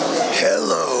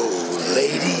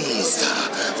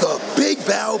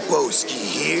Broski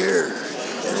here,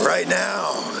 and right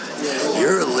now,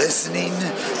 you're listening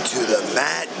to the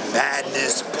Matt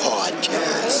Madness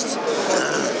Podcast.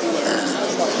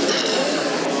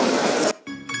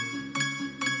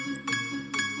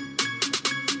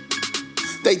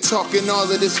 They talking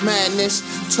all of this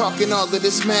madness, talking all of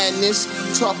this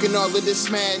madness, talking all of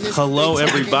this madness. Hello,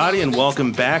 everybody, and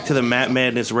welcome back to the Matt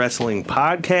Madness Wrestling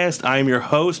Podcast. I am your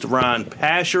host, Ron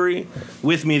Pashery.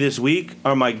 With me this week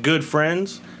are my good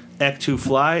friends,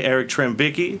 Ek2Fly, Eric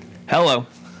Trembicki. Hello.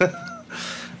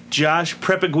 Josh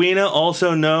Prepiguina,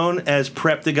 also known as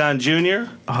Preptagon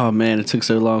Jr. Oh, man, it took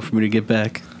so long for me to get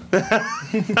back.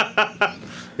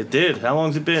 It did. How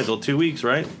long's it been? It's 2 weeks,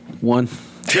 right? One.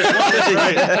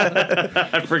 Right.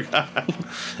 I forgot.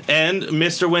 And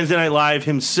Mr. Wednesday Night Live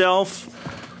himself.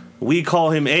 We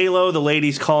call him Alo. The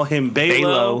ladies call him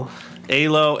Balo.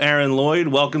 Alo Aaron Lloyd.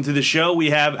 Welcome to the show. We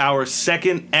have our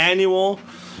second annual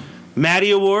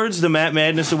Matty Awards. The Matt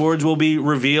Madness Awards will be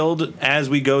revealed as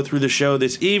we go through the show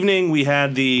this evening. We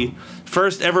had the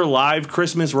first ever live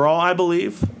Christmas Raw, I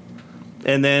believe.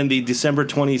 And then the December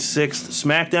 26th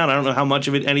SmackDown. I don't know how much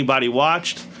of it anybody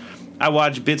watched. I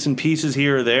watched bits and pieces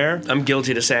here or there. I'm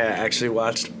guilty to say I actually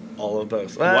watched all of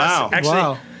both. Wow.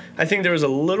 Actually, I think there was a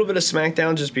little bit of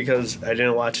SmackDown just because I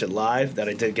didn't watch it live that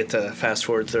I did get to fast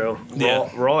forward through. Yeah.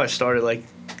 Raw, I started like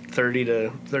 30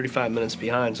 to 35 minutes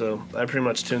behind, so I pretty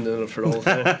much tuned in for the whole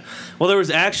thing. Well, there was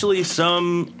actually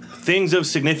some things of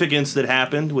significance that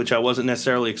happened, which I wasn't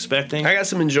necessarily expecting. I got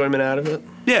some enjoyment out of it.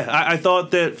 Yeah, I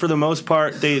thought that for the most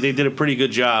part, they did a pretty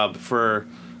good job for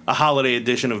a holiday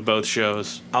edition of both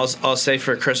shows. I'll say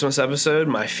for a Christmas episode,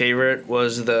 my favorite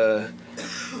was the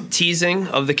teasing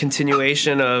of the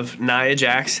continuation of Nia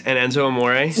Jax and Enzo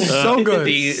Amore. So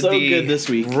good. So good this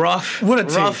week. Rough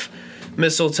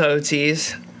mistletoe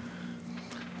tease.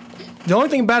 The only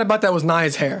thing bad about that was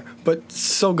Nia's hair, but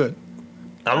so good.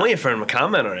 I'm waiting for him to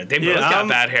comment on it. They both got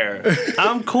bad hair.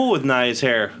 I'm cool with Nia's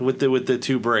hair with the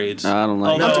two braids. I don't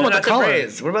like Although- I'm talking about Not the color.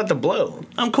 braids. What about the blow?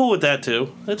 I'm cool with that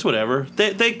too. That's whatever.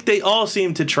 They all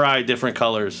seem to try different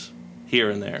colors here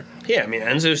and there. Yeah, I mean,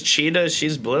 Enzo's cheetah,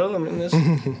 she's blue. I mean, this.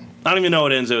 I don't even know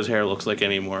what Enzo's hair looks like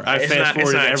anymore. I It's fast not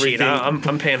forwarded a everything. cheetah.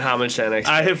 I'm paying homage to NXT.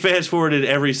 I have fast forwarded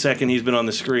every second he's been on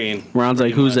the screen. Ron's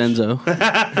like, who's Enzo?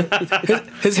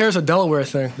 His hair's a Delaware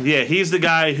thing. Yeah, he's the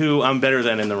guy who I'm better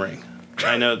than in the ring.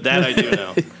 I know that. I do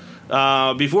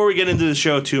know. Before we get into the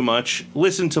show too much,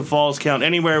 listen to Falls Count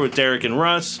Anywhere with Derek and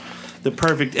Russ, The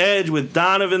Perfect Edge with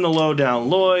Donovan the Lowdown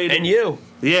Lloyd, and you.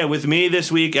 Yeah, with me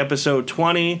this week, episode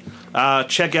 20.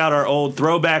 Check out our old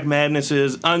Throwback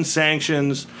Madnesses,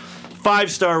 Unsanctions,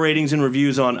 5-star ratings and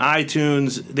reviews on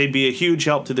iTunes. They'd be a huge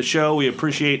help to the show. We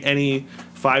appreciate any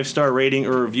 5-star rating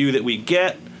or review that we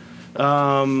get. We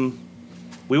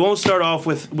won't start off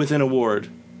with an award,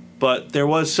 but there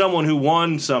was someone who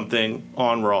won something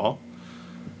on Raw.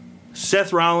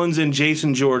 Seth Rollins and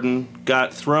Jason Jordan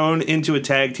got thrown into a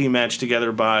tag team match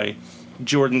together by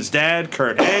Jordan's dad,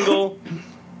 Kurt Angle.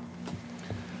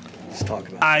 Let's talk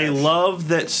about I love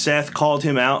that Seth called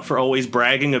him out for always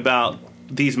bragging about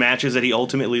these matches that he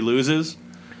ultimately loses,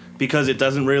 because it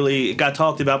got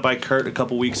talked about by Kurt a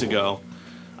couple weeks ago.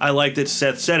 I like that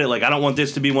Seth said it, like, I don't want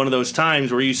this to be one of those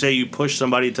times where you say you push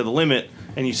somebody to the limit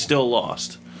and you still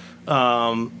lost.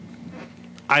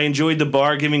 I enjoyed the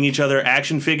bar giving each other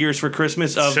action figures for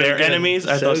Christmas of So their good. enemies.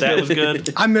 I thought that was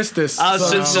good. I missed this.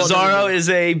 Since Cesaro is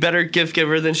a better gift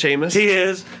giver than Sheamus. He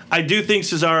is. I do think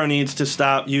Cesaro needs to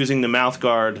stop using the mouth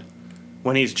guard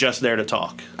when he's just there to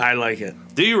talk. I like it.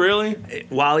 Do you really?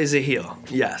 While he's a heel,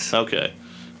 yes. Okay.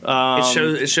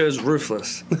 It shows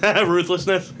ruthless.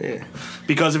 Ruthlessness? Yeah.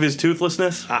 Because of his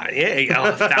toothlessness?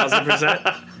 Yeah,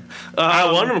 1,000%. I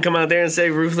want him to come out there and say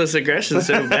ruthless aggression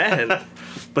so bad.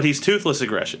 But he's toothless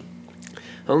aggression.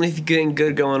 Only thing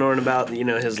good going on about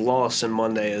his loss on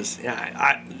Monday is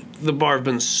the bar have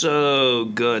been so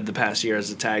good the past year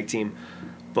as a tag team,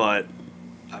 but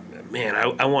man,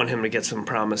 I want him to get some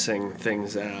promising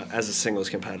things as a singles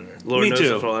competitor. Lord Me knows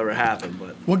too. if it'll ever happen,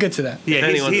 but We'll get to that. Yeah,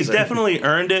 he's definitely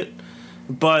earned it.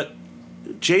 But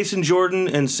Jason Jordan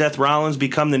and Seth Rollins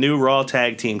become the new Raw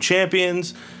Tag Team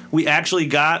Champions. We actually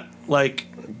got,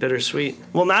 bittersweet.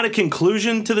 well, not a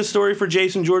conclusion to the story for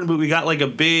Jason Jordan, but we got, a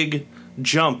big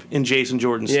jump in Jason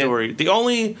Jordan's story. The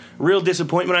only real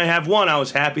disappointment I have, one, I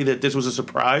was happy that this was a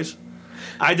surprise.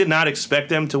 I did not expect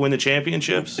them to win the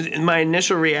championships. My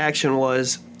initial reaction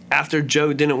was, after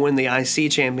Joe didn't win the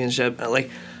IC championship, I'm like,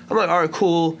 all right,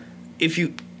 cool. If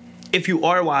you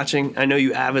are watching, I know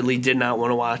you avidly did not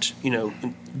want to watch,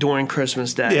 during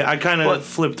Christmas Day. Yeah, I kind of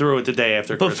flipped through it the day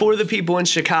after Christmas. But for the people in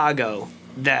Chicago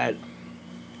that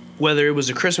whether it was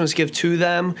a Christmas gift to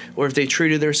them or if they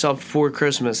treated themselves before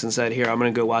Christmas and said, here, I'm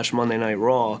going to go watch Monday Night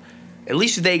Raw, at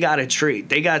least they got a treat.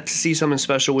 They got to see something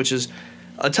special, which is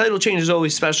a title change is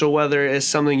always special, whether it's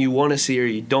something you want to see or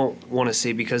you don't want to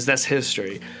see, because that's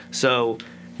history. So,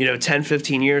 10,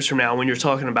 15 years from now, when you're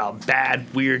talking about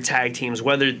bad, weird tag teams,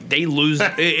 whether they lose,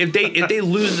 if they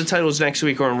lose the titles next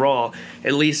week or on Raw,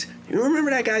 at least, you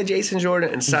remember that guy Jason Jordan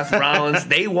and Seth Rollins?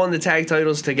 They won the tag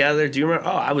titles together. Do you remember?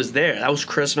 Oh, I was there. That was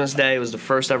Christmas Day. It was the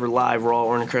first ever live Raw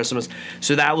on Christmas.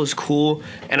 So that was cool,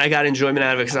 and I got enjoyment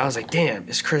out of it because I was like, damn,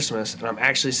 it's Christmas, and I'm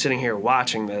actually sitting here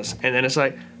watching this. And then it's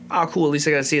like, oh, cool, at least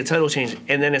I got to see a title change.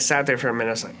 And then it sat there for a minute.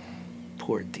 I was like,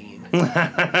 poor Dean.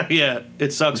 Yeah,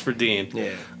 it sucks for Dean.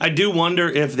 Yeah. I do wonder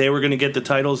if they were going to get the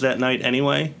titles that night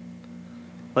anyway.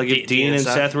 Like if Dean and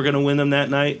Seth were going to win them that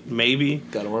night, maybe.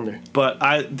 Gotta wonder.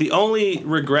 But the only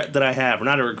regret that I have, or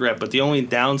not a regret, but the only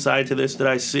downside to this that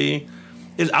I see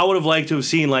is I would have liked to have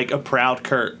seen like a proud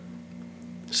Kurt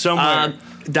somewhere.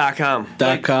 .com.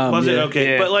 Was it?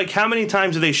 Okay. Yeah. But like how many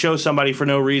times do they show somebody for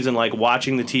no reason like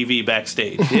watching the TV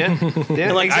backstage? Yeah.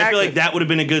 And like exactly. I feel like that would have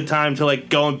been a good time to like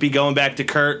going back to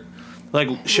Kurt.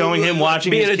 Like showing him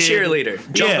watching being his a kid.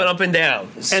 cheerleader, jumping up and down,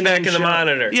 smacking the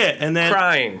monitor, and then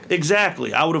crying.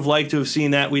 Exactly. I would have liked to have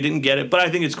seen that. We didn't get it, but I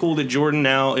think it's cool that Jordan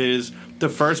now is the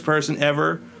first person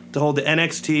ever to hold the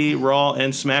NXT, Raw,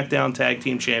 and SmackDown Tag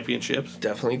Team Championships.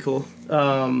 Definitely cool.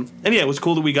 And yeah, it was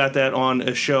cool that we got that on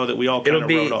a show that we all kind of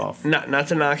wrote off. Not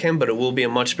to knock him, but it will be a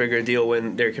much bigger deal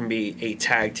when there can be a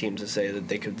tag team to say that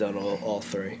they could have done all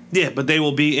three. Yeah, but they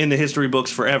will be in the history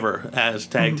books forever as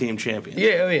tag team champions.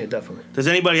 Yeah, definitely. Does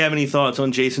anybody have any thoughts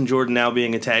on Jason Jordan now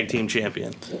being a tag team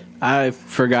champion? I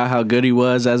forgot how good he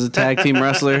was as a tag team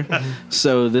wrestler,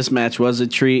 so this match was a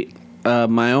treat.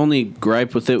 My only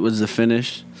gripe with it was the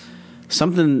finish.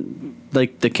 Something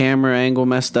like the camera angle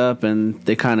messed up and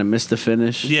they kind of missed the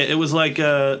finish. Yeah, it was like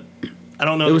I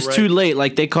don't know. It was too late.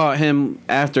 Like they caught him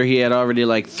after he had already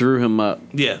like threw him up.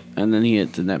 Yeah, and then he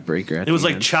hit the net breaker. It was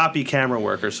like choppy camera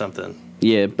work or something.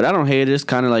 Yeah, but I don't hate it. It's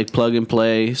kind of like plug and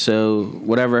play. So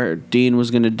whatever Dean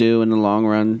was going to do in the long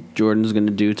run, Jordan's going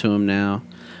to do to him now,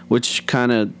 which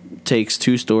kind of takes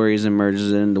two stories and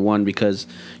merges it into one because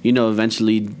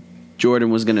eventually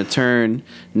Jordan was going to turn.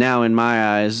 Now, in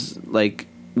my eyes, like,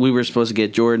 we were supposed to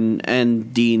get Jordan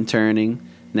and Dean turning.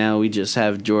 Now we just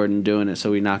have Jordan doing it,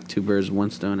 so we knocked two birds with one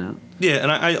stone out. Yeah,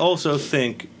 and I also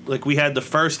think, like, we had the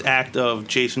first act of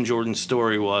Jason Jordan's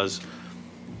story was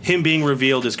him being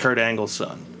revealed as Kurt Angle's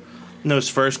son. In those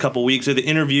first couple weeks of the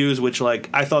interviews, which,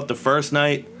 like, I thought the first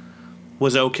night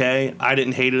was okay. I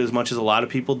didn't hate it as much as a lot of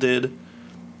people did.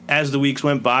 As the weeks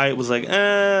went by, it was like,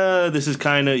 this is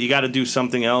kind of, you got to do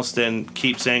something else than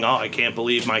keep saying, oh, I can't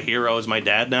believe my hero is my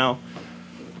dad now.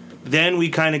 Then we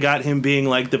kind of got him being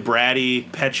like the bratty,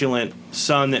 petulant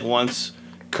son that wants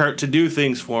Kurt to do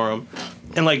things for him.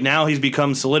 And like now he's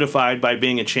become solidified by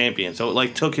being a champion. So it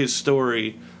like took his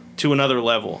story to another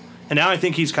level. And now I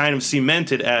think he's kind of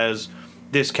cemented as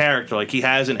this character. Like he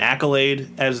has an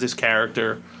accolade as this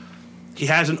character. He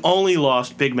hasn't only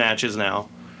lost big matches now.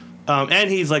 And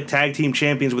he's like tag team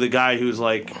champions with a guy who's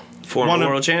like former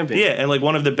world champion. Yeah, and like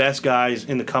one of the best guys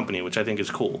in the company, which I think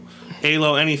is cool.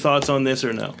 Alo, any thoughts on this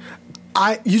or no?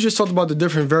 You just talked about the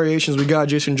different variations we got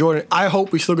Jason Jordan. I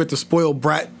hope we still get the spoiled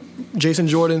brat Jason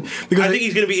Jordan because I think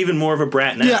he's going to be even more of a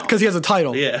brat now. Yeah, because he has a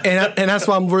title. Yeah, and that's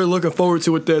what I'm really looking forward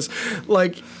to with this.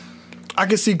 Like, I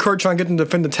could see Kurt trying to get them to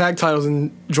defend the tag titles,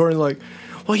 and Jordan's like,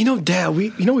 "Well, Dad,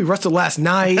 we wrestled last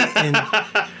night, and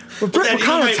we're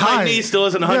kind of tired. My knee still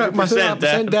isn't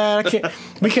 100%. Dad,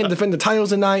 we can't defend the titles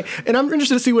tonight." And I'm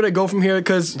interested to see where they go from here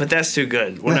because. But that's too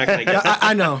good. We're not going to get.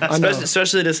 I know.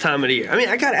 Especially this time of the year. I mean,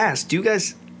 I gotta ask: do you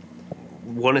guys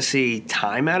want to see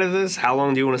time out of this? How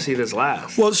long do you want to see this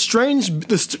last? Well, it's strange.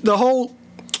 The whole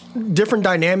different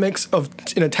dynamics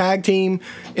in a tag team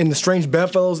in the Strange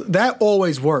Bedfellows, that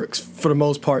always works for the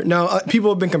most part. Now, people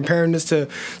have been comparing this to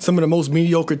some of the most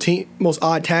mediocre most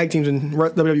odd tag teams in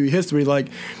WWE history, like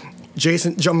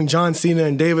John Cena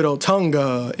and David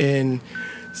Otunga and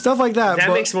stuff like that.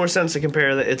 That makes more sense to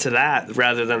compare it to that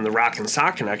rather than the Rock and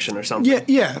Sock connection or something.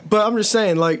 Yeah, but I'm just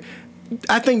saying, like,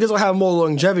 I think this will have more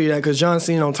longevity than that because John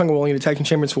Cena and Otunga will only be tag team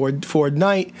champions for a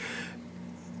night.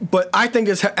 But I think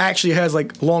this actually has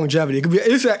like longevity.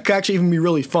 This could actually even be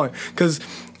really fun because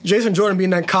Jason Jordan being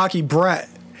that cocky brat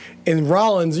and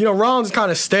Rollins, Rollins is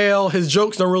kind of stale. His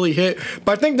jokes don't really hit,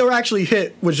 but I think they'll actually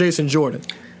hit with Jason Jordan.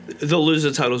 They'll lose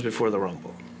the titles before the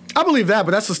Rumble. I believe that,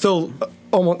 but that's still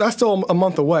a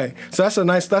month away. So that's a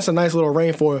nice little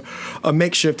reign for a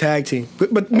makeshift tag team.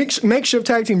 But makeshift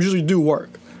tag teams usually do work.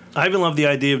 I even love the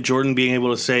idea of Jordan being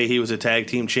able to say he was a tag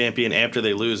team champion after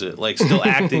they lose it, like still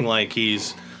acting like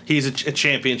he's a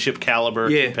championship caliber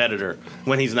competitor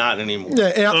when he's not anymore.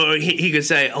 Yeah, Or he could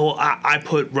say, "Oh, I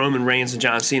put Roman Reigns and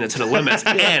John Cena to the limits,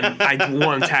 and I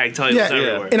won tag titles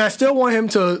everywhere." and I still want him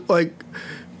to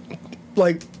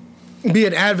like be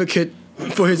an advocate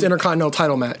for his Intercontinental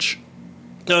title match.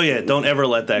 Oh yeah, don't ever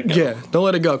let that go. Yeah, don't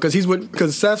let it go because he's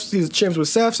champs with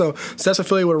Seth, so Seth's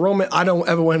affiliated with Roman. I don't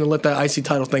ever want him to let that IC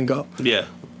title thing go. Yeah,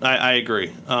 I agree.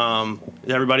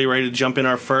 Is everybody ready to jump in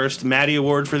our first Maddie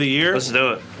Award for the year? Let's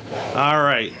do it. All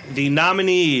right. The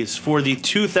nominees for the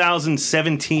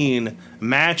 2017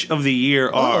 Match of the Year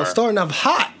are... Oh, starting off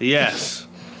hot. Yes.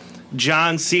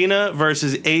 John Cena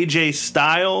versus AJ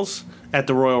Styles at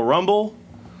the Royal Rumble.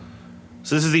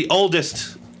 So this is the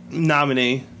oldest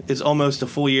nominee. It's almost a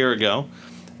full year ago.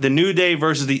 The New Day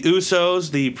versus the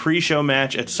Usos, the pre-show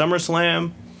match at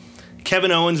SummerSlam.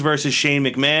 Kevin Owens versus Shane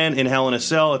McMahon in Hell in a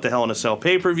Cell at the Hell in a Cell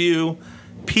pay-per-view.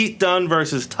 Pete Dunne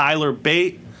versus Tyler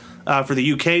Bate for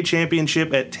the UK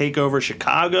Championship at TakeOver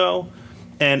Chicago.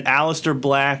 And Aleister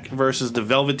Black versus the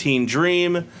Velveteen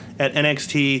Dream at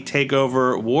NXT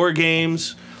TakeOver War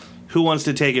Games. Who wants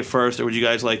to take it first, or would you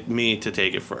guys like me to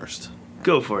take it first?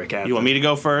 Go for it, Captain. You want me to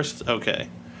go first? Okay.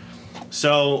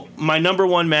 So, my number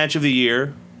one match of the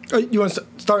year... You want to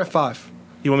start at 5?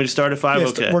 You want me to start at 5? Yeah,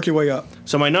 okay. Work your way up.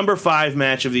 So, my number 5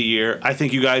 match of the year, I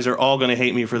think you guys are all going to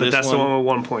hate me for this That's one. the one with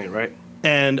 1 point, right?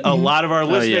 And a lot of our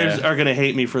listeners yeah. are going to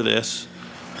hate me for this.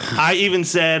 I even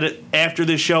said after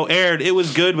this show aired, it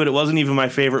was good, but it wasn't even my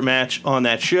favorite match on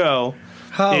that show.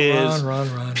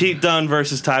 Ron. Pete Dunne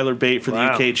versus Tyler Bate for the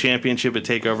UK Championship at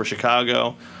TakeOver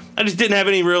Chicago. I just didn't have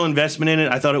any real investment in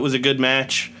it. I thought it was a good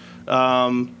match.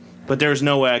 But there's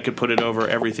no way I could put it over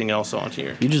everything else on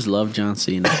here. You just love John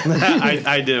Cena.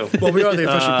 I do. Well, we are the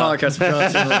official podcast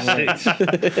of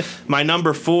John Cena. My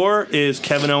number 4 is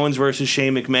Kevin Owens versus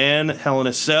Shane McMahon, Hell in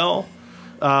a Cell.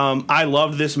 I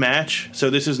loved this match, so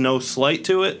this is no slight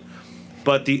to it.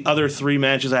 But the other 3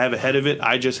 matches I have ahead of it,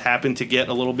 I just happen to get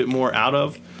a little bit more out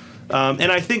of.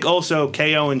 And I think also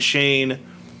KO and Shane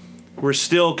were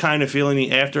still kind of feeling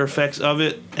the after effects of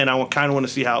it, and I kind of want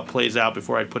to see how it plays out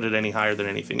before I put it any higher than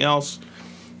anything else.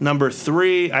 Number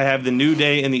 3, I have the New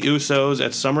Day and the Usos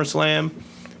at SummerSlam.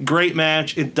 Great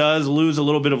match. It does lose a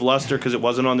little bit of luster because it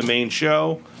wasn't on the main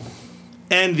show.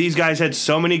 And these guys had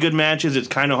so many good matches, it's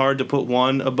kind of hard to put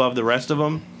one above the rest of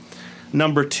them.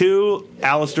 Number 2,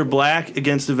 Aleister Black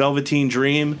against the Velveteen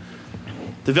Dream.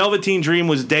 The Velveteen Dream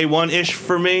was day one-ish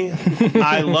for me.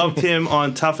 I loved him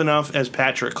on Tough Enough as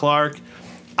Patrick Clark.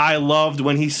 I loved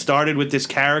when he started with this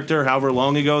character, however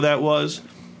long ago that was.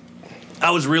 I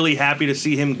was really happy to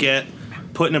see him get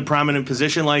put in a prominent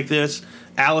position like this.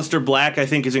 Aleister Black, I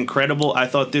think, is incredible. I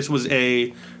thought this was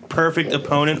a perfect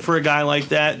opponent for a guy like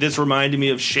that. This reminded me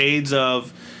of shades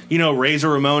of, Razor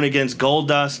Ramon against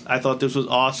Goldust. I thought this was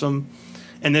awesome.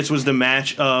 And this was the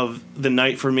match of the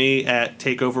night for me at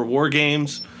TakeOver War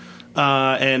Games.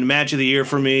 And match of the year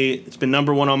for me, it's been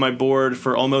number 1 on my board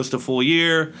for almost a full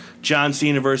year. John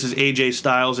Cena versus AJ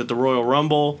Styles at the Royal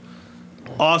Rumble.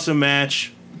 Awesome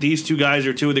match. These 2 guys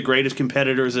are 2 of the greatest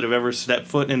competitors that have ever stepped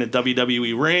foot in a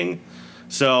WWE ring.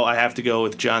 So I have to go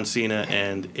with John Cena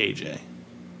and AJ.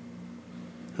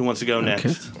 Who wants to go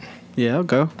next? Okay. Yeah, I'll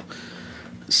go.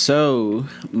 So,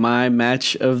 my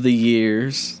match of the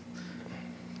years...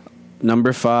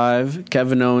 Number 5,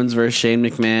 Kevin Owens versus Shane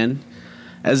McMahon.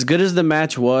 As good as the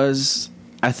match was,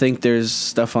 I think there's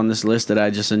stuff on this list that I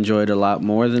just enjoyed a lot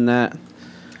more than that.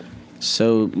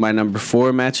 So my number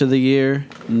 4 match of the year,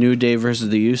 New Day versus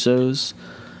the Usos.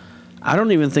 I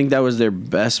don't even think that was their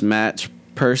best match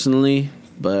personally,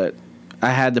 but I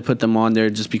had to put them on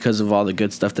there just because of all the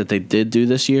good stuff that they did do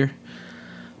this year.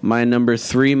 My number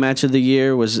 3 match of the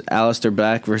year was Aleister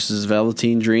Black versus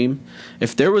Velveteen Dream.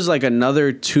 If there was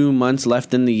another 2 months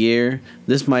left in the year,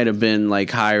 this might have been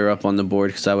higher up on the board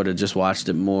because I would have just watched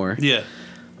it more. Yeah.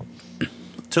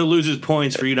 To lose his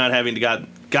points for you not having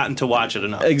gotten to watch it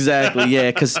enough. Exactly,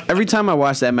 yeah, because every time I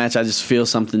watch that match, I just feel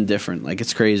something different.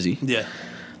 It's crazy. Yeah.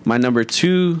 My number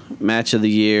 2 match of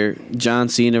the year, John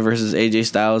Cena versus AJ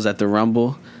Styles at the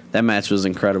Rumble. That match was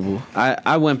incredible.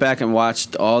 I went back and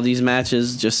watched all these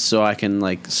matches just so I can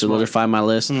solidify my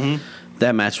list. Mm-hmm.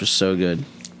 That match was so good.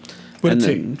 With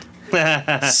the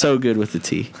T. So good with the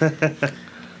T.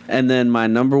 And then my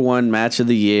number 1 match of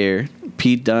the year,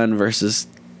 Pete Dunne versus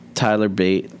Tyler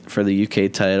Bate for the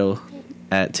UK title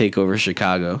at TakeOver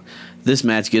Chicago. This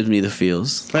match gives me the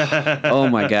feels. Oh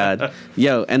my God.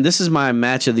 Yo, and this is my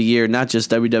match of the year, not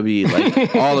just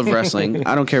WWE, all of wrestling.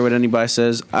 I don't care what anybody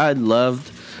says. I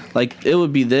loved Like, it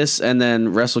would be this and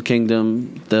then Wrestle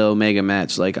Kingdom, the Omega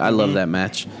match. Like, I love that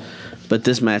match. But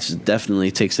this match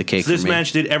definitely takes the cake for me. This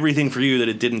match did everything for you that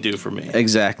it didn't do for me.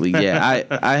 Exactly,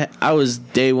 yeah. I was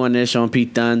day one-ish on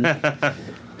Pete Dunne.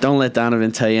 Don't let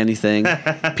Donovan tell you anything.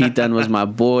 Pete Dunne was my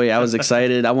boy. I was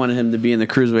excited. I wanted him to be in the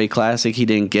Cruiserweight Classic. He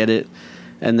didn't get it.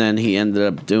 And then he ended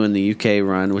up doing the UK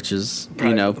run, which is,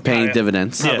 paying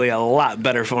dividends. Probably a lot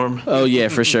better for him. Oh, yeah,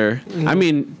 for sure. I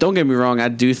mean, don't get me wrong. I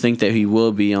do think that he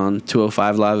will be on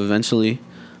 205 Live eventually,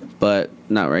 but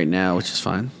not right now, which is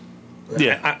fine.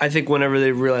 Yeah. I think whenever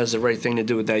they realize the right thing to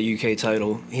do with that UK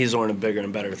title, he's on to bigger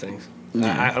and better things.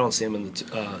 I don't see him in the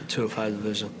 205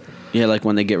 division. Yeah, like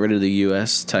when they get rid of the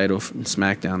US title from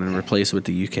SmackDown and replace it with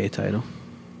the UK title.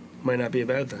 Might not be a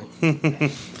bad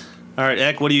thing. All right,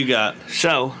 Eck, what do you got?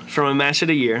 So, from a match of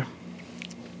the year,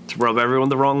 to rub everyone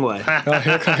the wrong way, Oh,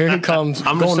 here he comes.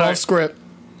 I'm going sorry. off script.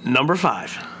 number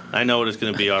 5, I know what it's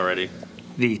going to be already.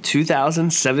 the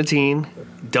 2017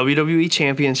 WWE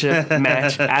Championship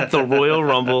match at the Royal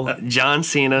Rumble, John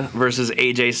Cena versus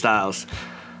AJ Styles.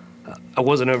 I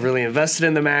wasn't overly invested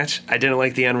in the match. I didn't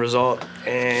like the end result.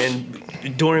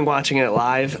 And during watching it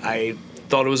live, I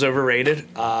thought it was overrated.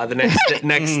 The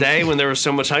next day, when there was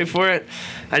so much hype for it,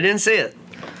 I didn't see it.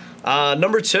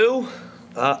 Number 4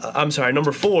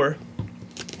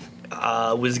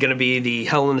 was going to be the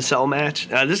Hell in a Cell match.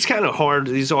 This is kind of hard.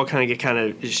 These all kind of get kind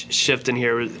of shifting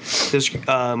here. This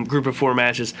group of 4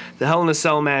 matches. The Hell in a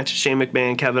Cell match, Shane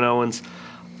McMahon, Kevin Owens.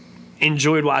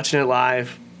 Enjoyed watching it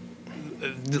live.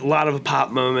 A lot of a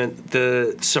pop moment.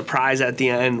 The surprise at the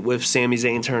end with Sami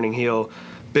Zayn turning heel.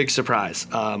 Big surprise.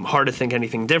 Hard to think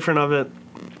anything different of it.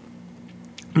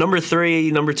 Number 3,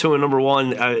 number 2, and number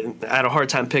 1. I had a hard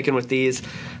time picking with these.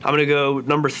 I'm going to go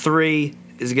number 3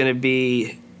 is going to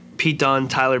be Pete Dunne,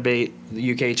 Tyler Bate,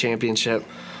 the UK Championship.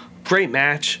 Great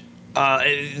match.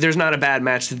 There's not a bad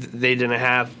match that they didn't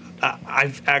have.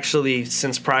 I've actually,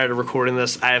 since prior to recording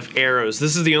this, I have arrows.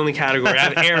 This is the only category. I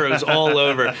have arrows all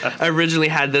over. I originally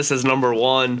had this as number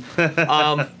 1.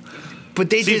 But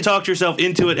they So you did talked yourself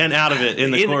into it and out of it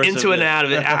in the course into of and out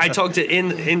of it. I talked it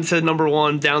into number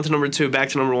 1, down to number 2, back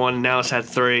to number 1, and now it's at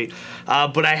 3.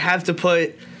 But I have to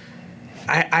put,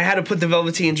 I had to put the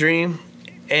Velveteen Dream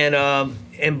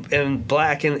and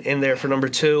Black in there for number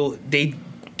 2. They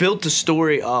built the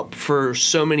story up for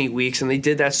so many weeks, and they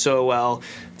did that so well.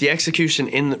 The execution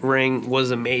in the ring was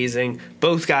amazing.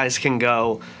 Both guys can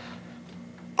go.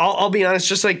 I'll be honest,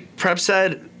 just like Prep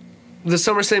said, the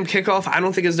SummerSlam kickoff, I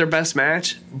don't think is their best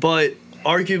match, but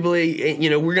arguably,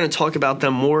 we're going to talk about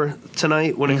them more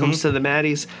tonight when it comes to the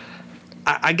Maddies.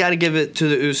 I got to give it to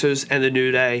the Usos and the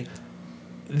New Day.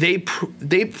 They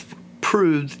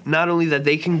proved not only that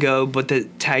they can go, but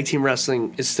that tag team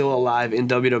wrestling is still alive in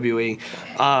WWE.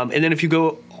 And then if you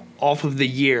go off of the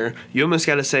year, you almost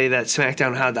got to say that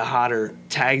SmackDown had the hotter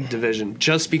tag division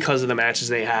just because of the matches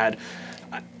they had.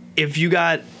 If you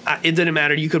got, it didn't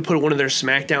matter. You could put one of their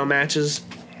SmackDown matches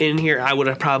in here. I would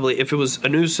have probably, if it was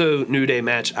an Uso New Day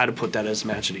match, I'd have put that as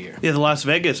match of the year. Yeah, the Las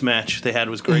Vegas match they had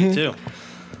was great too.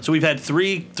 So we've had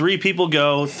three people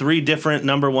go, 3 different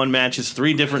number 1 matches,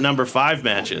 3 different number 5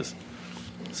 matches.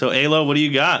 So Alo, what do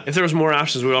you got? If there was more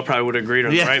options, we all probably would have agreed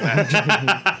on the right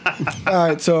match. All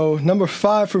right, so number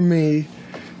 5 for me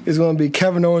is going to be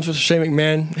Kevin Owens versus Shane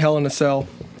McMahon, Hell in a Cell.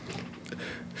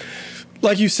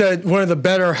 Like you said, one of the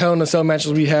better Hell in a Cell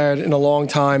matches we had in a long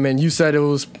time, and you said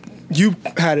you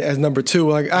had it as number 2.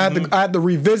 Like I had to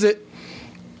revisit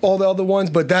all the other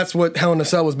ones, but that's what Hell in a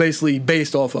Cell was basically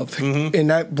based off of, and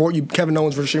that brought you Kevin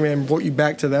Owens versus Shane McMahon, brought you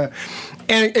back to that,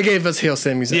 and it gave us heel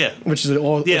Sami Zayn, which is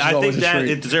all. Yeah, I think always that treat.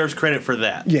 it deserves credit for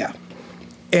that. Yeah,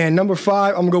 and number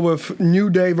 5, I'm gonna go with New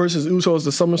Day versus Usos,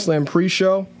 the SummerSlam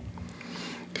pre-show.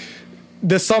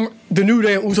 The New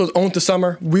Day and Usos owned the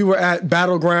summer. We were at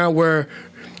Battleground where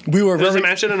we were. It was a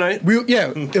match of the night.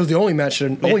 It was the only match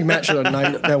of the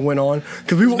night that went on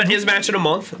because His match of the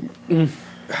month.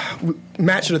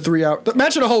 Match of the 3 hour,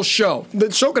 match of the whole show.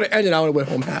 The show could have ended. I would have went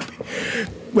home happy.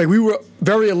 Like we were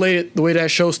very elated the way that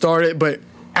show started, but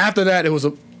after that it was a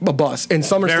bust. And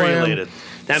SummerSlam, Very elated.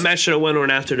 That match should have went on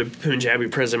after the Punjabi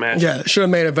prison match. Yeah, should have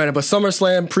made event, but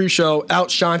SummerSlam pre-show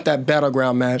outshined that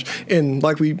Battleground match. And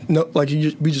like we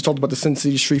just talked about the Sin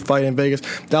City Street fight in Vegas,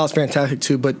 that was fantastic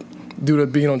too. But due to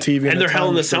being on TV And the their Hell in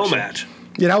time the Cell restriction-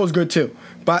 match. yeah, that was good too.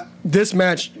 But this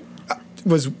match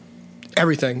was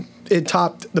everything. It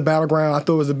topped the Battleground. I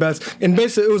thought it was the best. And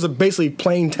basically, it was a basically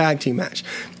plain tag team match.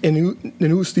 And the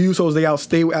Usos,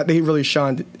 they really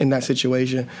shined in that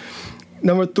situation.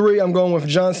 Number 3, I'm going with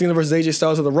John Cena versus AJ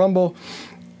Styles at the Rumble.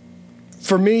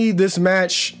 For me, this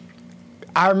match,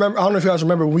 I don't know if you guys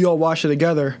remember, we all watched it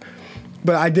together,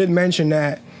 but I did mention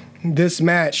that this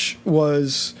match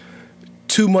was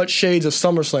too much shades of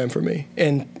SummerSlam for me.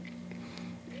 And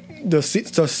the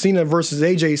Cena versus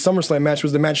AJ SummerSlam match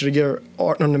was the match of the year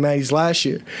on the Maddies last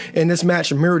year. And this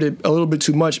match mirrored it a little bit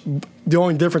too much. The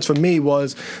only difference for me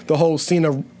was the whole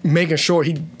Cena making sure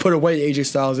he put away AJ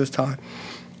Styles this time.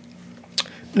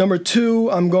 Number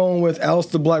 2, I'm going with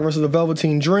Aleister Black versus the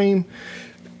Velveteen Dream.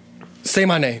 Say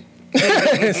my name.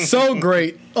 It's so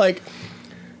great. Like,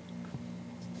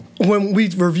 when we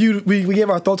reviewed, we gave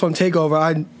our thoughts on TakeOver,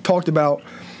 I talked about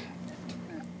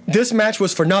this match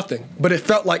was for nothing, but it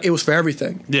felt like it was for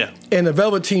everything. Yeah. And the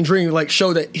Velveteen Dream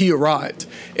showed that he arrived,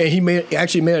 and he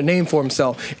actually made a name for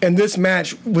himself. And this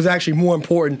match was actually more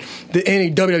important than any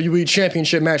WWE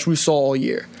Championship match we saw all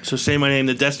year. So say my name,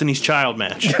 the Destiny's Child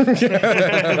match. And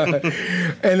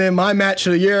then my match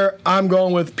of the year, I'm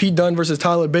going with Pete Dunne versus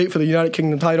Tyler Bate for the United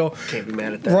Kingdom title. Can't be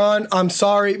mad at that. Ron, I'm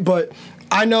sorry, but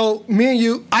I know me and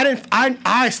you.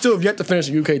 I still have yet to finish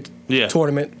the UK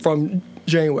tournament from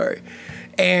January.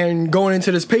 And going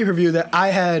into this pay-per-view that I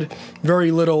had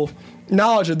very little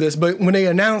knowledge of this, but when they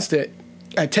announced it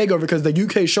at TakeOver, because the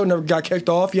UK show never got kicked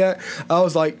off yet, I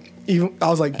was like,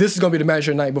 this is going to be the match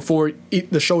of the night before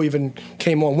the show even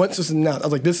came on. Once this was announced, I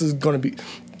was like, this is going to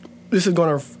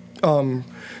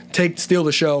steal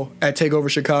the show at TakeOver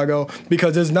Chicago,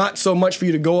 because there's not so much for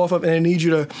you to go off of, and I need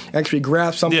you to actually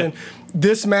grasp something. Yeah.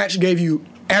 This match gave you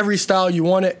every style you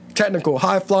wanted, technical,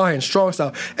 high flying, strong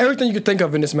style, everything you could think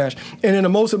of in this match. And then the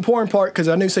most important part, because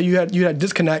I know you say you had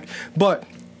disconnect, but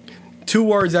 2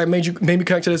 words that made me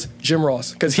connect to this: Jim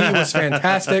Ross, because he was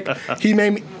fantastic. He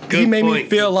made me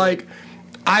feel like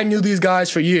I knew these guys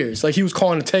for years. Like, he was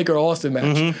calling a Taker Austin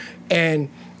match, and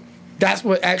that's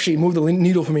what actually moved the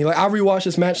needle for me. Like, I rewatched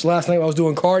this match last night when I was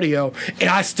doing cardio, and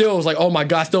I still was like, oh my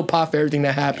god, I still popped for everything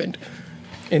that happened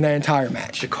in that entire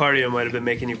match. The cardio might have been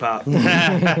making you pop.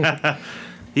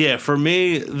 Yeah, for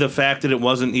me, the fact that it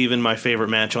wasn't even my favorite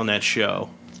match on that show,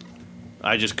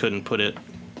 I just couldn't put it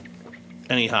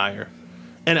any higher.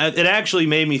 And it actually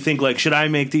made me think, like, should I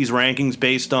make these rankings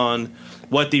based on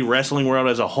what the wrestling world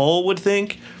as a whole would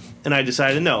think? And I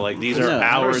decided no, like, these are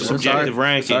our subjective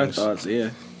rankings. Our thoughts,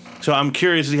 yeah. So I'm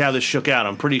curious to see how this shook out.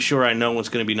 I'm pretty sure I know what's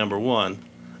going to be number 1.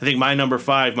 I think my number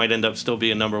 5 might end up still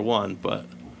being number 1, but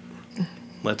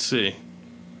let's see.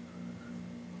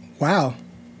 Wow.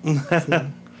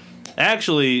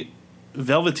 Actually,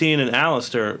 Velveteen and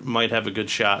Aleister might have a good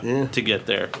shot to get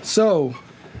there. So,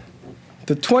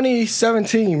 the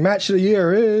 2017 match of the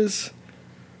year is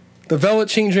the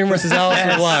Velveteen Dream versus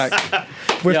Aleister Black.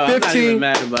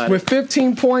 With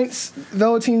 15 points,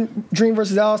 Velveteen Dream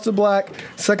versus Aleister Black.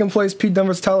 Second place, Pete Dunne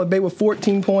versus Tyler Bate with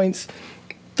 14 points.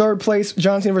 Third place,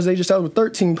 John Cena versus AJ Styles with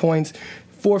 13 points.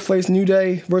 Fourth place, New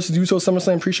Day versus Uso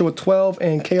SummerSlam pre-show with 12,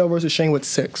 and KO versus Shane with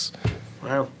 6.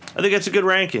 Wow. I think that's a good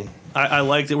ranking. I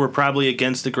like that we're probably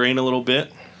against the grain a little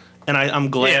bit, and I'm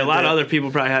glad. Yeah, a lot of other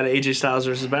people probably had AJ Styles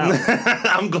versus Balor.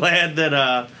 I'm glad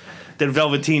that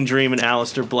Velveteen Dream and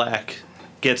Aleister Black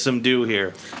get some due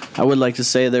here. I would like to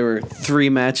say there were 3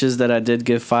 matches that I did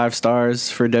give 5 stars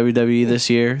for WWE this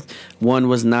year. One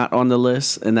was not on the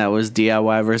list, and that was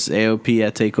DIY versus AOP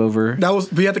at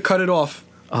TakeOver. We had to cut it off.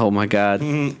 Oh my God!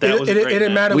 That was a great it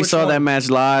didn't match. matter. We saw that match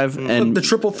live, and the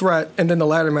triple threat, and then the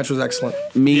ladder match was excellent.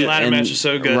 Me ladder and match was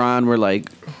so good. Ron were like,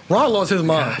 Ron lost his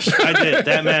mind. I did.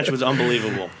 That match was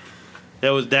unbelievable.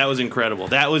 That was incredible.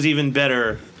 That was even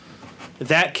better.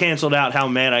 That canceled out how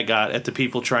mad I got at the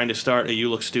people trying to start a "You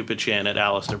Look Stupid" chant at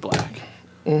Aleister Black.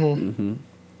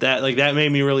 That made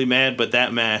me really mad, but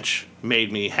that match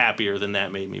made me happier than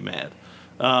that made me mad.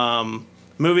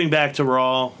 Moving back to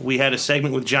Raw, we had a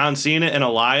segment with John Cena and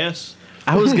Elias.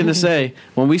 I was gonna say,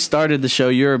 when we started the show,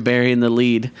 you were burying the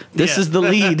lead. This is the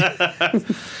lead.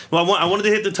 Well, I wanted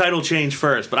to hit the title change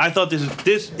first, but I thought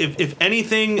if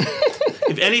anything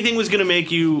was going to make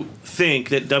you think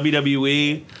that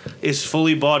WWE is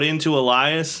fully bought into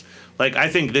Elias, like, I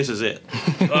think this is it.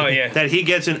 Oh yeah, that he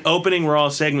gets an opening Raw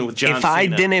segment with John Cena. If I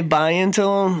didn't buy into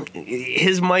him,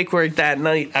 his mic work that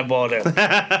night, I bought it. Not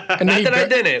that I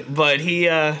didn't, but he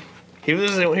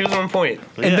was on point.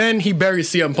 And then he buried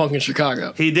CM Punk in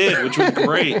Chicago. He did, which was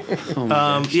great.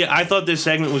 I thought this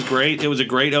segment was great. It was a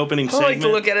great opening segment. I like to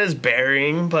look at it as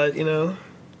burying, but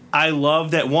I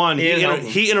love that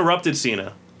he interrupted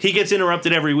Cena. He gets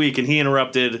interrupted every week, and he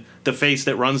interrupted the face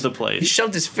that runs the place. He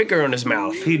shoved his finger in his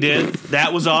mouth. He did.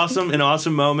 That was awesome, an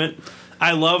awesome moment.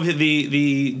 I love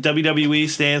the WWE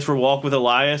stands for Walk with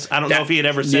Elias. I don't know if he had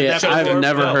ever said that before. I've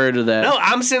never heard of that. No,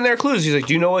 I'm sitting there clueless. He's like,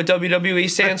 do you know what WWE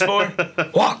stands for?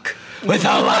 Walk With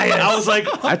Elias. I was like,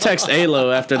 I text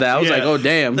Alo after that. I was Yeah. like, oh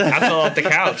damn. I fell off the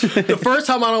couch. The first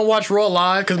time I don't watch Raw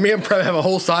live because me and Prem have a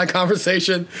whole side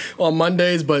conversation on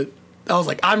Mondays, but I was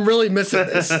like, I'm really missing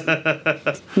this.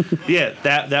 yeah,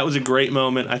 that was a great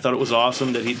moment. I thought it was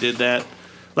awesome that he did that.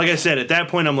 Like I said, at that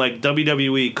point, I'm like,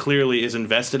 WWE clearly is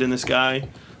invested in this guy.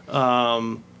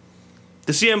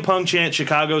 The CM Punk chant,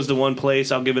 Chicago's the one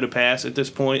place I'll give it a pass at this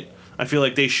point. I feel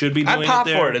like they should be doing I pop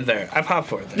it there. for it there. I pop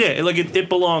for it there. Yeah, like it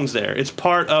belongs there. It's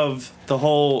part of the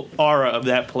whole aura of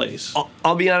that place.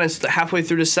 I'll be honest. Halfway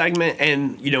through the segment,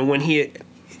 and you know when he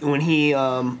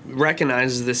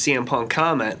recognizes the CM Punk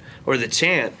comment or the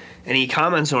chant, and he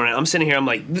comments on it, I'm sitting here. I'm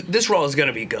like, this Raw is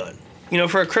gonna be good. You know,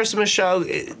 for a Christmas show,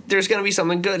 there's gonna be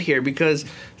something good here because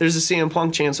there's the CM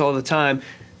Punk chants all the time.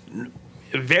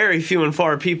 Very few and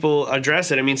far people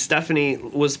address it. I mean, Stephanie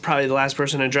was probably the last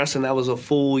person to address it, and that was a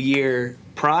full year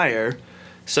prior.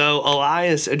 So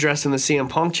Elias addressing the CM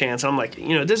Punk chants, I'm like,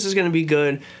 you know, this is going to be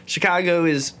good. Chicago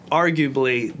is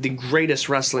arguably the greatest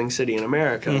wrestling city in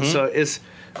America. So it's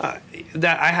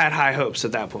that I had high hopes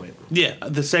at that point. Yeah,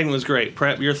 the segment was great.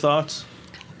 Prep, your thoughts?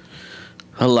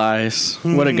 Elias,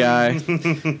 what a guy.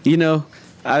 You know,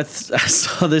 I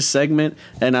saw this segment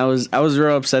and I was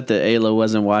real upset that Ayla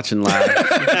wasn't watching live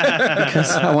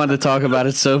because I wanted to talk about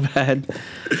it so bad.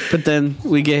 But then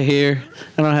we get here,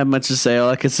 I don't have much to say. All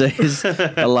I could say is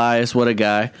Elias, what a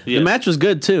guy. Yeah. The match was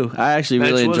good too. I actually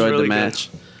really enjoyed the match.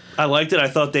 I liked it. I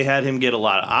thought they had him get a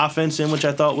lot of offense in, which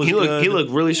I thought was good. He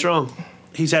looked really strong.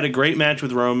 He's had a great match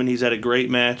with Roman. He's had a great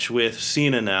match with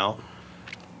Cena now.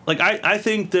 Like, I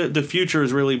think the future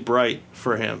is really bright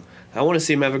for him. I want to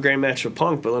see him have a great match with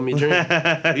Punk, but let me dream.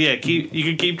 Yeah, you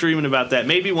can keep dreaming about that.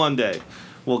 Maybe one day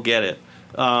we'll get it.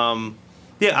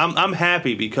 Yeah, I'm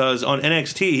happy because on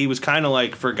NXT he was kind of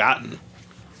like forgotten.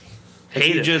 Like,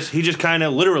 he just kind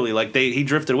of literally like he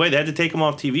drifted away. They had to take him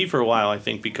off TV for a while, I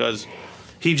think, because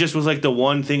he just was like the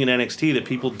one thing in NXT that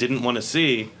people didn't want to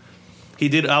see. He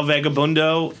did El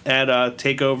Vagabundo at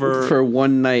TakeOver For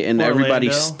one night, and everybody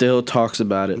Orlando. still talks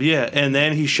about it. Yeah, and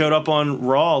then he showed up on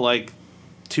Raw like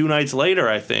 2 nights later,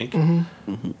 I think.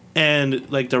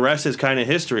 And like the rest is kind of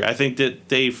history. I think that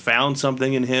they found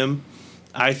something in him.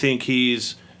 I think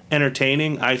he's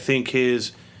entertaining. I think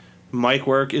his mic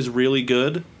work is really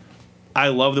good. I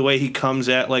love the way he comes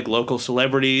at like local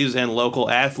celebrities and local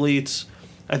athletes.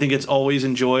 I think it's always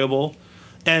enjoyable.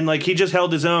 And like he just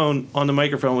held his own on the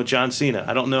microphone with John Cena.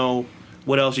 I don't know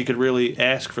what else you could really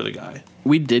ask for the guy.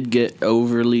 We did get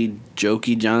overly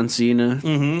jokey John Cena,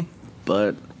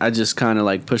 but I just kind of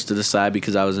like pushed it aside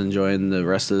because I was enjoying the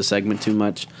rest of the segment too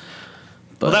much.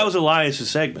 But Well, that was Elias'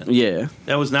 segment. yeah,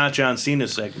 That was not John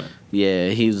Cena's segment. yeah,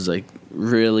 he was like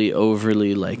really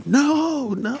overly like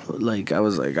no, like I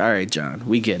was like, all right, John,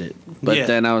 we get it. But Yeah.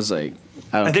 then I was like,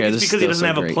 I don't I think care. it's this is because he still doesn't so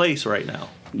have great. a place right now.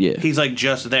 Yeah, He's like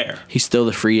just there. he's still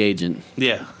the free agent.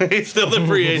 Yeah, he's still the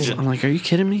free agent. I'm like, are you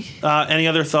kidding me? Any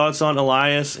other thoughts on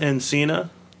Elias and Cena?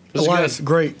 Elias,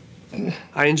 great.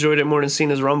 I enjoyed it more than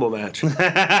Cena's Rumble match. You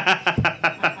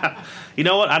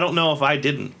know what? I don't know if I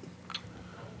didn't.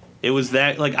 It was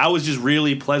that like I was just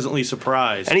really pleasantly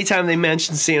surprised. Anytime they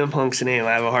mention CM Punk's name,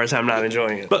 I have a hard time not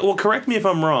enjoying it. But well, correct me if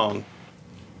I'm wrong.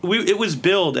 It was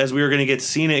billed as we were going to get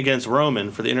Cena against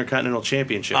Roman for the Intercontinental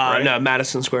Championship, right? No,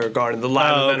 Madison Square Garden, the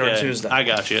live event on Tuesday. I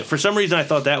got you. For some reason, I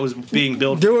thought that was being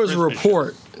billed. There for was a Christmas.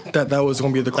 report that was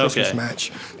going to be the Christmas Okay.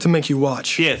 match to make you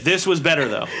watch. Yeah, this was better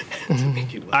though.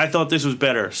 I thought this was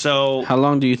better. So How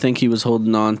long do you think he was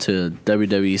holding on to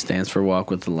WWE stands for Walk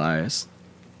with Elias?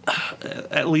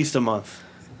 at least a month.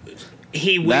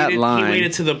 He That waited. line. He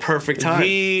waited to the perfect time.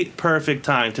 The perfect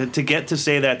time to get to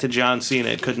say that to John Cena.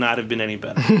 It could not have been any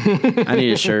better. I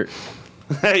need a shirt.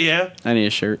 Yeah. I need a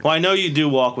shirt. Well, I know you do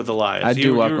walk with Elias. I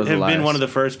do walk with have Elias. been one of the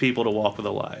first people to walk with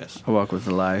Elias. I walk with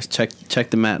Elias. Check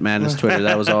the Matt Madness Twitter.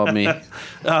 That was all me.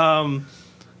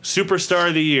 Superstar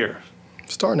of the year.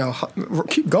 Starting out hot.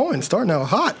 Keep going. Starting out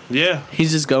hot. Yeah.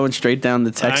 He's just going straight down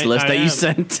the text list I that you am.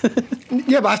 sent.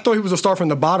 Yeah, but I thought he was a star from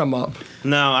the bottom up.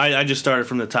 No, I just started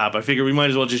from the top. I figured we might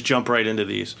as well just jump right into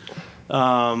these.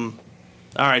 All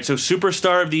right, so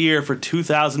Superstar of the Year for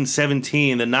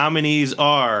 2017. The nominees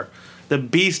are the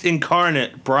Beast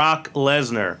Incarnate, Brock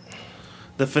Lesnar,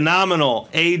 the Phenomenal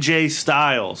AJ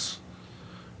Styles,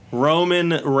 Roman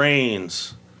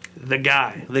Reigns, the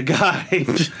guy, the guy,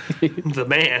 the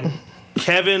man.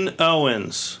 Kevin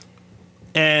Owens,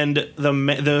 and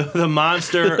the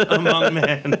monster among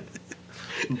men,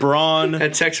 Braun.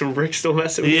 That text from Rick still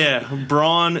messing with me. Yeah,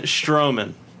 Braun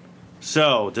Strowman.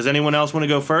 So, does anyone else want to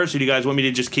go first, or do you guys want me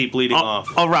to just keep leading off?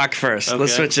 I'll rock first.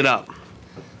 Let's Okay. switch it up.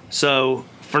 So,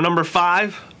 for number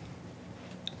 5,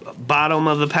 bottom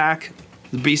of the pack,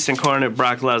 the Beast Incarnate,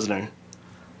 Brock Lesnar.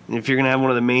 And if you're going to have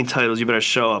one of the main titles, you better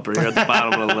show up or you're at the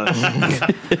bottom of the list.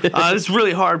 It's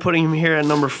really hard putting him here at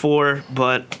number 4,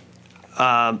 but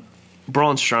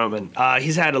Braun Strowman.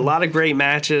 He's had a lot of great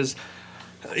matches.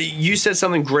 You said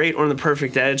something great on The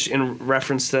Perfect Edge in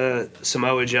reference to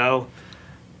Samoa Joe.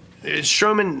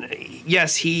 Strowman,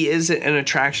 yes, he is an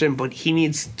attraction, but he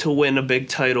needs to win a big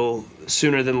title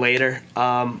sooner than later.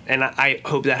 And I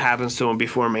hope that happens to him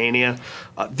before Mania.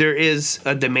 There is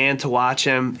a demand to watch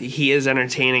him. He is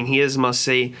entertaining. He is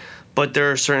must-see. But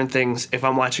there are certain things, if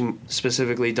I'm watching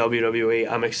specifically WWE,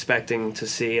 I'm expecting to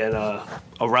see a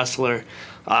wrestler.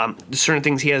 Certain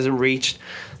things he hasn't reached.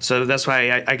 So that's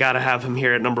why I got to have him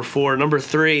here at number 4. Number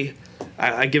 3,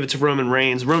 I give it to Roman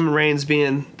Reigns. Roman Reigns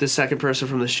being the second person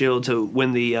from the Shield to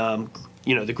win the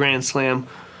the Grand Slam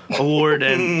award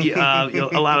and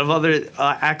a lot of other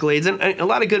accolades and a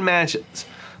lot of good matches.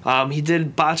 He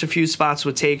did botch a few spots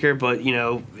with Taker, but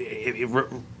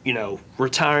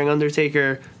retiring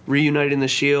Undertaker, reuniting the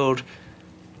Shield.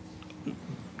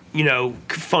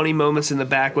 Funny moments in the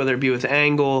back, whether it be with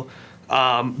Angle,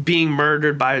 being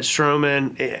murdered by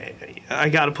Strowman. I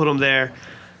got to put him there.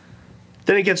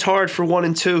 Then it gets hard for 1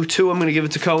 and 2. 2, I'm going to give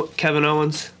it to Kevin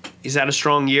Owens. He's had a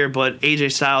strong year, but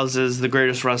AJ Styles is the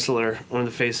greatest wrestler on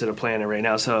the face of the planet right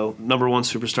now. So number 1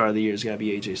 superstar of the year is got to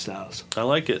be AJ Styles. I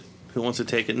like it. Who wants to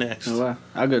take it next? Oh, wow.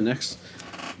 I'll go next.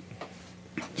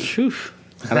 Whew.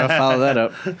 How do I follow that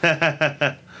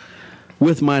up?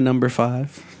 With my number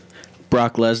 5,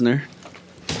 Brock Lesnar.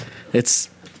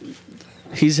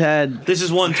 He's had... This is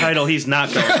one title he's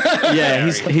not going to. Yeah,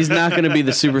 he's not going to be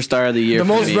the superstar of the year. The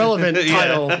for most me. relevant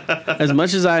title. As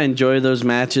much as I enjoy those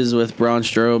matches with Braun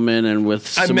Strowman and with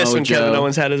Samoa I miss when Joe, Kevin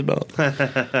Owens had his belt.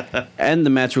 and the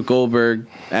match with Goldberg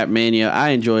at Mania,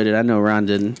 I enjoyed it. I know Ron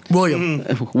didn't. William.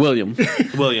 William.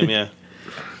 William, yeah.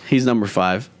 He's number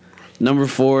 5. Number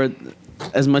 4,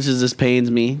 as much as this pains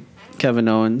me, Kevin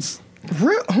Owens.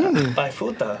 By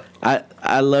Futa.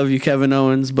 I love you, Kevin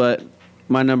Owens, but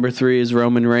my number 3 is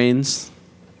Roman Reigns.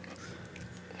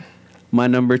 My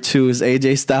number 2 is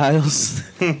AJ Styles.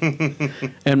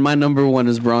 And my number 1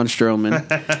 is Braun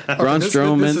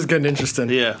Strowman. This is getting interesting.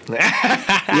 Yeah.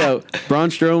 Yo, Braun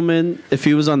Strowman, if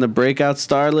he was on the breakout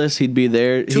star list, he'd be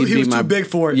there. He was too big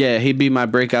for it. Yeah, he'd be my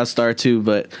breakout star too,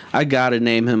 but I gotta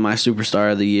name him my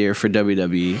superstar of the year for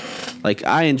WWE. Like,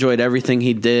 I enjoyed everything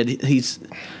he did.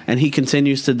 He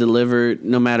continues to deliver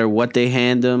no matter what they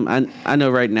hand him. I know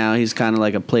right now he's kind of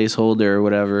like a placeholder or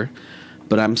whatever,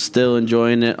 but I'm still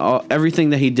enjoying it.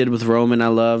 Everything that he did with Roman, I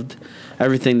loved.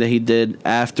 Everything that he did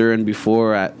after and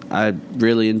before, I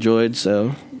really enjoyed.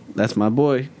 So that's my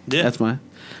boy. Yeah.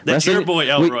 That's your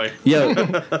boy, Elroy.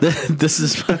 This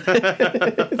is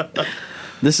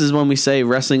this is when we say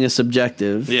wrestling is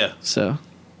subjective. Yeah. So.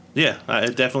 Yeah,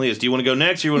 it definitely is. Do you want to go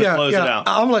next or you want to close it out?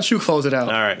 I'm going to let you close it out.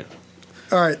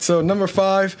 All right, so number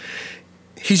 5,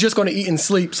 he's just going to eat and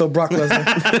sleep, so Brock Lesnar.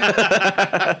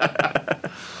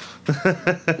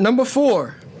 Number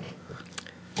 4,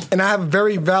 and I have a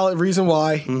very valid reason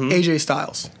why, AJ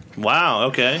Styles. Wow,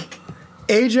 okay.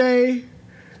 AJ,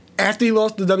 after he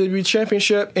lost the WWE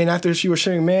Championship and after she was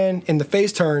Shane McMahon in the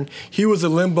face turn, he was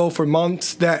in limbo for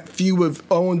months. That feud with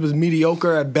Owens was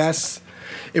mediocre at best.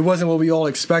 It wasn't what we all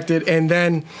expected. And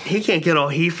then... He can't get all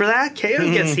heat for that. KO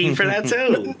gets heat for that,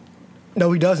 too.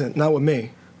 No, he doesn't. Not with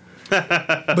me.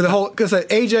 But the whole... Because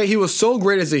AJ, he was so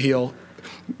great as a heel.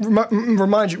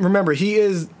 Remember, he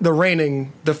is the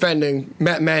reigning, defending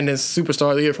Matt Madness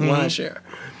Superstar of the Year from last year.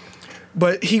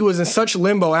 But he was in such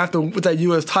limbo after with that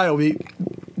U.S. title.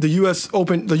 The U.S.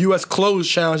 Open, the U.S.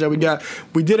 Closed challenge that we got,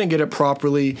 we didn't get it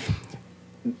properly.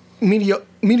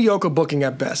 Mediocre booking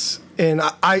at best. And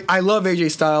I love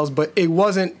AJ Styles, but it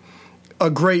wasn't a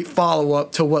great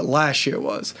follow-up to what last year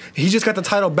was. He just got the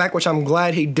title back, which I'm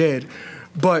glad he did,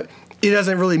 but it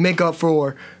doesn't really make up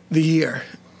for the year.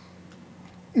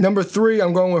 Number 3,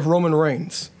 I'm going with Roman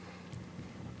Reigns.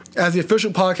 As the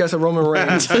official podcast of Roman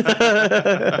Reigns,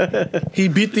 he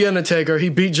beat The Undertaker, he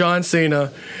beat John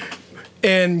Cena,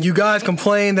 and you guys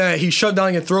complain that he shut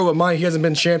down your throat, but mind he hasn't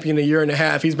been champion in a year and a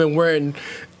half. He's been wearing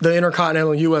the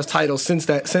Intercontinental U.S. title since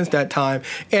that time.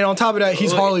 And on top of that,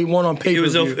 he's hardly won on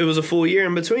pay-per-view. It was a full year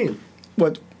in between.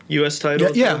 What? U.S.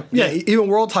 title? Yeah, even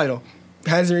world title.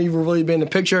 Hasn't even really been in the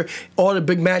picture. All the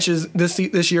big matches this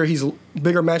year,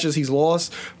 bigger matches he's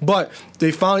lost. But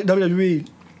they finally, WWE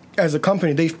as a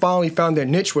company, they finally found their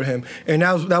niche with him. And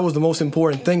that was the most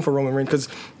important thing for Roman Reigns because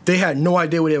they had no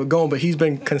idea where they were going, but he's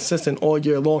been consistent all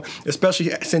year long, especially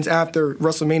since after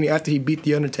WrestleMania, after he beat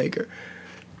The Undertaker.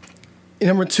 And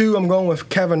number 2, I'm going with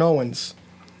Kevin Owens.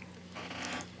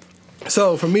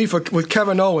 So for me, with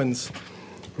Kevin Owens,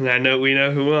 And we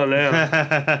know who will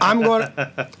now. I'm going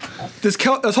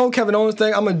this whole Kevin Owens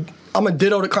thing. I'm a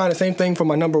ditto the kind of same thing for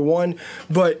my number one.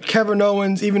 But Kevin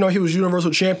Owens, even though he was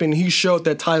Universal Champion, he showed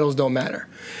that titles don't matter.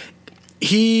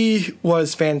 He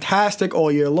was fantastic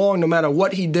all year long. No matter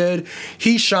what he did,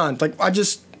 he shined. Like, I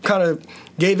just kind of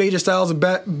gave AJ Styles a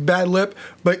bad lip,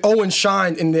 but Owens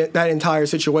shined in that entire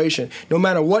situation. No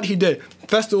matter what he did,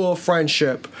 Festival of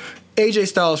Friendship, AJ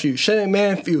Styles feud, Shane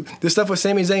McMahon feud, this stuff with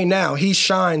Sami Zayn now, he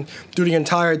shined through the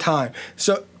entire time.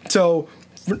 So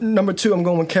number two, I'm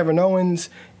going with Kevin Owens.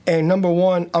 And number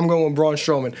one, I'm going with Braun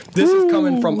Strowman. This is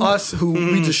coming from us, who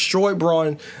we destroyed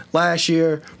Braun last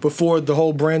year before the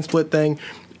whole brand split thing.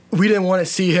 We didn't want to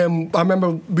see him. I remember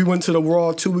we went to the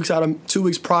Raw 2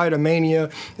 weeks prior to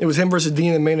Mania. It was him versus Dean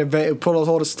in the main event. It put us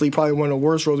all to sleep. Probably one of the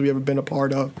worst Raws we ever been a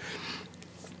part of.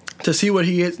 To see what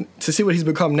he is, to see what he's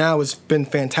become now has been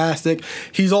fantastic.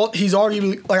 He's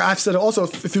arguably, like I've said also a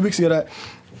few weeks ago, that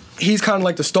he's kind of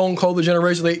like the Stone Cold of the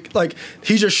generation. Like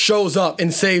he just shows up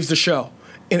and saves the show.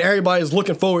 And everybody's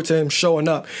looking forward to him showing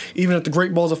up. Even at the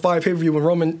Great Balls of Fire pay-per-view when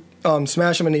Roman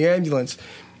smashed him in the ambulance,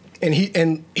 and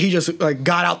he just like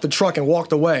got out the truck and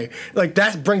walked away. Like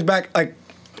that brings back like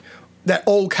that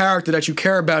old character that you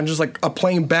care about and just like a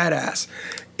plain badass.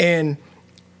 And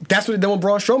that's what he done with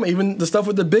Braun Strowman. Even the stuff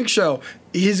with the Big Show,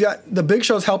 the Big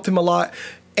Show's helped him a lot.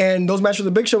 And those matches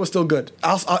with the Big Show were still good.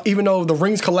 Even though the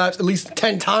rings collapsed at least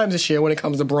 10 times this year when it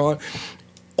comes to Braun,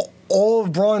 all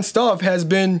of Braun's stuff has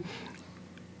been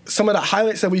some of the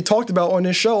highlights that we talked about on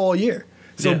this show all year.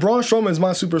 So Braun Strowman is my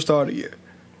superstar of the year.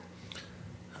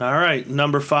 All right,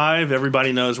 number 5.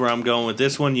 Everybody knows where I'm going with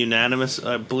this one. Unanimous,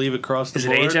 I believe, across the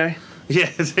board. Is it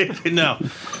AJ? Yeah, no.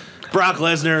 Brock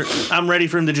Lesnar. I'm ready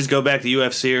for him to just go back to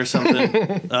UFC or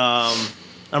something.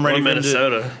 I'm ready for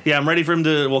Minnesota. Him to, I'm ready for him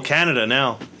to. Canada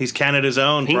now. He's Canada's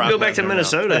own. He can go back to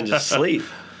Minnesota and just sleep.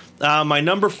 My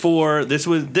number 4. This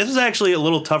was actually a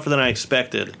little tougher than I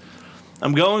expected.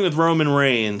 I'm going with Roman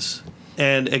Reigns,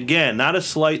 and again, not a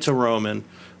slight to Roman,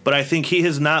 but I think he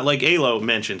has not, like Alo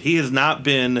mentioned, he has not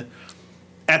been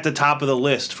at the top of the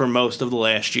list for most of the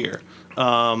last year.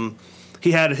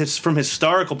 He had from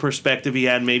historical perspective, he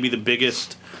had maybe the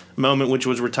biggest moment, which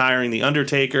was retiring The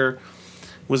Undertaker.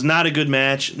 Was not a good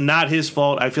match, not his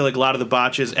fault. I feel like a lot of the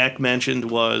botches Eck mentioned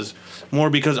was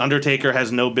more because Undertaker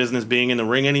has no business being in the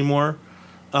ring anymore.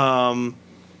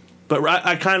 But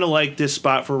I kind of like this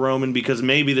spot for Roman because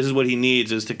maybe this is what he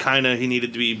needs, is he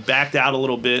needed to be backed out a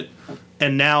little bit.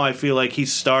 And now I feel like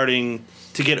he's starting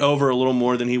to get over a little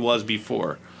more than he was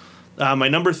before. My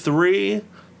number 3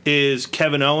 is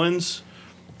Kevin Owens.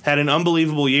 Had an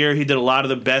unbelievable year. He did a lot of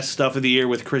the best stuff of the year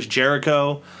with Chris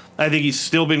Jericho. I think he's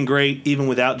still been great even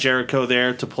without Jericho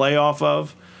there to play off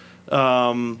of.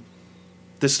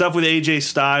 The stuff with AJ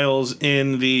Styles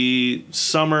in the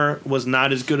summer was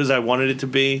not as good as I wanted it to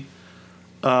be.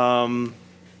 My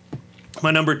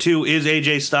number 2 is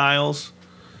AJ Styles.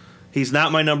 He's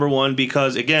not my number 1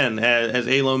 because, again, as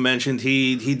Alo mentioned,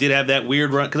 he did have that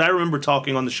weird run. Because I remember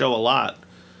talking on the show a lot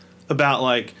about,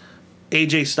 like,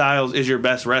 AJ Styles is your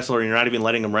best wrestler and you're not even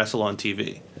letting him wrestle on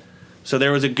TV. So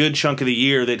there was a good chunk of the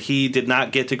year that he did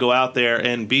not get to go out there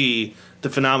and be the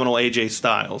phenomenal AJ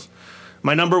Styles.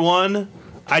 My number 1,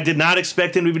 I did not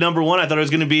expect him to be number 1. I thought I was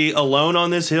going to be alone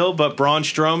on this hill, but Braun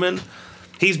Strowman,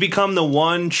 he's become the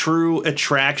one true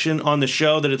attraction on the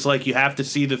show that it's like you have to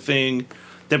see the thing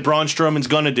that Braun Strowman's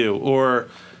going to do. Or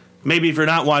maybe if you're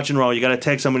not watching Raw, you got to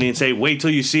text somebody and say, wait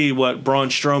till you see what Braun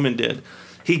Strowman did.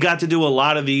 He got to do a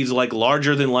lot of these like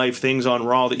larger-than-life things on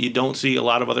Raw that you don't see a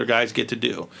lot of other guys get to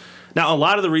do. Now, a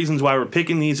lot of the reasons why we're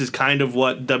picking these is kind of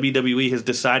what WWE has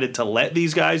decided to let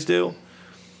these guys do,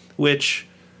 which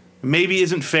maybe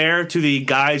isn't fair to the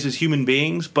guys as human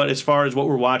beings, but as far as what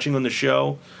we're watching on the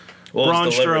show, Braun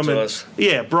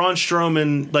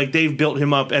Strowman, like they've built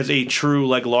him up as a true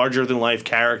like larger-than-life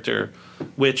character,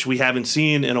 which we haven't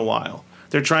seen in a while.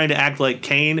 They're trying to act like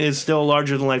Kane is still a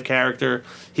larger-than-life character.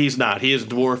 He's not. He is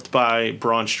dwarfed by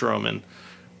Braun Strowman.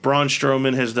 Braun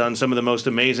Strowman has done some of the most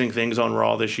amazing things on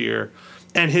Raw this year,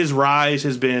 and his rise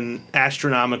has been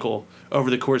astronomical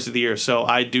over the course of the year, so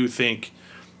I do think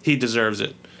he deserves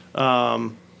it.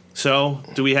 So,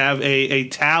 do we have a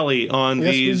tally on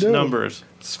these numbers?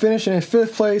 It's finishing in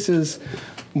 5th place is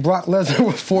Brock Lesnar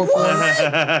with 4 points.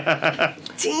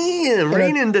 Damn,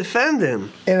 reigning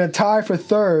defending. And a tie for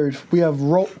 3rd, we have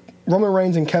Roman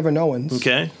Reigns and Kevin Owens.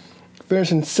 Okay.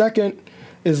 Finishing 2nd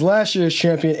is last year's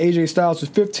champion AJ Styles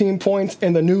with 15 points,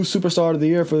 and the new superstar of the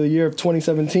year for the year of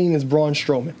 2017 is Braun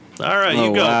Strowman. All right,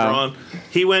 you go, Braun.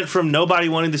 He went from nobody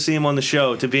wanting to see him on the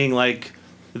show to being like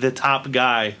the top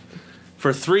guy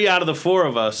for 3 out of the 4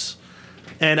 of us,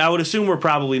 and I would assume we're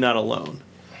probably not alone.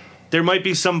 there might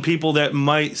be some people that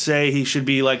might say he should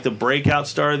be like the breakout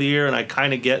star of the year, and I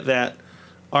kind of get that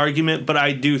argument, but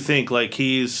I do think like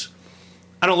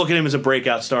I don't look at him as a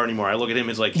breakout star anymore. I look at him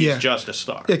as like he's just a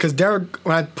star. Yeah, because Derek,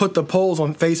 when I put the polls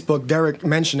on Facebook, Derek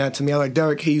mentioned that to me. I was like,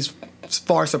 Derek, he's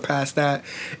far surpassed that.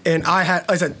 And like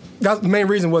I said, that's the main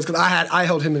reason was because I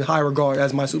held him in high regard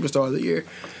as my superstar of the year.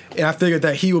 And I figured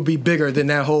that he would be bigger than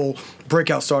that whole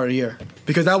breakout star of the year.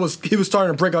 Because he was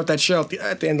starting to break out that shell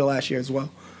at the end of last year as well.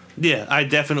 Yeah, I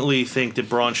definitely think that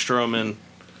Braun Strowman,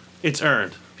 it's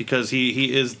earned because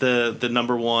he is the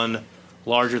number one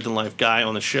larger-than-life guy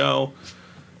on the show.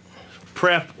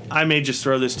 Prep, I may just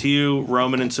throw this to you.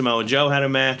 Roman and Samoa Joe had a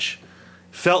match.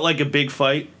 Felt like a big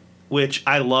fight, which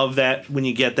I love that when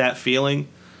you get that feeling.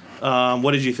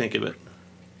 What did you think of it?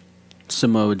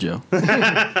 Samoa Joe.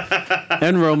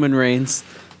 And Roman Reigns.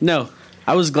 No,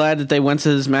 I was glad that they went to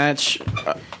this match.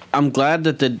 I'm glad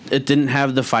that it didn't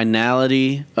have the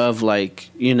finality of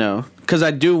because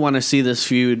I do want to see this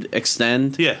feud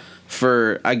extend. Yeah.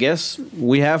 For, I guess,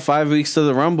 we have 5 weeks to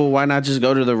the Rumble. Why not just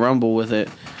go to the Rumble with it?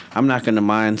 I'm not going to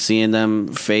mind seeing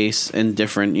them face in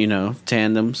different,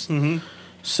 tandems. Mm-hmm.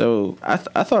 So I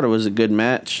thought it was a good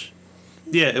match.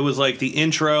 Yeah, it was like the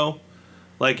intro.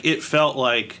 Like, it felt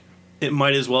like it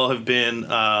might as well have been,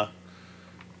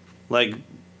 like,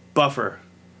 Buffer,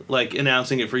 like,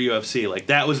 announcing it for UFC. Like,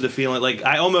 that was the feeling. Like,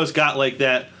 I almost got, like,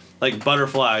 that, like,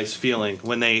 butterflies feeling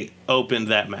when they opened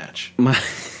that match.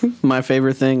 My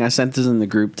favorite thing, I sent this in the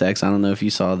group text. I don't know if you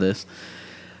saw this.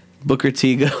 Booker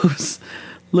T goes,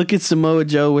 look at Samoa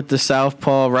Joe with the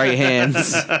southpaw right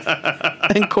hands.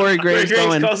 And Corey Graves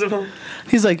going,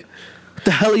 he's like, what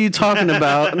the hell are you talking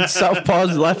about? And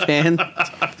southpaw's left hand.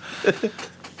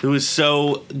 It was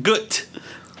so good.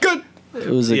 Good. It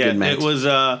was a good match. It was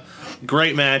a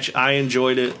great match. I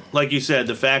enjoyed it. Like you said,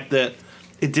 the fact that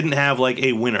it didn't have like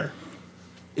a winner.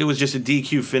 It was just a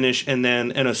DQ finish and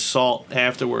then an assault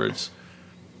afterwards.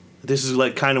 This is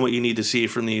like kind of what you need to see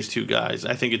from these two guys.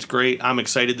 I think it's great. I'm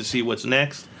excited to see what's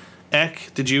next.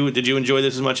 Eck, did you enjoy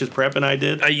this as much as Prep and I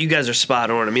did? You guys are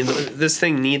spot on. I mean, this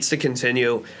thing needs to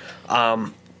continue.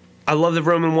 I love that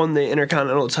Roman won the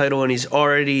Intercontinental title, and he's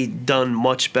already done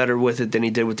much better with it than he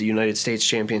did with the United States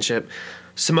Championship.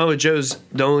 Samoa Joe's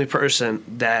the only person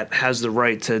that has the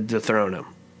right to dethrone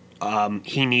him.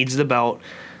 He needs the belt.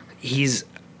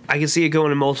 I can see it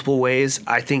going in multiple ways.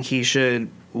 I think he should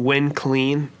win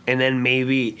clean, and then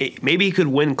maybe he could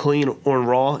win clean on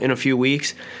Raw in a few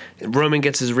weeks. Roman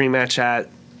gets his rematch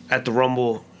at the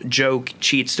Rumble. Joe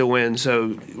cheats to win,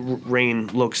 so Reign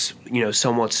looks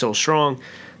somewhat still strong,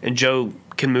 and Joe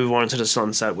can move on to the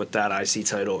sunset with that IC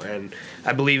title. And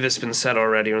I believe it's been said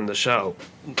already on the show.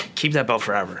 Keep that belt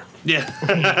forever.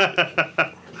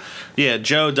 Yeah. Yeah,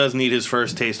 Joe does need his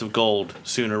first taste of gold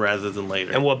sooner rather than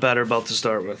later. And what better belt to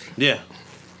start with? Yeah.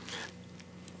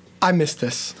 I missed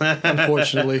this,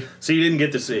 unfortunately. So you didn't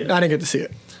get to see it? I didn't get to see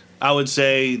it. I would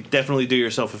say definitely do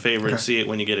yourself a favor and see it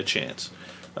when you get a chance.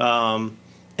 And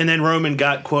then Roman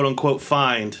got quote-unquote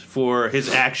fined for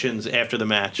his actions after the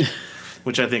match,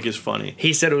 which I think is funny.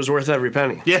 He said it was worth every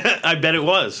penny. Yeah, I bet it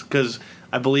was, because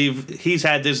I believe he's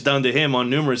had this done to him on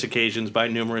numerous occasions by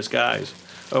numerous guys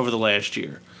over the last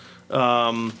year. Yeah,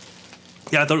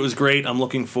 I thought it was great. I'm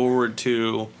looking forward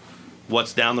to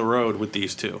what's down the road with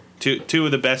these two. Two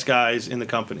of the best guys in the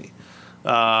company.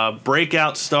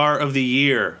 Breakout Star of the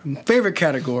Year. Favorite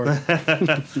category.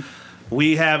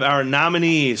 We have our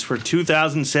nominees for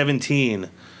 2017.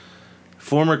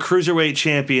 Former Cruiserweight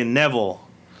Champion Neville.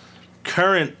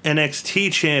 Current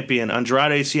NXT Champion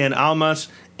Andrade Cien Almas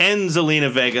and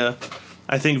Zelina Vega.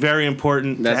 I think very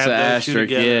important That's to an have those two asterisk.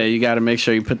 together. Yeah, you got to make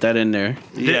sure you put that in there.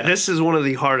 Yeah. This is one of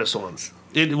the hardest ones.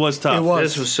 It was tough. It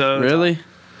was. This was so Really?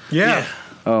 Yeah.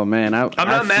 Oh man, I'm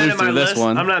not mad at my list.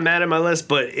 One. I'm not mad at my list,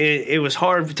 but it was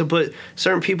hard to put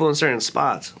certain people in certain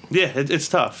spots. Yeah, it's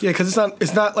tough. Yeah, because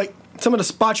it's not like some of the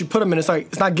spots you put them in. It's like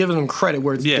it's not giving them credit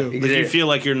where it's Yeah, due. but you feel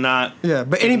like you're not. Yeah,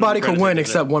 but anybody could credit win to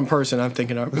except one person. I'm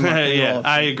thinking of. Yeah,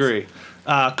 I agree.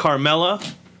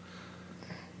 Carmella,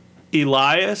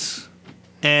 Elias,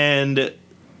 and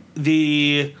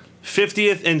the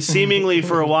 50th and seemingly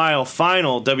for a while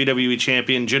final WWE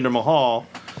champion Jinder Mahal.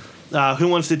 Who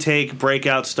wants to take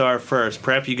Breakout Star first?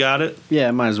 Prep, you got it? Yeah,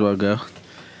 I might as well go.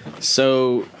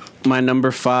 So, my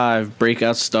number 5,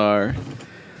 Breakout Star.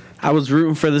 I was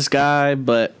rooting for this guy,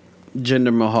 but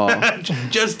Jinder Mahal.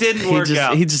 Just didn't work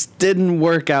out. He just didn't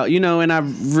work out. And I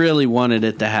really wanted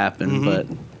it to happen, but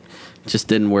just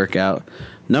didn't work out.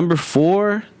 Number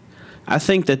 4, I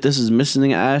think that this is missing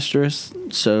an asterisk,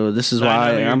 so this is I know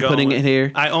why who you're I'm going putting with. it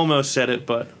here. I almost said it,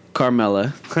 but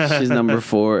Carmella. She's number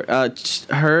 4.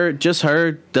 Her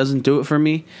doesn't do it for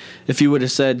me. If you would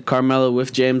have said Carmella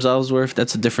with James Ellsworth,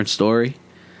 that's a different story.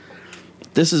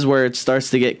 This is where it starts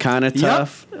to get kind of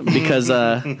tough because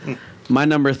my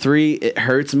number 3, it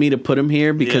hurts me to put him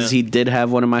here because he did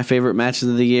have one of my favorite matches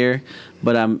of the year,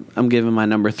 but I'm giving my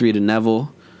number 3 to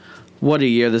Neville. What a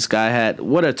year this guy had.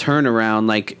 What a turnaround,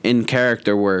 like, in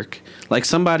character work. Like,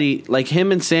 somebody, like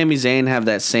him and Sami Zayn have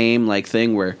that same, like,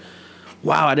 thing where,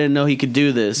 wow, I didn't know he could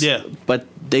do this. Yeah. But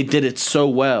they did it so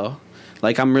well.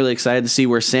 Like, I'm really excited to see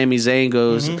where Sami Zayn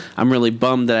goes. I'm really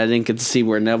bummed that I didn't get to see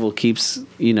where Neville keeps,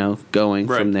 going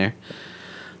from there.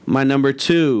 My number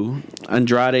 2,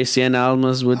 Andrade Cien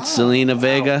Almas with Zelina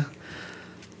Vega.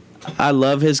 I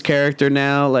love his character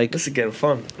now. Like, this is getting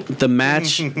fun. The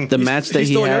match that he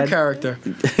stole had. your character.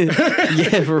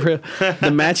 Yeah, for real.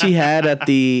 The match he had at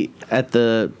the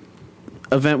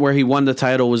event where he won the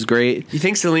title was great. You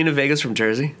think Zelina Vega's from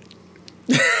Jersey?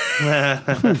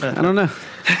 I don't know.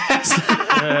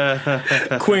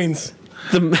 Queens.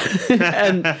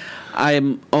 And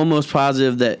I'm almost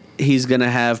positive that he's going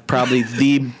to have probably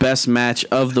the best match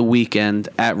of the weekend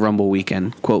at Rumble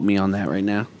Weekend. Quote me on that right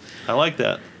now. I like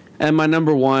that. And my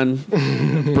number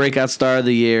 1 breakout star of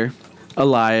the year,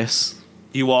 Elias.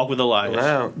 You walk with Elias.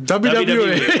 Wow.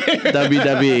 WWE.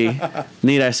 WWE.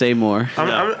 Need I say more?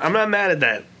 I'm not mad at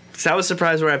that. So I was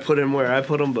surprised where I put him, but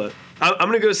I'm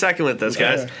going to go second with this,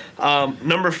 guys.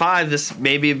 Number 5, this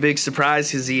may be a big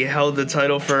surprise because he held the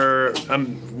title for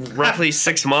roughly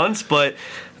 6 months, but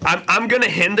I'm going to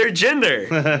hinder Jinder.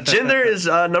 Jinder is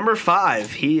number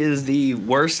 5. He is the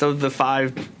worst of the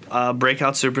 5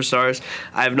 breakout superstars.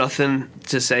 I have nothing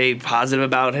to say positive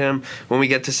about him. When we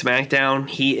get to SmackDown,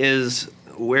 he is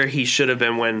where he should have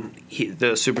been when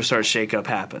the superstar shakeup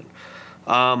happened.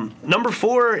 Number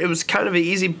 4, it was kind of an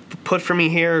easy put for me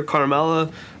here,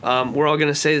 Carmella. We're all going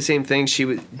to say the same thing.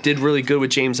 She did really good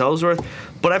with James Ellsworth,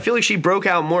 but I feel like she broke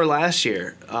out more last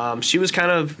year. She was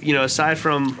kind of, aside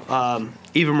from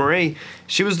Eva Marie,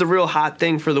 she was the real hot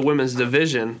thing for the women's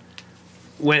division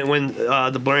when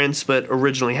the brand split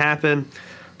originally happened.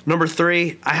 Number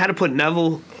 3, I had to put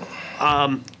Neville,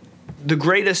 the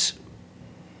greatest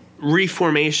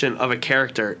reformation of a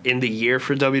character in the year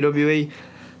for WWE.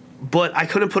 But I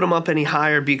couldn't put him up any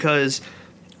higher because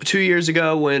 2 years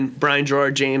ago when Brian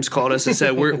Gerard James called us and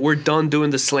said we're done doing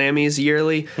the Slammies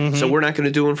yearly, so we're not going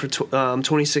to do one for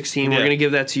 2016. We're going to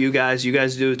give that to you guys. You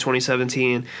guys do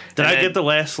 2017. Did I get the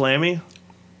last Slammy?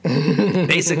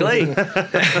 Basically.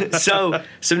 so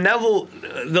Neville,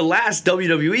 the last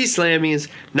WWE Slammies,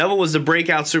 Neville was the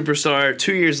breakout superstar.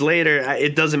 2 years later,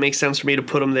 it doesn't make sense for me to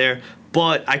put him there.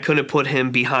 But I couldn't put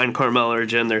him behind Carmella or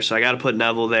Jinder, so I got to put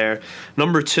Neville there.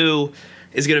 Number 2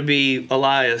 is going to be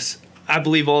Elias. I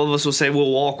believe all of us will say we'll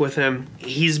walk with him.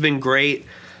 He's been great.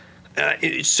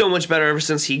 It's so much better ever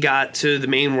since he got to the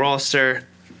main roster.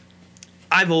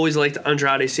 I've always liked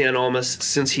Andrade Cien Almas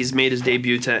since he's made his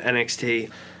debut to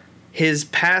NXT. His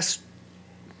past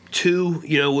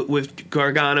 2, with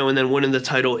Gargano and then winning the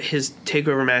title, his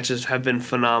takeover matches have been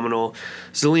phenomenal.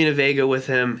 Zelina Vega with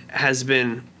him has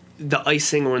been the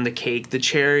icing on the cake, the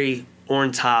cherry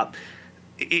on top.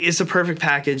 It's a perfect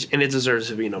package, and it deserves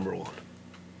to be number 1.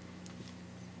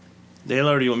 Dale,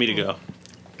 or do you want me to go?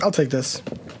 I'll take this.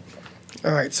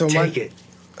 All right, so Take it.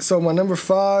 So my number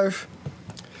 5,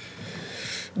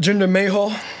 Jinder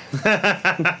Mahal.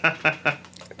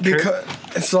 Because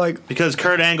it's like because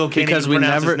Kurt Angle can't even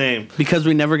pronounce his name. Because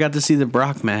we never got to see the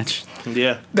Brock match.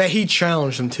 Yeah. That he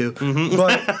challenged him to.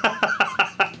 But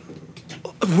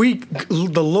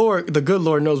the good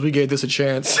Lord knows we gave this a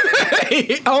chance.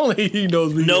 Only he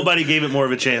knows we Nobody gave it more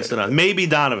of a chance than us. Maybe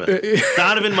Donovan.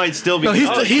 Donovan might still be. No,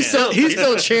 he's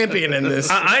still champion in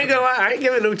this. I ain't gonna lie, I ain't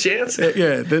giving no chance.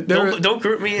 Yeah, don't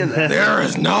group me in that. There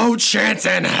is no chance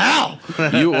in hell.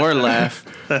 You or laugh.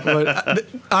 But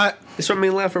It's what me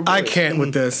and laugh for. I can't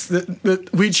with this.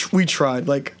 We tried,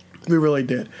 like we really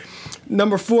did.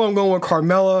 Number 4, I'm going with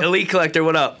Carmella. Elite Collector,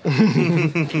 what up?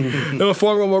 Number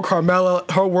 4, I'm going with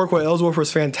Carmella. Her work with Ellsworth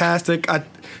was fantastic.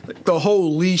 The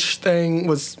whole leash thing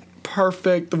was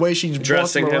perfect. The way she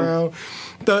dressing him around.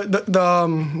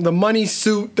 The money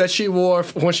suit that she wore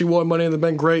when she wore Money in the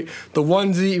Bank, great. The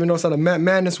onesie, even though it's not a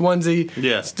Madness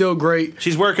onesie, still great.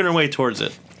 She's working her way towards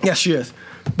it. Yes, she is.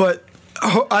 But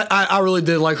I really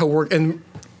did like her work. And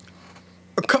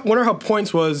one of her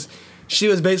points was she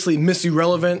was basically Miss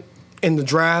Irrelevant in the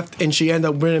draft, and she ended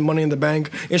up winning Money in the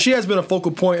Bank. And she has been a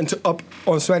focal point up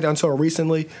on SmackDown until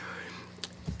recently.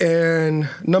 And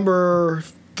number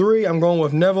 3, I'm going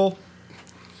with Neville.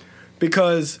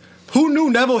 Because who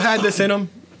knew Neville had this in him?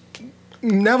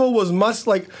 Neville was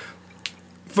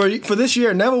for this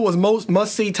year, Neville was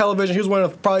must see television. He was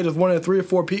probably just one of the 3 or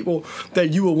 4 people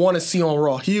that you would want to see on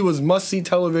Raw. He was must see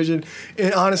television.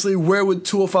 And honestly, where would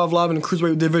 205 Live in the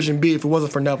Cruiserweight division be if it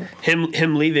wasn't for Neville?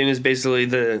 Him leaving is basically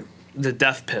the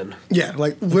death pin. Yeah,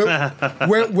 like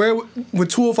where would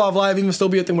 205 Live even still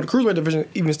be a thing? Would the Cruiserweight division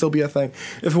even still be a thing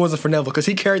if it wasn't for Neville? Because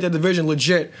he carried that division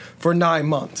legit for 9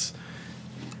 months.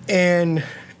 And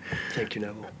Thank you,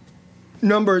 Neville.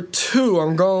 number 2,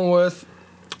 I'm going with.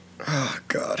 Oh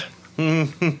God,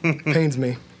 pains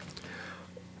me.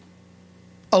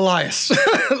 Elias,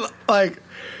 like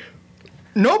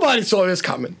nobody saw this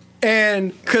coming,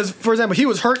 and because for example, he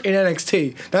was hurt in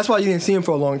NXT. That's why you didn't see him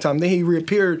for a long time. Then he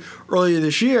reappeared earlier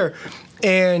this year,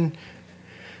 and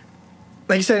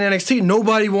like you said in NXT,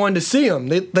 nobody wanted to see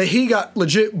him. He got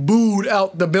legit booed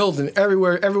out the building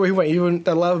everywhere he went. Even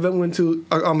that live event we went to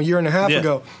a year and a half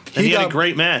ago. He had a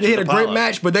great match. He had a great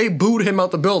match, but they booed him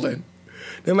out the building,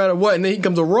 no matter what. And then he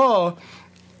comes to Raw.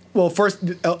 Well, first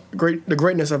the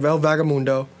greatness of El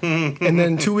Vagamundo, and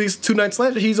then 2 nights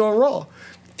later he's on Raw,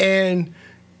 and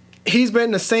he's been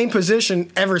in the same position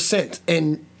ever since.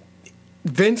 And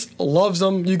Vince loves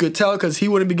him. You could tell because he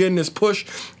wouldn't be getting this push,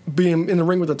 being in the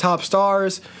ring with the top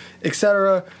stars,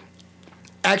 etc.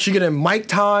 Actually getting mic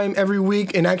time every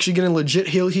week and actually getting legit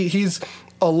heel. He's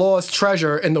a lost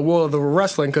treasure in the world of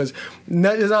wrestling because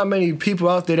there's not many people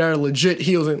out there that are legit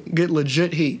heels and get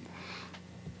legit heat.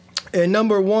 And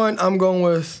number 1, I'm going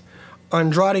with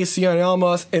Andrade Cien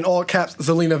Almas, in all caps,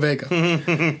 Zelina Vega.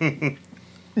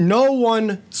 No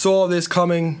one saw this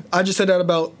coming. I just said that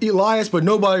about Elias, but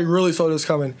nobody really saw this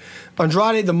coming.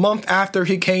 Andrade, the month after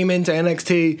he came into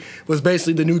NXT, was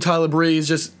basically the new Tyler Breeze,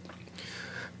 just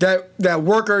that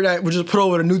worker that was just put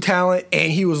over the new talent,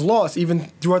 and he was lost even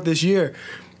throughout this year.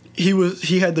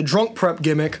 He had the drunk prep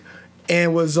gimmick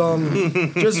and was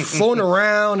just floating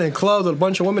around in clubs with a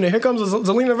bunch of women. And here comes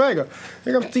Zelina Vega.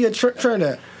 Here comes Thea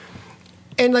Trinidad.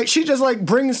 And like she just like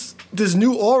brings this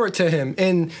new aura to him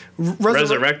and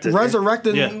resurrecting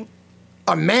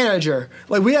a manager.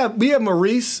 Like we have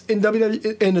Maurice in the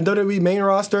WWE main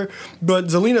roster, but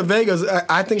Zelina Vega's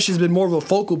I think she's been more of a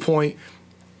focal point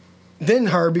than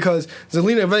her because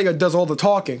Zelina Vega does all the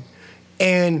talking.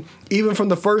 And even from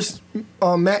the first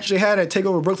match they had at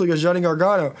TakeOver Brooklyn against Johnny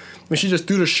Gargano, when she just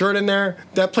threw the shirt in there,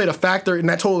 that played a factor and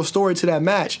that told a story to that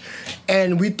match.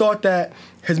 And we thought that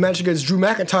his match against Drew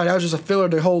McIntyre, that was just a filler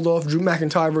to hold off Drew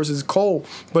McIntyre versus Cole,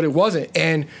 but it wasn't.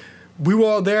 And we were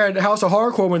all there at the House of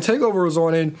Hardcore when TakeOver was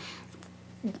on, and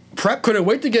Prep couldn't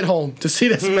wait to get home to see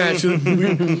this match.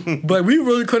 But we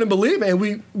really couldn't believe it. And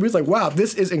we was like, wow,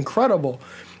 this is incredible.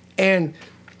 And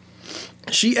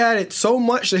she added so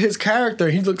much to his character.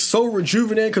 He looked so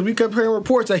rejuvenated because we kept hearing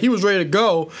reports that he was ready to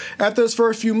go after his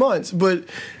first few months. But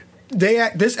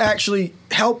this actually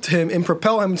helped him and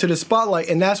propelled him to the spotlight,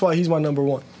 and that's why he's my number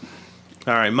 1.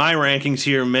 All right, my rankings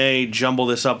here may jumble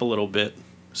this up a little bit,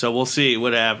 so we'll see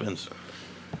what happens.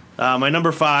 My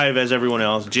number 5, as everyone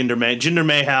else, Jinder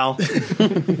Mahal.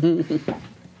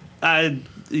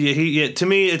 To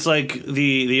me, it's like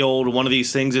the old one of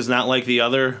these things is not like the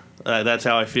other. That's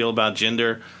how I feel about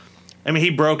Jinder. I mean, he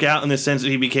broke out in the sense that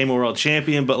he became a world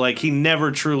champion, but like he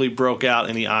never truly broke out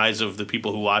in the eyes of the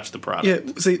people who watch the product.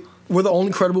 Yeah, see, we're the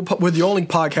only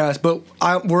podcast, but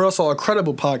we're also a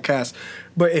credible podcast.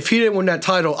 But if he didn't win that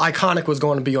title, Iconic was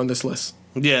going to be on this list.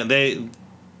 Yeah, they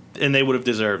would have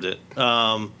deserved it.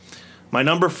 My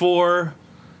number 4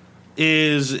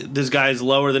 is this guy's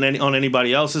lower than on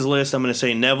anybody else's list. I'm going to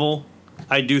say Neville.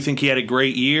 I do think he had a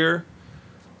great year,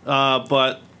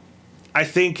 but I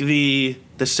think the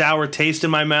sour taste in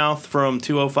my mouth from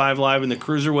 205 Live in the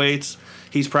Cruiserweights,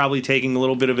 he's probably taking a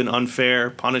little bit of an unfair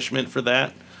punishment for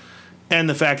that. And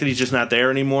the fact that he's just not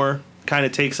there anymore kind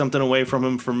of takes something away from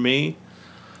him for me.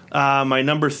 My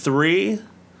number 3,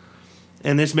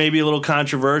 and this may be a little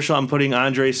controversial, I'm putting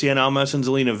Andre Cien Almas and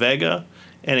Zelina Vega.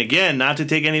 And again, not to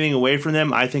take anything away from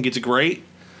them, I think it's great.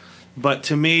 But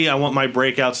to me, I want my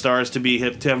breakout stars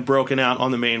to have broken out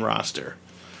on the main roster.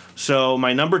 So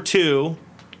my number 2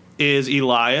 is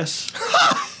Elias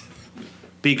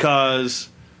because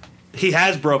he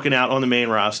has broken out on the main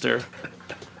roster.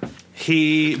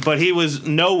 But he was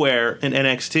nowhere in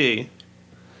NXT.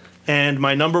 And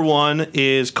my number 1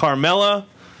 is Carmella.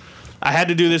 I had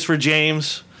to do this for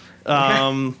James.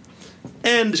 And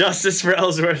justice for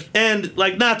Ellsworth. And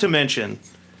like not to mention,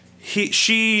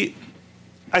 I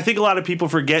think a lot of people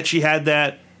forget she had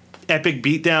that epic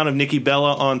beatdown of Nikki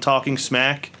Bella on Talking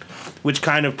Smack, which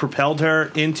kind of propelled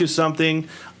her into something.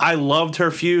 I loved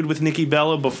her feud with Nikki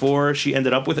Bella before she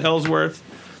ended up with Ellsworth.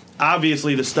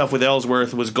 Obviously, the stuff with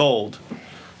Ellsworth was gold.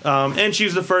 And she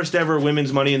was the first ever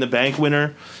women's Money in the Bank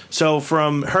winner. So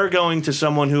from her going to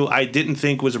someone who I didn't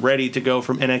think was ready to go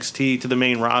from NXT to the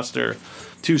main roster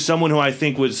to someone who I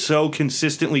think was so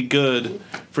consistently good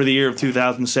for the year of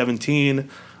 2017,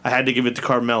 I had to give it to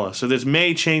Carmella. So this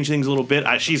may change things a little bit.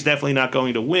 She's definitely not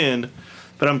going to win,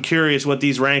 but I'm curious what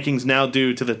these rankings now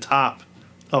do to the top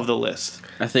of the list.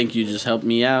 I think you just helped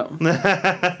me out.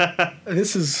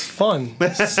 This is fun.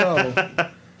 So,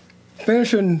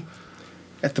 finishing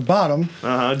at the bottom,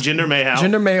 Jinder Mahal.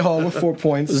 Jinder Mahal with 4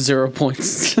 points. 0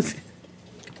 points.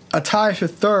 A tie for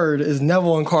third is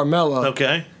Neville and Carmella.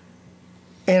 Okay.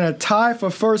 And a tie for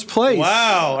first place.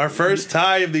 Wow, our first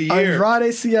tie of the year.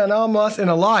 Andrade Cien Almas and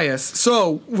Elias.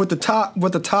 So with the tie,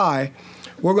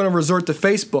 we're going to resort to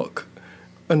Facebook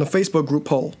in the Facebook group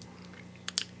poll.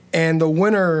 And the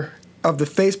winner of the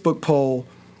Facebook poll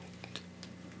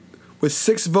with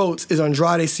 6 votes is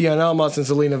Andrade Cien Almas and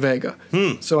Zelina Vega.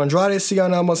 So Andrade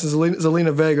Cien Almas and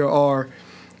Zelina Vega are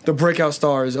the breakout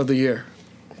stars of the year.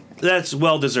 That's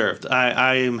well deserved.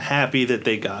 I am happy that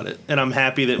they got it, and I'm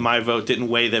happy that my vote didn't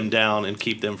weigh them down and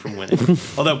keep them from winning.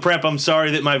 Although, Prep, I'm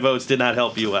sorry that my votes did not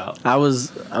help you out. I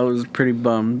was pretty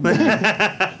bummed.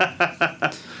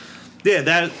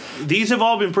 Yeah, these have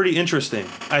all been pretty interesting.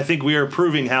 I think we are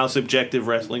proving how subjective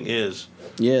wrestling is.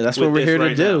 Yeah, that's with what we're this here to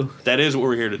right do. now. That is what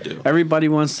we're here to do. Everybody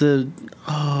wants to,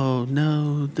 oh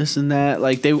no, this and that.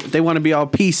 Like they want to be all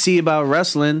PC about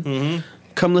wrestling.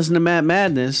 Mm-hmm. Come listen to Matt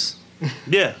Madness.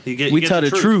 Yeah, you We get tell the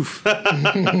truth.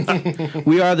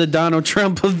 We are the Donald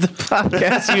Trump of the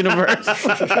podcast universe.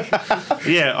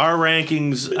 Yeah, our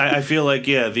rankings. I feel like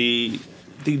the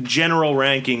general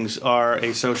rankings are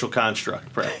a social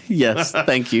construct, Prep. Yes,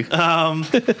 thank you.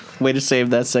 Way to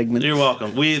save that segment. You're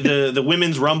welcome. The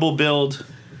women's Rumble build.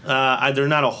 There's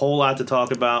not a whole lot to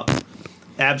talk about.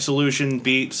 Absolution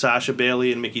beat Sasha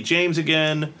Bailey and Mickie James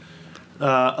again.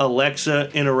 Alexa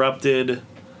interrupted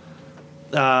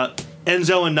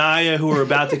Enzo and Nia, who were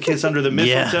about to kiss under the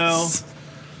mistletoe. Yes.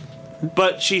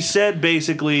 But she said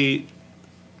basically,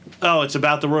 "Oh, it's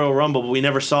about the Royal Rumble," but we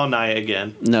never saw Nia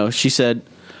again. No, she said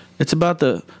it's about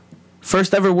the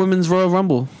first ever women's Royal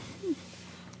Rumble.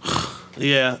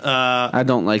 Yeah. I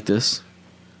don't like this.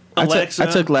 Alexa, I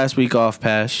took last week off,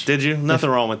 Pash. Did you? Nothing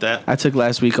wrong with that. I took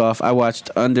last week off. I watched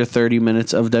under 30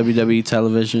 minutes of WWE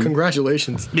television.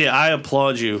 Congratulations. Yeah, I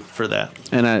applaud you for that.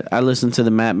 And I listened to the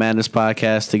Matt Madness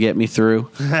podcast to get me through.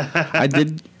 I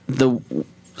did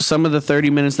some of the 30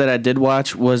 minutes that I did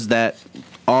watch was that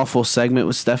awful segment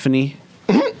with Stephanie.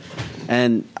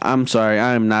 And I'm sorry,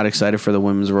 I am not excited for the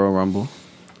Women's Royal Rumble.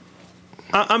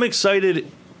 I'm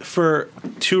excited for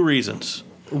 2 reasons.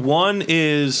 One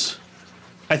is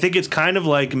I think it's kind of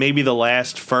like maybe the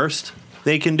last first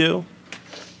they can do.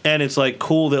 And it's like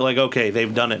cool that like, okay,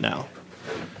 they've done it now.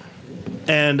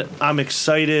 And I'm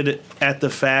excited at the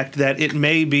fact that it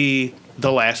may be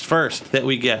the last first that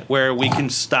we get, where we can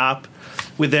stop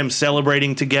with them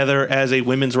celebrating together as a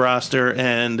women's roster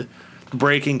and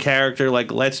breaking character.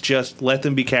 Like, let's just let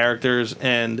them be characters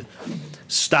and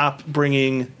stop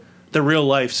bringing the real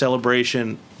life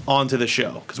celebration onto the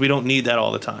show, because we don't need that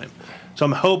all the time. So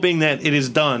I'm hoping that it is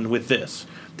done with this.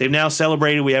 They've now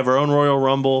celebrated. We have our own Royal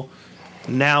Rumble.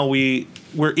 Now we're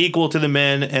equal to the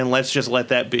men, and let's just let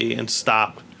that be and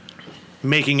stop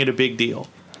making it a big deal.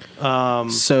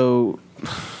 So,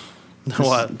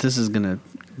 What? this is going to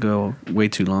go way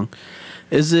too long.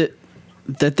 Is it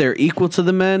that they're equal to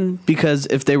the men? Because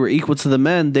if they were equal to the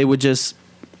men, they would just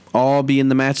all be in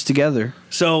the match together.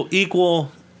 So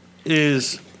equal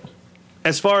is,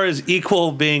 as far as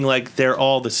equal being like they're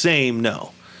all the same,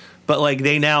 no. But like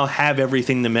they now have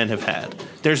everything the men have had.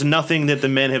 There's nothing that the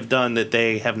men have done that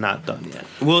they have not done yet.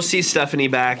 We'll see Stephanie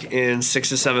back in 6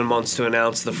 to 7 months to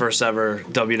announce the first ever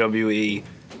WWE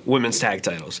women's tag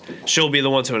titles. She'll be the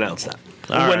one to announce that.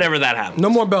 Whenever that happens. No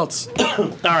more belts.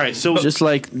 All right, so Just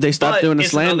like they stopped But doing the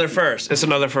it's slam. another first. It's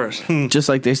another first. Just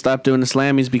like they stopped doing the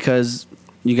slammies because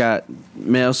you got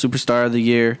male superstar of the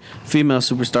year, female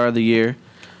superstar of the year,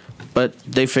 but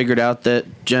they figured out that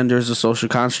gender is a social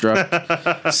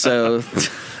construct. So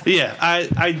yeah,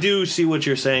 I do see what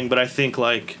you're saying, but I think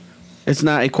like it's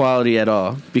not equality at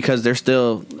all because they're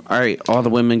still, all right, all the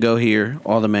women go here,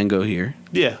 all the men go here.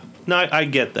 yeah, no, I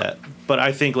get that, but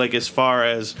I think like as far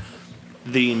as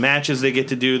the matches they get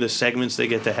to do, the segments they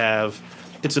get to have,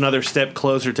 it's another step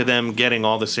closer to them getting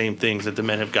all the same things that the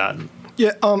men have gotten.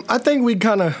 Yeah, I think we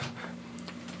didn't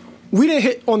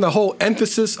hit on the whole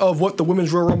emphasis of what the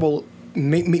Women's Royal Rumble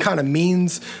kind of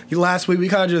means. Last week we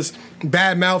kind of just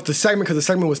badmouthed the segment because the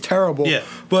segment was terrible. Yeah.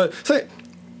 But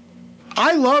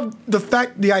I love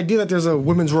the idea that there's a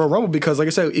Women's Royal Rumble because, like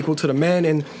I said, equal to the men,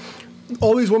 and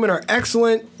all these women are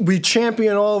excellent. We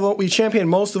champion all of them. We champion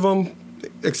most of them,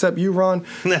 except you, Ron.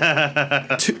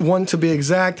 One to be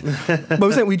exact. But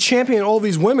we're saying we champion all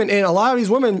these women, and a lot of these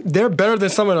women, they're better than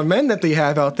some of the men that they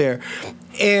have out there.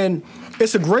 And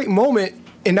it's a great moment.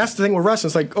 And that's the thing with wrestling.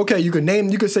 It's like, okay, you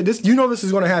could say this. You know this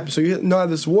is going to happen. So you know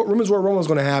this Women's Royal Rumble is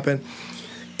going to happen.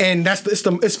 And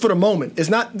it's for the moment. It's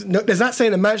not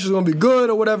saying the match is going to be good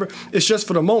or whatever. It's just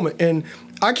for the moment. And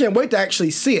I can't wait to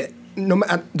actually see it. Do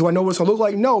I know what it's going to look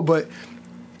like? No, but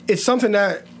it's something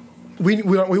that we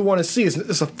want to see.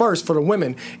 It's a first for the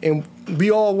women, and we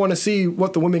all want to see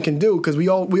what the women can do because we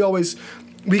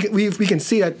can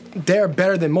see that they're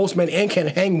better than most men and can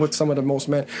hang with some of the most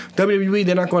men. WWE,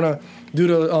 they're not going to do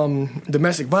the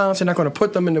domestic violence. They're not going to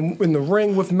put them in the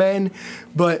ring with men,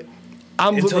 but.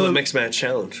 Until the mixed match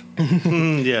challenge.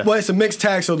 Yeah. Well, it's a mixed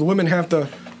tag, so the women have to.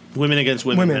 Women against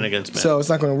women, men against men. So it's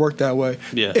not going to work that way.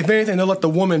 Yeah. If anything, they'll let the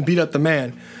woman beat up the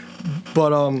man.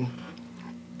 But I'm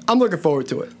looking forward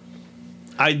to it.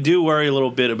 I do worry a little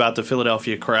bit about the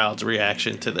Philadelphia crowd's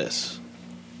reaction to this.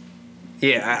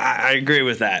 Yeah, I agree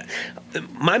with that.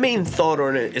 My main thought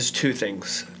on it is two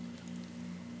things.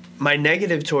 My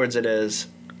negative towards it is,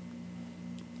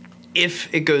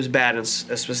 if it goes bad, and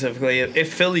specifically,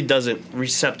 if Philly doesn't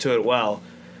recept to it well,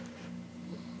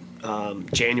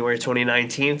 January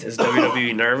 2019, is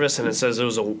WWE nervous and it says it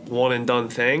was a one and done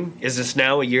thing? Is this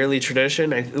now a yearly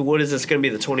tradition? What is this going to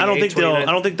be, the 28th? I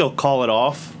don't think they'll call it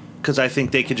off because I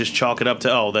think they could just chalk it up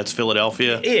to, that's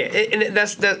Philadelphia. Yeah, and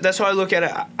that's how I look at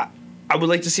it. I would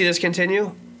like to see this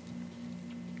continue.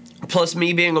 Plus,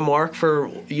 me being a mark for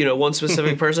one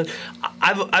specific person,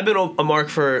 I've been a mark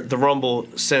for the Rumble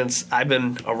since I've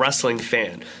been a wrestling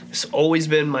fan. It's always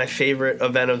been my favorite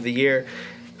event of the year.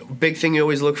 Big thing you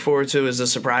always look forward to is the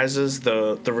surprises,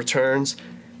 the returns.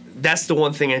 That's the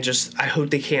one thing I hope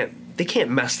they can't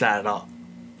mess that up.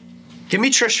 Give me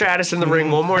Trish Stratus in the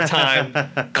ring one more time.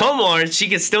 Come on, she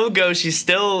can still go. She's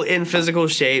still in physical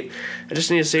shape. I just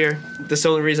need to see her. That's the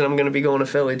only reason I'm going to be going to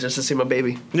Philly, just to see my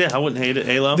baby. Yeah, I wouldn't hate it.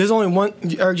 Halo. There's only one.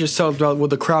 Eric just talked about with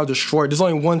the crowd destroyed. There's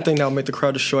only one thing that will make the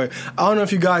crowd destroyed. I don't know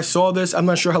if you guys saw this. I'm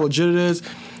not sure how legit it is,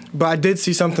 but I did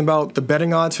see something about the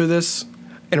betting odds for this,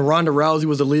 and Ronda Rousey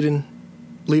was the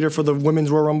leader for the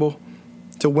Women's Royal Rumble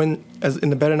to win as in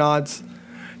the betting odds.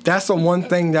 That's the one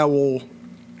thing that will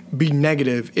be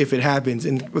negative if it happens,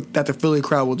 and that the Philly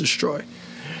crowd will destroy.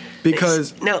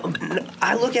 Because no,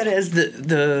 I look at it as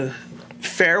the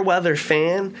fair weather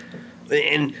fan,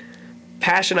 and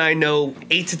Pash and I know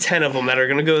 8 to 10 of them that are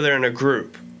going to go there in a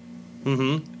group.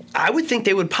 Mm-hmm. I would think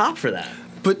they would pop for that.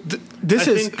 But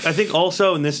I think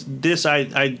also, and this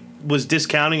I was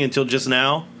discounting until just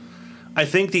now. I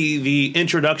think the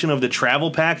introduction of the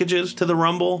travel packages to the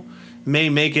Rumble may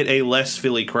make it a less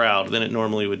Philly crowd than it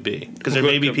normally would be, because there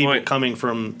may be people coming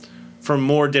from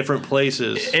more different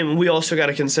places. And we also got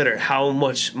to consider how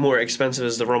much more expensive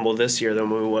is the Rumble this year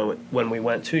than when we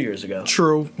went 2 years ago.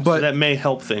 True, but so that may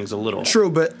help things a little.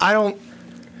 True, but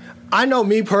I know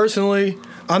me personally.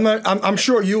 I'm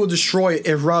sure you will destroy it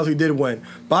if Rousey did win,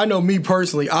 but I know me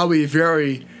personally, I'll be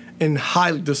very and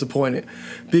highly disappointed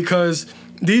because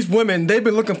these women, they've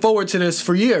been looking forward to this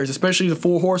for years, especially the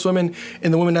 4 horsewomen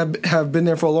and the women that have been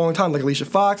there for a long time, like Alicia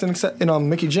Fox and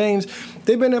Mickie James.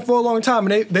 They've been there for a long time,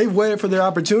 and they've waited for their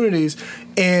opportunities,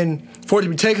 and for it to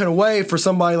be taken away for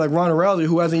somebody like Ronda Rousey,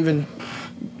 who hasn't even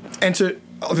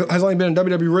has only been in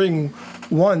WWE ring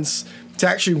once, to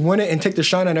actually win it and take the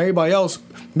shine on everybody else,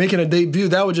 making a debut,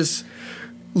 that would just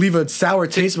leave a sour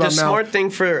taste in my mouth. The smart thing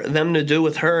for them to do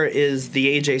with her is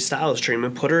the AJ Styles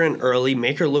treatment. Put her in early,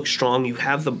 make her look strong. You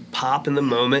have the pop in the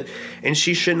moment, and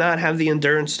she should not have the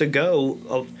endurance to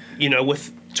go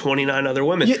with 29 other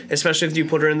women, especially if you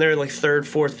put her in there like 3rd,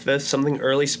 4th, 5th, something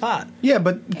early spot. Yeah,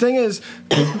 but the thing is,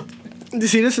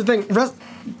 see, this is the thing.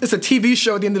 It's a TV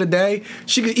show at the end of the day.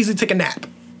 She could easily take a nap.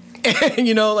 And,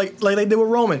 like they did with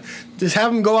Roman. Just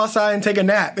have him go outside and take a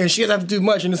nap. And she doesn't have to do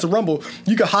much. And it's a Rumble.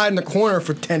 You could hide in the corner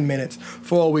for 10 minutes,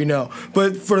 for all we know.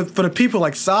 But for the people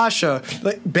like Sasha,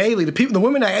 like Bayley, the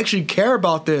women that actually care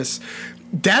about this,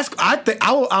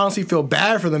 I will honestly feel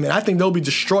bad for them. And I think they'll be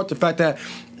distraught the fact that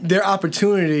their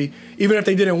opportunity, even if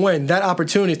they didn't win, that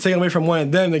opportunity is taken away from one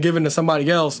of them, they're giving to somebody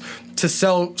else to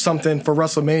sell something for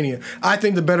WrestleMania. I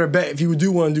think the better bet, if you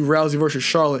do want to do Rousey versus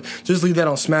Charlotte, just leave that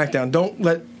on SmackDown. Don't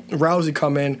let Rousey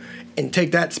come in and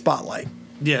take that spotlight.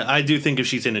 Yeah, I do think if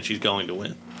she's in it, she's going to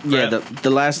win. Yeah, the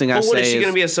last thing I say is she going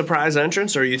to be a surprise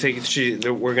entrance, or you think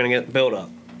we're going to get build up?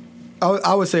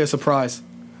 I would say a surprise.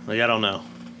 Like, I don't know.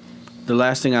 The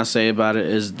last thing I'll say about it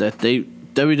is that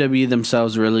WWE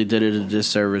themselves really did it a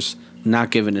disservice not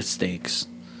giving it stakes.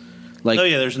 Like, Oh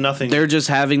yeah, there's nothing. they're just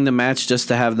having the match just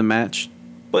to have the match.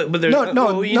 But there's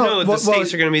the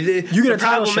stakes are going to be. You get the a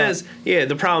title problem is,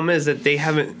 the problem is that they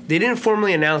didn't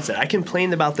formally announce it. I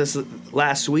complained about this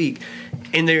last week,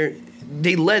 and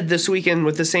they led this weekend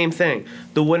with the same thing.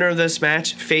 The winner of this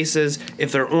match faces,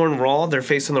 if they're on Raw, they're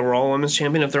facing the Raw Women's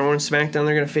Champion. If they're on SmackDown,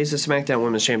 they're going to face the SmackDown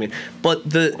Women's Champion. But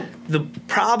the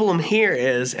problem here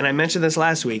is, and I mentioned this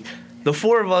last week, the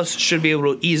four of us should be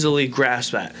able to easily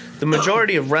grasp that. The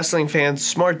majority of wrestling fans,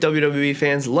 smart WWE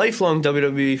fans, lifelong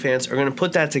WWE fans are going to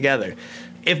put that together.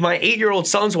 If my 8-year-old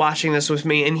son's watching this with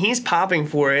me and he's popping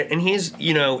for it and he's,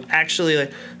 actually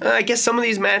like, I guess some of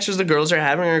these matches the girls are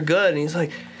having are good, and he's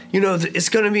like, it's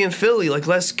going to be in Philly, like,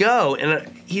 let's go.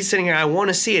 And he's sitting here, I want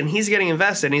to see it, and he's getting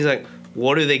invested, and he's like,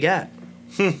 what do they get?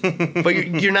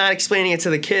 But you're not explaining it to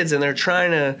the kids, and they're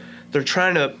trying to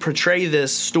portray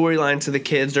this storyline to the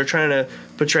kids. They're trying to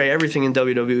portray everything in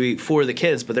WWE for the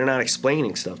kids, but they're not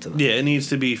explaining stuff to them. Yeah, it needs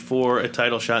to be for a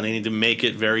title shot, and they need to make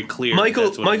it very clear.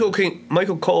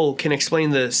 Michael Cole can explain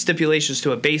the stipulations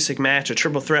to a basic match, a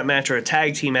triple threat match, or a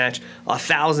tag team match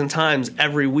 1,000 times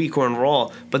every week on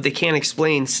Raw, but they can't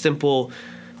explain simple,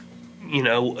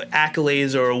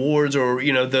 accolades or awards or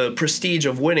the prestige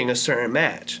of winning a certain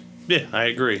match. Yeah, I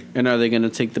agree. And are they going to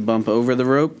take the bump over the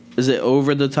rope? Is it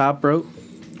over the top rope?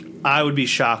 I would be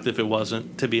shocked if it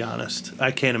wasn't, to be honest.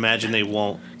 I can't imagine they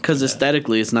won't. Because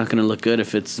aesthetically, it's not going to look good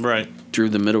if it's right through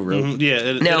the middle rope. Mm-hmm.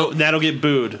 Yeah, that'll get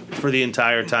booed for the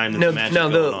entire time that the match is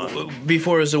going on.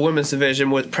 Before it was a women's division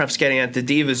with preps getting at the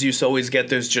Divas, you used to always get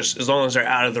those just as long as they're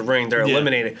out of the ring, they're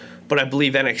eliminated. But I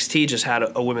believe NXT just had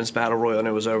a women's battle royal and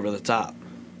it was over the top.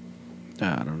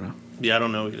 I don't know. Yeah, I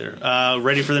don't know either.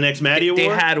 Ready for the next Maddie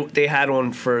Award? They had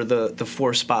one for the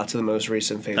 4 spots of the most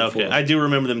recent Fatal Okay, 4. I do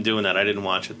remember them doing that. I didn't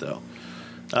watch it though.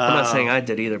 I'm not saying I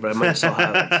did either, but I might still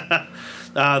have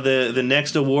it. The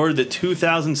next award, the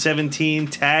 2017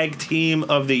 Tag Team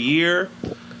of the Year.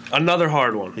 Another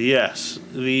hard one. Yes,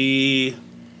 Lead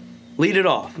it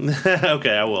off.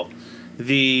 Okay, I will.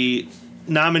 The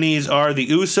nominees are the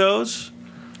Usos,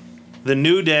 the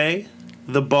New Day,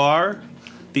 the Bar,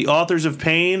 the Authors of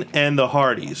Pain, and the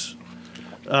Hardys.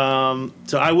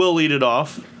 So I will lead it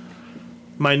off.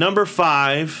 My number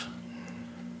 5,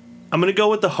 I'm going to go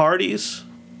with the Hardys,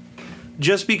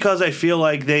 just because I feel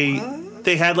like they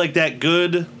had like that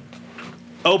good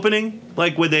opening,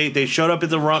 like when they showed up at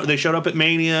they showed up at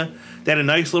Mania. They had a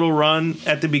nice little run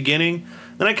at the beginning.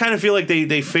 Then I kind of feel like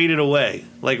they faded away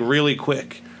like really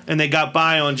quick, and they got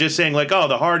by on just saying like, oh,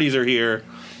 the Hardys are here,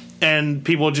 and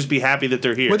people will just be happy that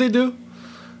they're here. What'd they do?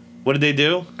 What did they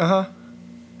do? Uh-huh.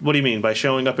 What do you mean by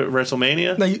showing up at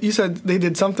WrestleMania? No, you said they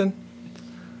did something.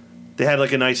 They had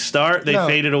like a nice start. They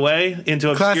faded away into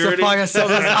obscurity. Classify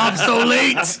yourself as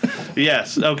obsolete.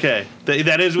 Yes. Okay.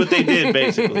 That is what they did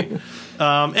basically.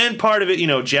 And part of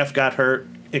it, Jeff got hurt.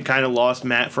 It kind of lost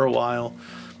Matt for a while.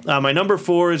 My number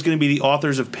 4 is going to be the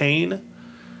Authors of Pain.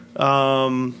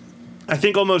 I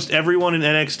think almost everyone in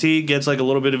NXT gets like a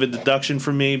little bit of a deduction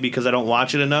from me because I don't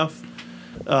watch it enough.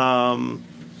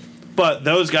 But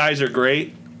those guys are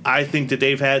great. I think that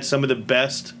they've had some of the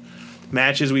best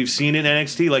matches we've seen in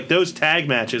NXT. Like those tag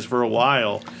matches for a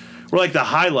while were like the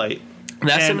highlight.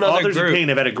 That's and another Authors group. of Pain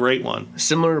have had a great one.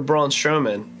 Similar to Braun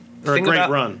Strowman. Or a great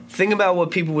run. Think about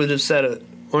what people would have said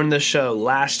on this show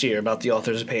last year about the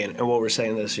Authors of Pain and what we're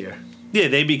saying this year. Yeah,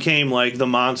 they became like the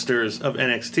monsters of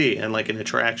NXT and like an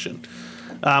attraction.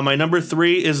 My number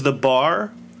 3 is the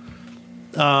Bar.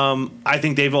 I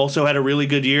think they've also had a really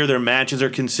good year. Their matches are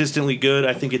consistently good.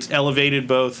 I think it's elevated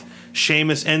both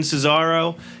Sheamus and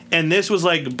Cesaro. And this was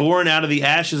like born out of the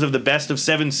ashes of the Best of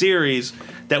 7 series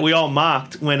that we all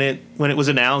mocked when it was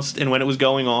announced and when it was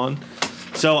going on.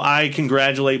 So I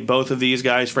congratulate both of these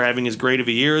guys for having as great of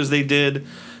a year as they did.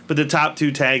 But the top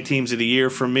 2 tag teams of the year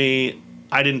for me,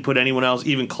 I didn't put anyone else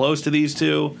even close to these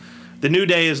two. The New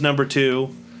Day is number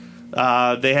 2.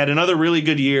 They had another really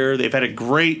good year. They've had a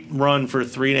great run for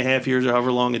 3.5 years or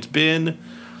however long it's been.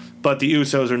 But the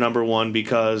Usos are number 1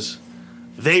 because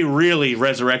they really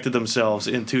resurrected themselves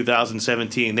in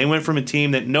 2017. They went from a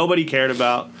team that nobody cared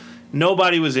about,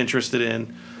 nobody was interested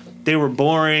in. They were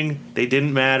boring. They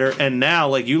didn't matter. And now,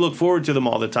 like, you look forward to them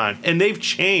all the time. And they've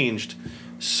changed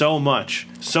so much.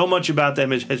 So much about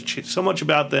them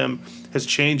has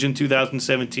changed in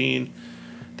 2017.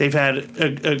 They've had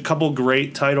a couple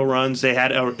great title runs. They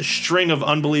had a string of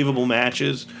unbelievable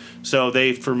matches. So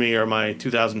they, for me, are my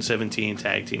 2017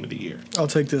 Tag Team of the Year. I'll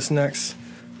take this next.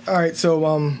 All right, so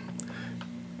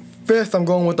 5th, I'm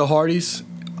going with the Hardys.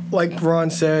 Like Ron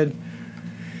said,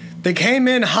 they came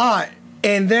in hot,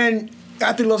 and then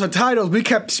after they lost the titles, we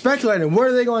kept speculating, what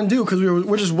are they going to do? Because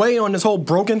we're just waiting on this whole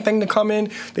broken thing to come in.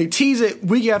 They tease it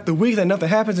week after week, then nothing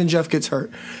happens, and Jeff gets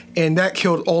hurt. And that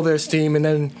killed all their steam, and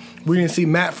then we didn't see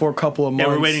Matt for a couple of months.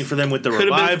 Yeah, we're waiting for them with the Could've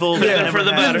been- revival. could've that been never for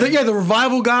the happened. better. Yeah, the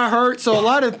revival got hurt, so a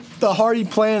lot of the Hardy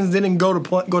plans didn't go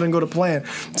to plan.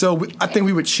 So I think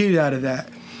we were cheated out of that.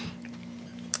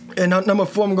 And number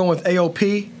 4, I'm going with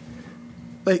AOP.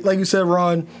 Like you said,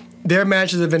 Ron, their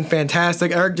matches have been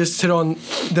fantastic. Eric just hit on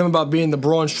them about being the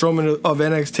Braun Strowman of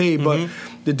NXT, but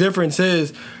the difference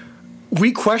is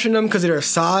we questioned them because of their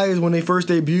size when they first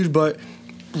debuted, but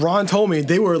Ron told me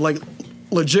they were like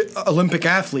legit Olympic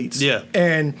athletes. Yeah.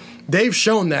 And they've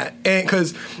shown that. And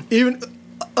because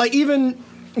even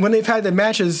when they've had their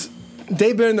matches,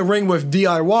 they've been in the ring with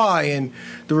DIY and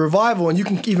the Revival, and you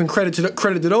can even credit to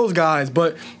those guys,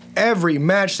 but every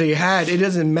match they had, it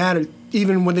doesn't matter.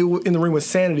 Even when they were in the ring with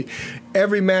Sanity,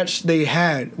 every match they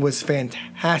had was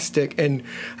fantastic, and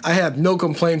I have no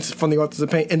complaints from the Authors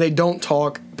of Pain. And they don't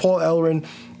talk. Paul Ellering,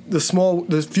 the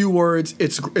few words,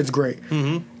 it's great.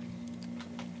 Mm-hmm.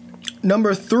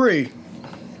 Number 3,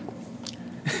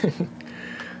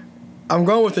 I'm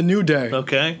going with the New Day.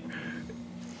 Okay.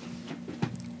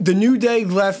 The New Day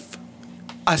left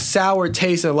a sour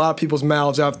taste in a lot of people's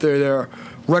mouths after their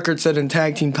record-setting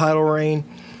tag team title reign.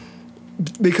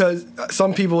 Because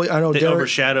some people, I know, They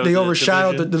overshadowed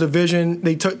the division.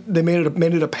 They made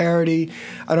it a parody.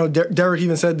 I know Derek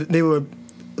even said that they were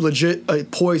legit a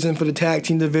poison for the tag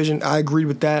team division. I agreed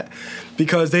with that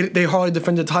because they hardly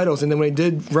defended titles, and then when they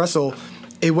did wrestle,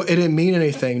 it didn't mean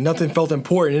anything. Nothing felt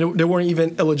important. They weren't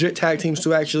even a legit tag teams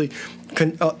to actually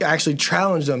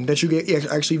challenge them, that you could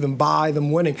actually even buy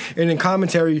them winning. And in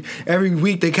commentary, every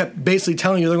week they kept basically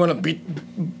telling you they're going to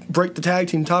break the tag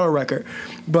team title record.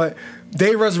 But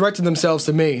they resurrected themselves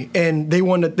to me, and they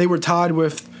won. They were tied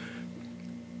with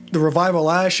the Revival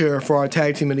last year for our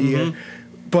tag team of the year.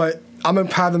 But I'm going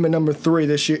to have them at number 3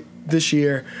 this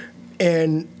year.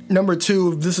 And number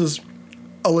 2, this is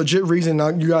a legit reason. Now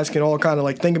you guys can all kind of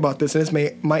like think about this, and this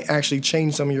might actually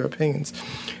change some of your opinions.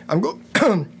 I'm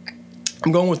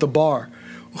going with the Bar.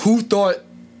 Who thought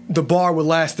the Bar would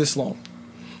last this long?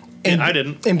 I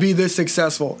didn't. And be this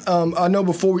successful. I know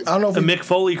before. I don't know if The Mick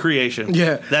Foley creation.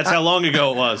 Yeah. That's how long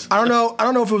ago it was. I don't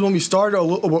know if it was when we started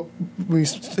or in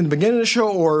the beginning of the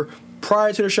show or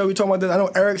prior to the show. We talked about this. I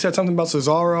know Eric said something about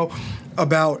Cesaro,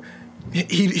 about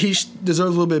he deserves a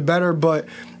little bit better, but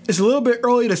it's a little bit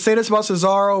early to say this about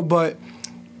Cesaro. But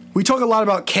we talk a lot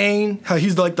about Kane, how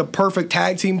he's like the perfect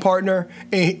tag team partner,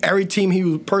 and every team he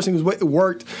was with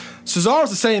worked. Cesaro's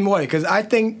the same way, because I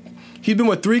think he's been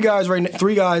with 3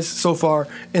 guys so far,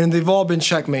 and they've all been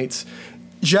checkmates.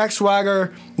 Jack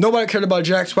Swagger, nobody cared about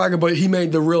Jack Swagger, but he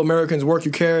made the real Americans work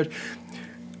who cared.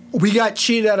 We got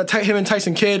cheated out of him and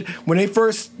Tyson Kidd. When they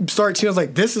first started teams, I was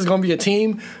like, this is going to be a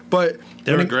team. But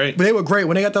They were great. But they were great.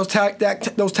 When they got those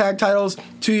tag titles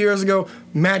 2 years ago,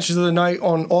 matches of the night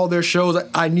on all their shows,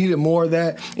 I needed more of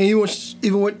that. And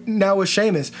now with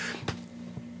Sheamus,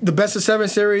 the best of 7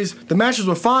 series, the matches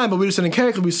were fine, but we just didn't care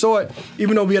because we saw it.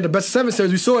 Even though we had the best of 7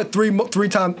 series, we saw it three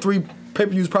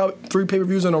pay-per-views, probably 3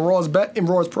 pay-per-views in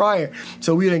Raw's prior,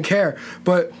 so we didn't care.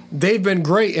 But they've been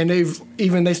great, and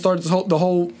they started the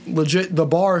whole legit the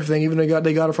Bar thing. Even they got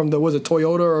it from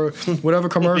Toyota or whatever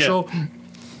commercial.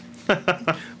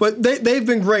 But they've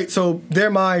been great, so they're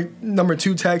my number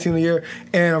 2 tag team of the year,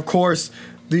 and of course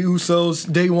the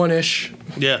Usos, day one-ish.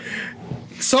 Yeah.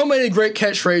 So many great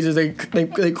catchphrases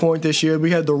they coined this year. We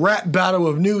had the rap battle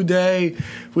of New Day.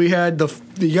 We had the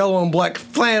yellow and black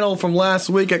flannel from last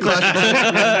week at Clash of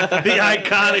Champions. The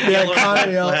iconic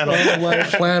yellow and black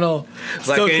flannel.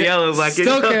 Black and yellow, black and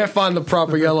Still yellow. can't find the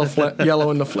proper yellow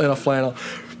in a flannel.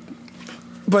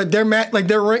 But their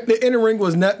inner ring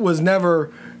was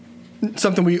never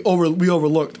something we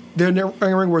overlooked. Their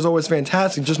ring was always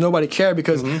fantastic. Just nobody cared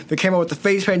because they came out with the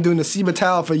face paint doing the Ciba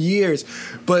towel for years.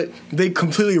 But they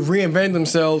completely reinvented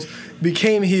themselves,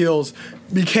 became heels,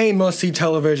 became must-see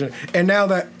television. And now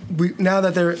that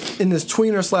they're in this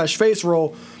tweener/face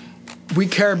role, we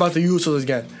care about the Usos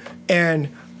again. And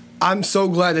I'm so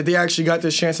glad that they actually got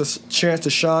this chance to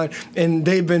shine. And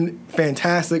they've been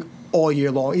fantastic all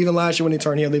year long. Even last year when they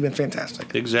turned heel, they've been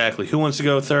fantastic. Exactly. Who wants to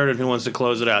go third and who wants to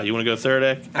close it out? You want to go third,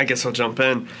 Ek? I guess I'll jump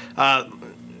in.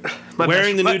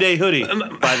 Wearing the New Day hoodie,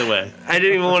 by the way. I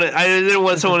didn't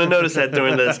want someone to notice that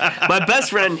during this. My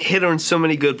best friend hit on so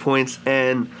many good points,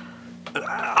 and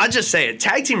I'll just say it.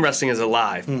 Tag team wrestling is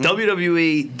alive.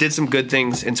 WWE did some good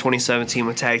things in 2017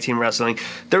 with tag team wrestling.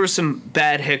 There were some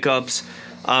bad hiccups,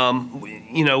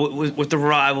 with the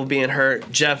Revival being hurt,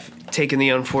 Jeff taking the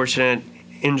unfortunate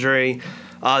injury.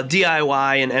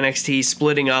 DIY and NXT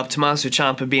splitting up, Tommaso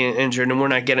Ciampa being injured, and we're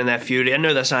not getting that feud. I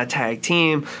know that's not a tag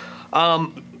team.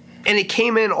 And it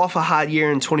came in off a hot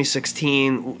year in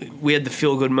 2016. We had the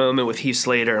feel-good moment with Heath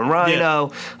Slater and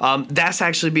Rhino. Yeah. That's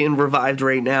actually being revived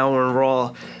right now on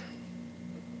Raw.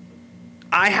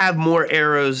 I have more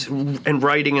arrows and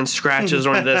writing and scratches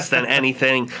on this than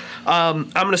anything. I'm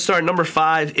going to start number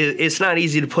 5. It's not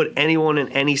easy to put anyone in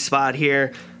any spot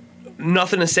here.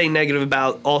 Nothing to say negative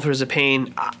about Authors of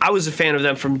Pain. I was a fan of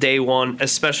them from day one,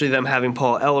 especially them having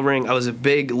Paul Ellering. I was a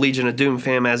big Legion of Doom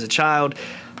fan as a child.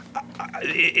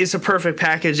 It's a perfect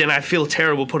package, and I feel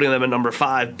terrible putting them at number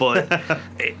 5. But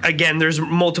again, there's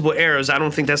multiple arrows. I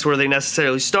don't think that's where they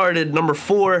necessarily started. Number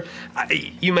 4,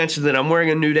 you mentioned that I'm wearing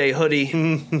a New Day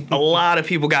hoodie. A lot of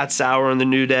people got sour on the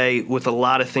New Day with a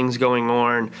lot of things going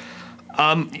on.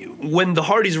 When the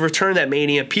Hardys returned at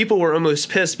Mania, people were almost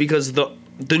pissed because the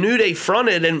New Day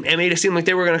fronted and made it seem like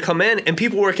they were going to come in, and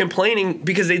people were complaining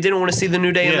because they didn't want to see the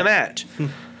New Day in the match.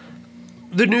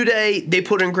 The New Day, they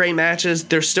put in great matches.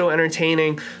 They're still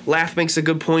entertaining. Laugh makes a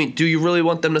good point. Do you really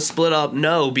want them to split up?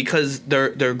 No, because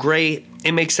they're great.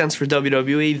 It makes sense for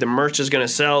WWE. The merch is going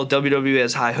to sell. WWE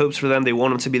has high hopes for them. They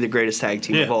want them to be the greatest tag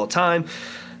team of all time.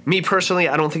 Me personally,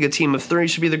 I don't think a team of 3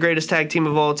 should be the greatest tag team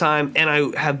of all time, and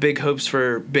I have big hopes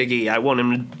for Big E. I want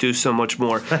him to do so much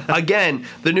more. Again,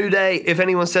 the New Day, if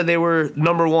anyone said they were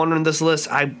number 1 on this list,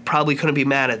 I probably couldn't be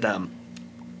mad at them.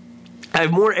 I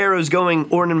have more arrows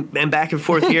going on and back and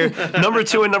forth here. Number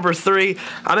 2 and number 3,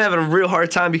 I'm having a real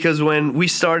hard time because when we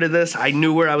started this, I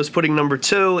knew where I was putting number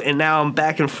 2, and now I'm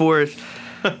back and forth.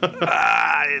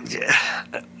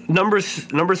 Number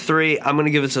 3, I'm going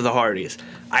to give it to the Hardys.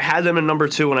 I had them in number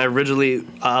 2 when I originally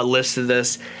listed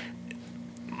this.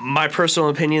 My personal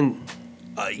opinion,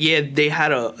 they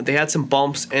had some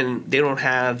bumps, and they don't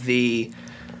have the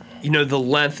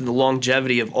length and the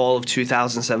longevity of all of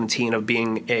 2017 of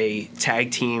being a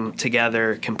tag team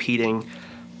together competing.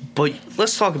 But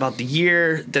let's talk about the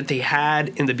year that they had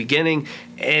in the beginning,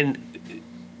 and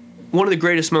one of the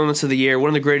greatest moments of the year, one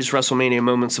of the greatest WrestleMania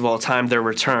moments of all time, their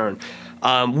return.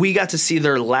 We got to see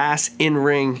their last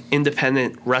in-ring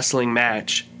independent wrestling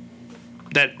match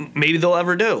that maybe they'll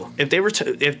ever do.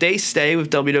 If they stay with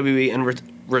WWE and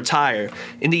retire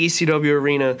in the ECW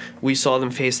arena, we saw them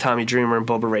face Tommy Dreamer and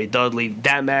Bubba Ray Dudley.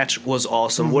 That match was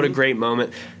awesome. Mm-hmm. What a great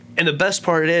moment. And the best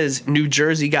part is New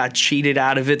Jersey got cheated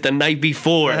out of it the night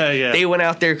before. They went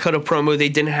out there, cut a promo. They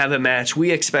didn't have a match.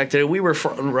 We expected it. We were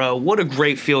front row. What a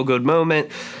great feel-good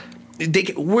moment.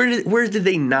 Where did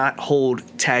they not hold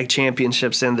tag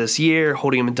championships in this year?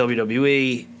 Holding them in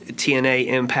WWE, TNA,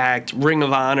 Impact, Ring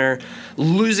of Honor,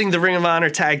 losing the Ring of Honor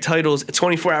tag titles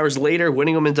 24 hours later,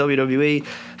 winning them in WWE.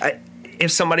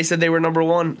 If somebody said they were number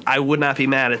 1, I would not be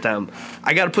mad at them.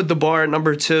 I got to put the bar at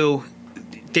number 2.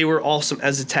 They were awesome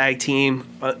as a tag team.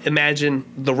 Imagine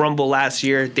the Rumble last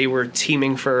year. They were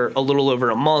teaming for a little over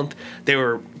a month. They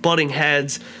were butting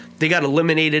heads. They got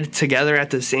eliminated together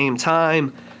at the same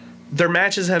time. Their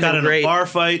matches have been great. Got in a bar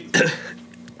fight.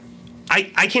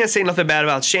 I can't say nothing bad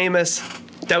about Sheamus.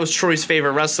 That was Troy's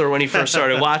favorite wrestler when he first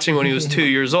started watching when he was 2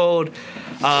 years old.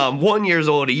 1 year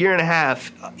old, a year and a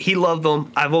half. He loved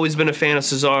them. I've always been a fan of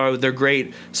Cesaro. They're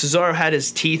great. Cesaro had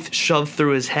his teeth shoved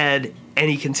through his head, and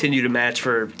he continued to match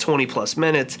for 20-plus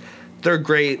minutes. They're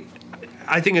great.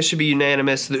 I think it should be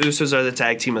unanimous. The Usos are the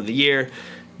tag team of the year.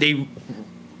 They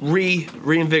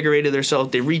reinvigorated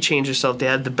themselves. They rechanged themselves. They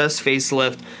had the best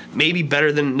facelift, maybe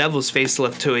better than Neville's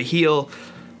facelift to a heel.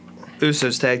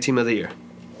 Usos tag team of the year.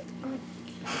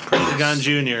 Pentagon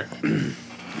Jr.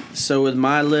 So with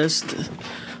my list,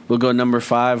 we'll go number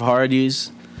 5,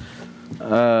 Hardys.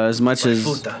 As much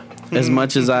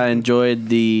as I enjoyed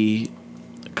the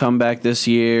comeback this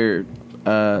year,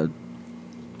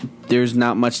 there's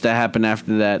not much that happened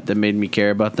after that made me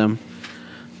care about them.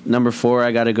 Number 4,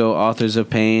 I got to go Authors of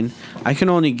Pain. I can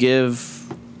only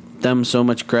give them so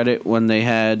much credit when they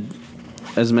had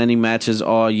as many matches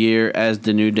all year as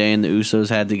the New Day and the Usos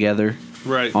had together.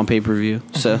 Right. On pay-per-view.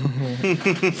 So,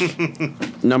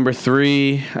 number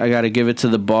 3, I got to give it to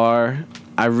The Bar.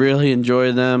 I really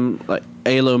enjoy them. Like,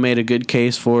 Alo made a good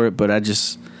case for it, but I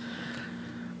just...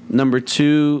 Number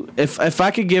 2, if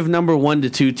I could give number 1 to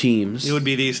 2 teams... It would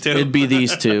be these two. It'd be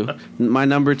these two. My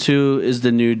number 2 is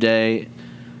the New Day.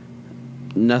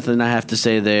 Nothing I have to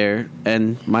say there.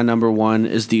 And my number 1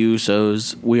 is the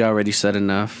Usos. We already said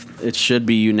enough. It should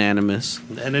be unanimous.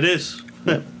 And it is.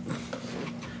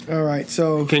 All right,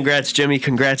 so... Congrats, Jimmy.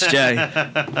 Congrats, Jay.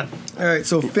 All right,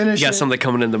 so finishing... You got something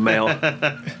coming in the mail.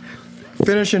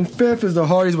 Finishing 5th is the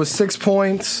Hardys with 6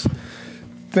 points.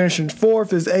 Finishing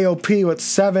 4th is AOP with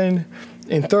 7.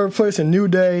 In 3rd place, a New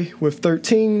Day with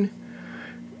 13.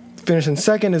 finishing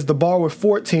second is The Bar with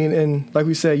 14, and like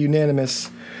we said, unanimous.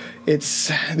 It's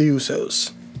the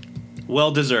Usos.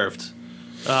 Well deserved.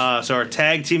 So our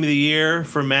tag team of the year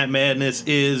for Matt Madness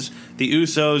is the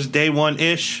Usos, day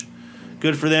one-ish.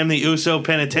 Good for them, the Uso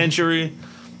Penitentiary.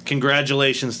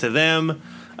 Congratulations to them.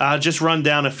 Just run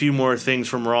down a few more things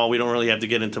from Raw. We don't really have to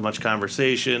get into much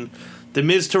conversation. The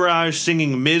Miz Taraj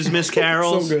singing Miz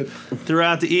carols So good.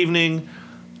 throughout the evening.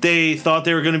 They thought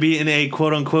they were going to be in a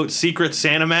quote-unquote secret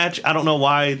Santa match. I don't know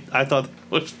why I thought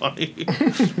that was funny.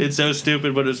 It's so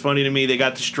stupid, but it's funny to me. They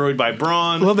got destroyed by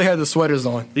Braun. I love they had the sweaters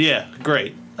on. Yeah,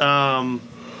 great. Finn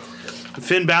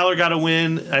Balor got a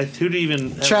win. Who did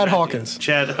even... Chad Hawkins.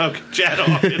 Chad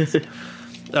Hawkins.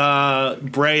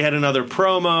 Bray had another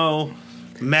promo.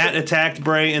 Matt attacked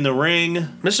Bray in the ring.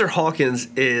 Mr. Hawkins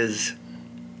is,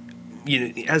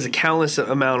 has a countless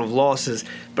amount of losses,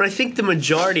 but I think the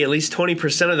majority, at least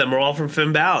 20% of them, are all from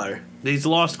Finn Balor. He's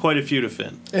lost quite a few to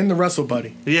Finn. And the Wrestle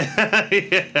Buddy. Yeah,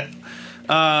 yeah.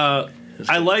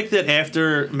 I like that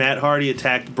after Matt Hardy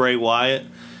attacked Bray Wyatt,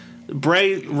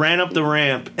 Bray ran up the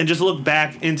ramp and just looked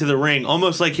back into the ring,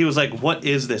 almost like he was like, what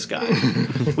is this guy?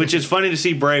 Which is funny to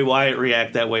see Bray Wyatt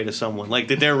react that way to someone. Like,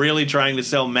 that they're really trying to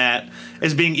sell Matt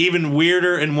as being even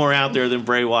weirder and more out there than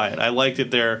Bray Wyatt. I like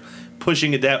that they're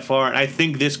pushing it that far, and I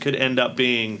think this could end up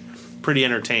being pretty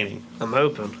entertaining. I'm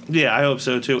hoping. Yeah, I hope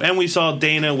so, too. And we saw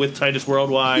Dana with Titus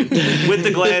Worldwide with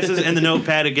the glasses and the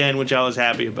notepad again, which I was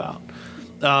happy about.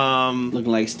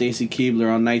 Looking like Stacy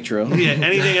Keibler on Nitro. Yeah,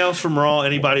 anything else from Raw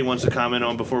anybody wants to comment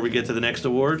on before we get to the next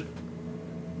award?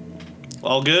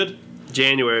 All good?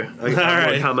 January. I got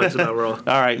right. more comments about Raw.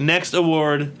 All right, next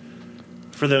award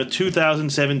for the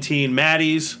 2017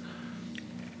 Maddies.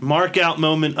 Markout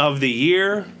Moment of the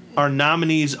Year. Our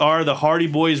nominees are the Hardy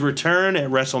Boys' return at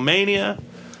WrestleMania,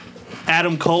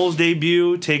 Adam Cole's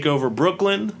debut, TakeOver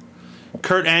Brooklyn,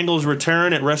 Kurt Angle's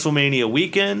return at WrestleMania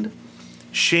weekend,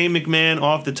 Shane McMahon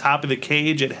off the top of the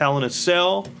cage at Hell in a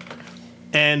Cell,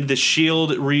 and The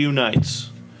Shield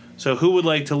reunites. So who would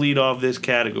like to lead off this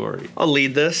category? I'll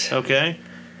lead this. Okay.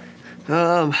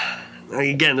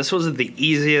 Again, this wasn't the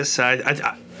easiest.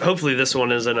 Hopefully this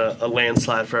one isn't a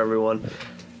landslide for everyone.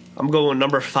 I'm going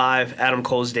number 5, Adam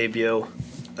Cole's debut.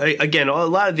 Again, a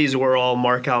lot of these were all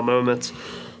mark-out moments,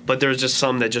 but there's just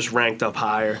some that just ranked up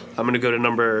higher. I'm going to go to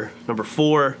number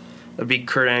 4. That'd be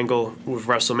Kurt Angle with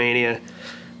WrestleMania.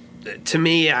 To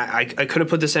me, I couldn't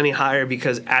put this any higher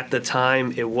because at the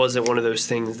time, it wasn't one of those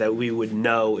things that we would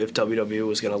know if WWE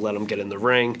was going to let him get in the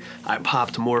ring. I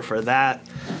popped more for that.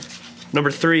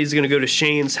 Number 3 is going to go to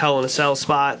Shane's Hell in a Cell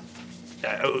spot.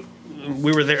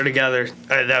 We were there together.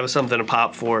 That was something to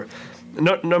pop for.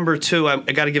 Number 2, I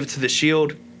got to give it to The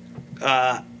Shield.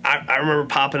 I remember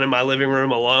popping in my living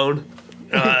room alone.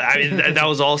 That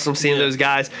was awesome seeing those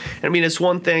guys. I mean, it's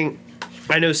one thing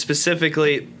I know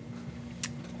specifically,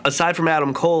 aside from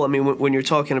Adam Cole, I mean, when you're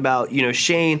talking about,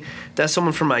 Shane, that's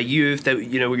someone from my youth that,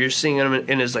 you're seeing him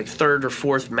in his, 3rd or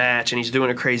 4th match, and he's doing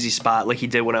a crazy spot like he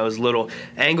did when I was little.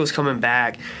 Angle's coming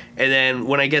back, and then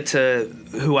when I get to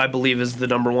who I believe is the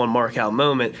number 1 mark-out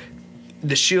moment,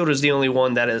 The Shield is the only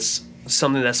one that is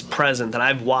something that's present, and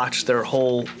I've watched their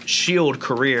whole Shield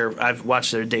career. I've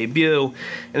watched their debut,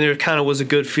 and there kind of was a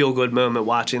good feel-good moment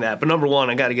watching that. But number 1,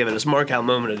 I got to give it as mark-out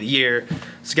moment of the year.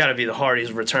 It's got to be the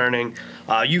Hardys returning.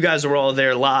 You guys were all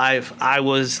there live. I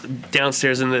was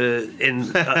downstairs in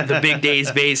the Big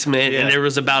Days basement, and there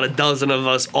was about a dozen of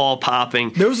us all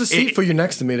popping. There was a seat for you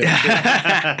next to me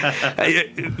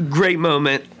there. Great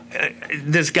moment.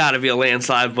 This got to be a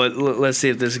landslide, but let's see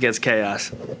if this gets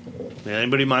chaos.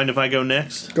 Anybody mind if I go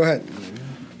next? Go ahead.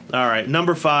 All right,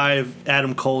 number 5,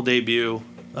 Adam Cole debut.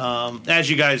 As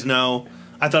you guys know,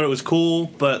 I thought it was cool,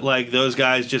 but those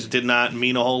guys just did not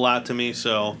mean a whole lot to me.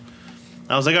 So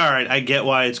I was like, all right, I get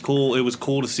why it's cool. It was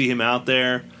cool to see him out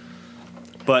there,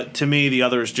 but to me, the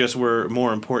others just were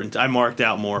more important. I marked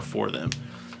out more for them.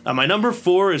 My number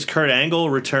 4 is Kurt Angle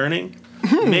returning.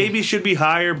 Maybe should be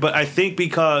higher, but I think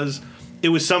because it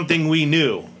was something we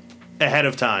knew ahead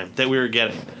of time that we were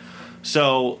getting.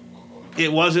 So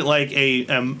it wasn't like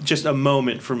just a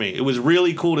moment for me. It was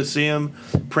really cool to see him.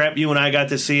 Prep, you and I got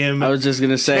to see him. I was just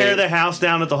gonna say, tear the house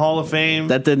down at the Hall of Fame.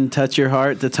 That didn't touch your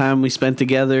heart the time we spent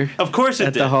together. Of course it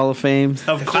at did. the Hall of Fame.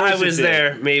 Of If course I was it did.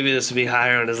 there, maybe this would be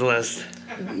higher on his list.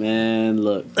 Man,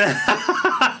 look,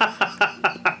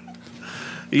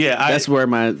 Yeah, that's where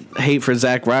my hate for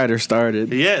Zack Ryder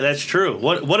started. yeah, that's true.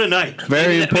 What a night.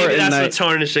 Very Maybe important that's night. what's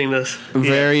tarnishing this.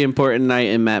 Very important night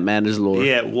in Matt Madden's lore.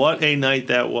 Yeah, what a night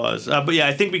that was. But yeah,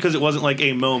 I think because it wasn't like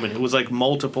a moment. It was like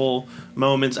multiple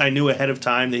moments. I knew ahead of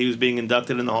time that he was being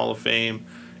inducted in the Hall of Fame,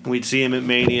 and we'd see him at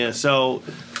Mania. So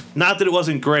Not that it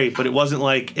wasn't great, but it wasn't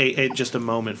like just a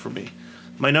moment for me.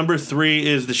 My number 3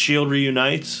 is The Shield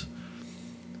Reunites.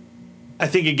 I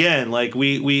think, again, like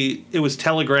it was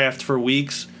telegraphed for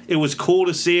weeks. It was cool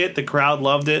to see it. The crowd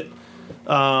loved it.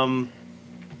 And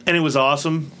it was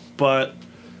awesome. But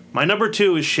my number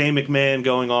 2 is Shane McMahon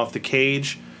going off the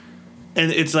cage.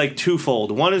 And it's like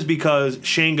twofold. One is because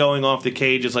Shane going off the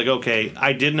cage is like, okay,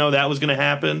 I did know that was going to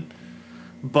happen.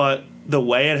 But the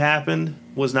way it happened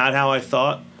was not how I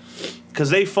thought. Because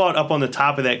they fought up on the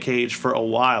top of that cage for a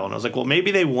while. And I was like, well,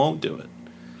 maybe they won't do it.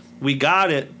 We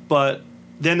got it, but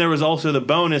then there was also the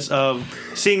bonus of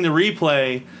seeing the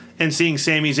replay and seeing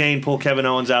Sami Zayn pull Kevin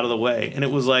Owens out of the way. And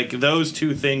it was like those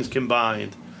two things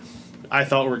combined I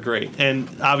thought were great. And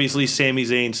obviously Sami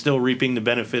Zayn still reaping the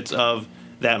benefits of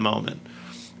that moment.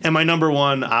 And my number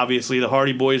 1, obviously, the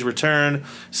Hardy Boys return.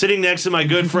 Sitting next to my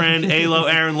good friend, Alo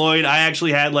Aaron Lloyd, I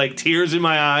actually had, like, tears in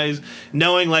my eyes,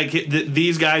 knowing, like,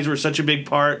 these guys were such a big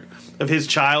part of his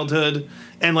childhood.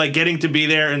 And, like, getting to be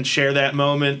there and share that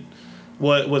moment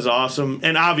was awesome.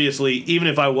 And, obviously, even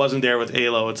if I wasn't there with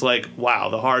Alo, it's like, wow,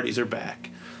 the Hardys are back.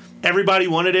 Everybody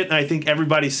wanted it, and I think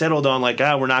everybody settled on, like,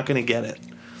 we're not going to get it.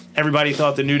 Everybody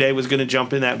thought the New Day was going to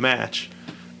jump in that match.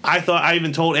 I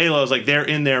even told Alo, I was like, they're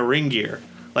in their ring gear.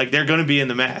 Like, they're going to be in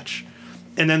the match.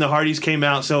 And then the Hardys came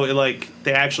out, so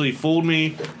they actually fooled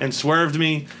me and swerved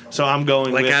me, so I'm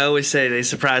going like with... I always say, they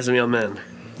surprise me on men.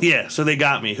 Yeah, so they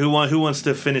got me. Who wants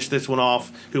to finish this one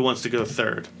off? Who wants to go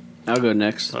third? I'll go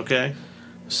next. Okay.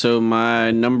 So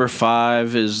my number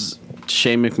 5 is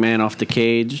Shane McMahon off the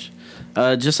cage.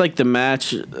 Just like the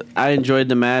match, I enjoyed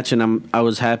the match, and I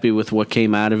was happy with what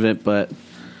came out of it, but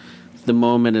the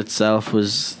moment itself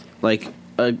was like...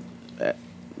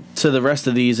 to the rest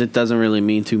of these, it doesn't really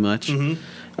mean too much.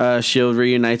 Mm-hmm. Shield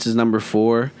Reunites is number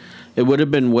 4. It would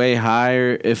have been way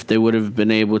higher if they would have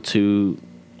been able to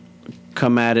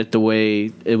come at it the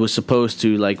way it was supposed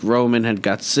to. Like, Roman had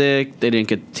got sick. They didn't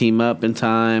get the team up in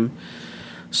time.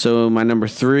 So my number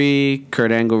 3,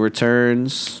 Kurt Angle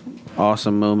returns.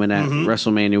 Awesome moment at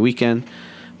WrestleMania weekend.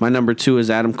 My number 2 is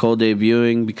Adam Cole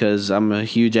debuting because I'm a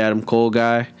huge Adam Cole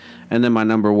guy. And then my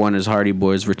number 1 is Hardy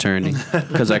Boys returning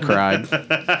because I cried.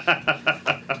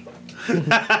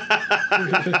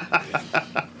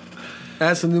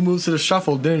 Add some new moves to the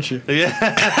shuffle, didn't you? Yeah.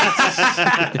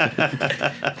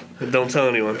 Don't tell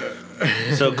anyone.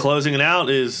 So closing it out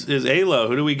is Alo.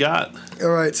 Who do we got? All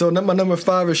right, so my number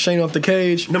 5 is Shane off the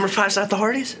cage. Number 5's not the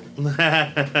Hardys? They're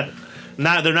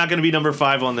not going to be number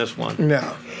 5 on this one.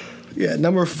 No. Yeah,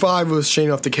 number 5 was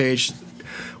Shane off the cage.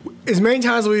 As many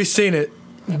times as we've seen it,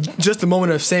 just the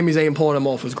moment of Sami Zayn pulling him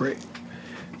off was great.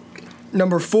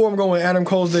 Number 4, I'm going with Adam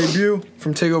Cole's debut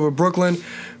from TakeOver Brooklyn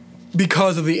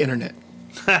because of the internet.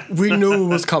 We knew it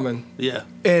was coming. Yeah.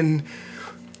 And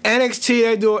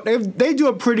NXT, they do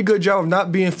a pretty good job of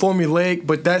not being formulaic,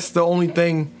 but that's the only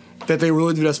thing that they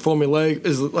really do that's formulaic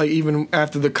is like even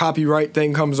after the copyright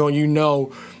thing comes on, you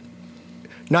know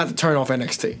not to turn off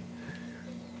NXT.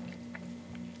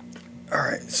 All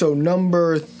right, so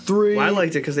number 3. Well, I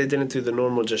liked it because they didn't do the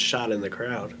normal just shot in the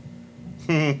crowd.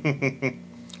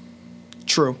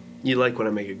 True. You like when I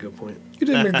make a good point. You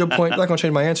didn't make a good point. I'm not going to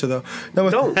change my answer, though.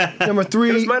 Don't. Number 3.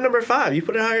 It was my number 5. You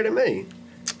put it higher than me.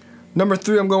 Number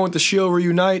 3, I'm going with The Shield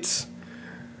Reunites.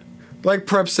 Like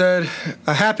Prep said,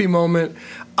 a happy moment.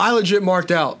 I legit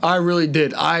marked out. I really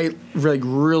did. I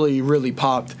really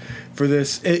popped for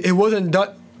this. It wasn't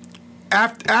done...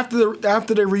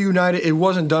 After they reunited, it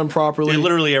wasn't done properly.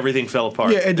 Literally everything fell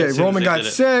apart. Yeah, it did. Roman got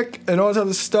sick and all this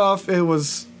other stuff. It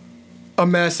was a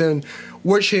mess, and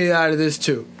we're shitting out of this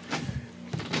too.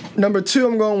 Number 2,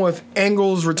 I'm going with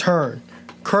Angle's return.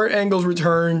 Kurt Angle's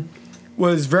return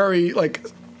was very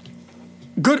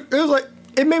good. It was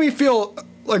it made me feel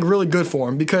really good for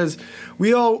him because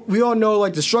we all know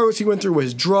the struggles he went through with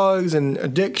his drugs and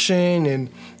addiction and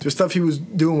the stuff he was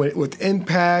doing with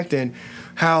Impact and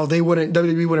how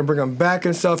WWE wouldn't bring him back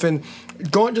and stuff, and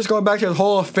going back to his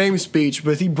Hall of Fame speech,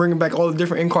 but he bringing back all the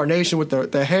different incarnation with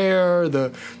the hair,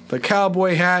 the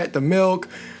cowboy hat, the milk.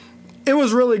 It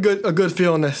was really a good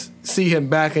feeling to see him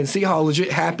back and see how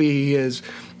legit happy he is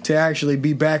to actually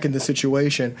be back in the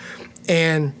situation.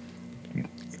 And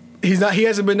he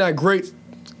hasn't been that great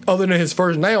other than his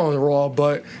first night on the Raw,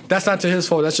 but that's not to his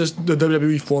fault. That's just the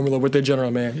WWE formula with their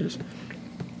general managers.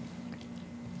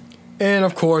 And,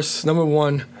 of course, number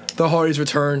 1, the Hardys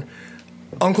return.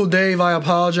 Uncle Dave, I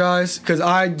apologize because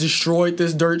I destroyed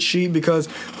this dirt sheet because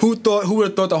who would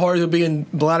have thought the Hardys would be in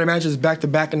ladder matches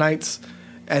back-to-back nights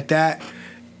at that?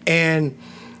 And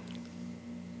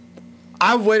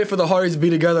I've waited for the Hardys to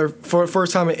be together for the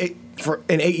first time in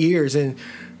 8 years, and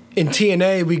in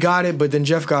TNA we got it, but then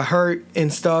Jeff got hurt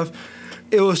and stuff.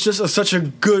 It was just such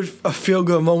a feel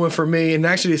good moment for me, and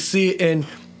actually to see it in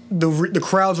the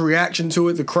crowd's reaction to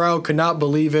it. The crowd could not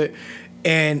believe it,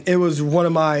 and it was one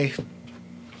of the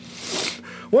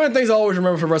things I always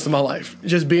remember for the rest of my life.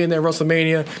 Just being there at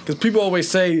WrestleMania, because people always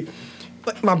say,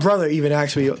 like my brother even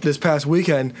asked me this past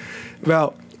weekend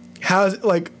about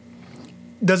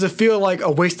does it feel like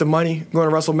a waste of money going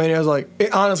to WrestleMania? I was like,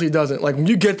 it honestly doesn't. Like when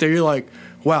you get there, you're like,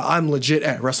 wow, I'm legit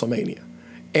at WrestleMania.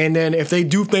 And then if they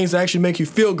do things that actually make you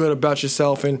feel good about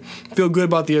yourself and feel good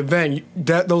about the event,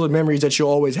 those are memories that you'll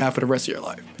always have for the rest of your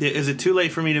life. Yeah, is it too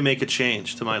late for me to make a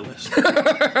change to my list?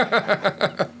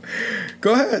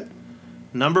 Go ahead.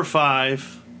 Number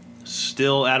 5,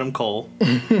 still Adam Cole.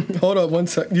 Hold up 1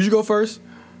 sec. Did you go first?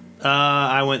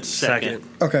 I went second.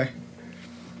 Okay.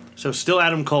 So still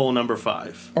Adam Cole, number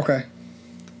 5. Okay.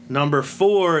 Number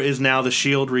 4 is now the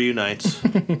Shield reunites.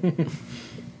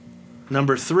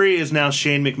 Number 3 is now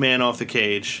Shane McMahon off the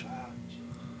cage.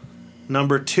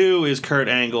 Number 2 is Kurt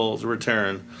Angle's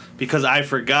return, because I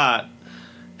forgot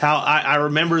how I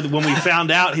remember when we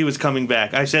found out he was coming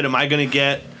back. I said, am I going to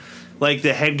get like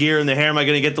the headgear and the hair? Am I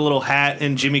going to get the little hat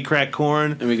and Jimmy Crack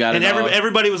Corn? And we got it all.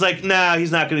 Everybody was like, nah,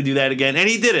 he's not going to do that again. And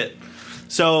he did it.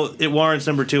 So it warrants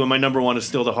number 2, and my number 1 is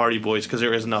still the Hardy Boys, because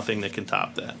there is nothing that can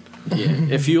top that. Yeah.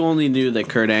 If you only knew that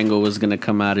Kurt Angle was going to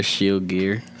come out of Shield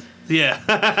gear. Yeah.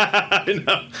 I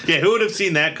know. Yeah, who would have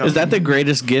seen that coming? Is that the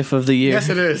greatest gif of the year? Yes,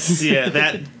 it is. Yeah,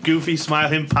 that goofy smile,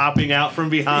 him popping out from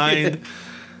behind.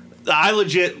 Yeah. I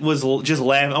legit was just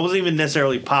laughing. I wasn't even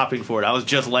necessarily popping for it. I was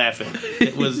just laughing.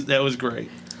 That was great.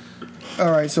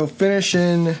 All right, so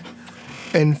finishing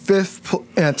in 5th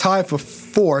and a tie for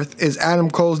 4th is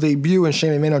Adam Cole's debut and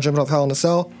Shane McMahon jumping off Hell in a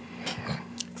Cell.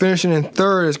 Finishing in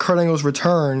 3rd is Kurt Angle's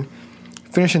return.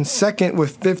 Finishing 2nd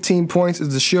with 15 points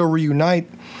is the Shield reunite.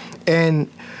 And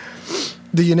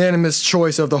the unanimous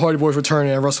choice of the Hardy Boys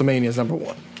returning at WrestleMania is number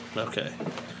 1. Okay.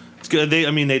 It's good.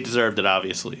 They deserved it,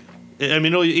 obviously. I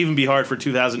mean, it'll even be hard for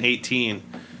 2018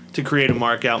 to create a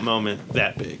mark-out moment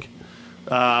that big.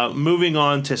 Moving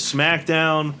on to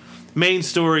SmackDown. Main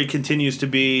story continues to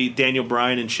be Daniel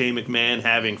Bryan and Shane McMahon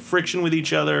having friction with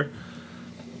each other.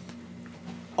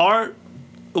 What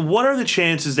are the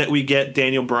chances that we get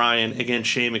Daniel Bryan against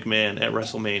Shane McMahon at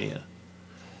WrestleMania?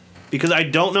 Because I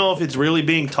don't know if it's really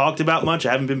being talked about much.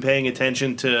 I haven't been paying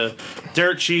attention to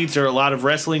dirt sheets or a lot of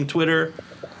wrestling Twitter.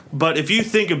 But if you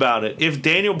think about it, if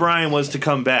Daniel Bryan was to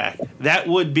come back, that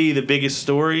would be the biggest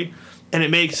story. And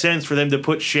it makes sense for them to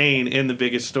put Shane in the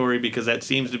biggest story, because that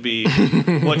seems to be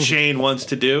what Shane wants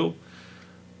to do.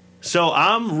 So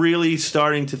I'm really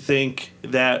starting to think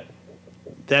that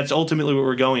that's ultimately what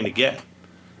we're going to get.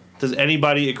 Does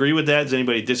anybody agree with that? Does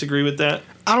anybody disagree with that?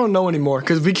 I don't know anymore,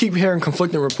 because we keep hearing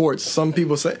conflicting reports. Some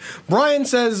people say Bryan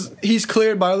says he's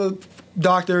cleared by other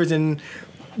doctors, and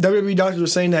WWE doctors are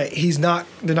saying that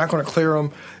they're not going to clear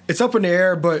him. It's up in the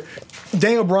air, but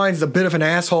Daniel Bryan's a bit of an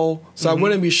asshole, so I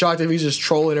wouldn't be shocked if he's just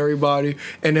trolling everybody,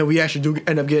 and then we actually do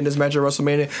end up getting this match at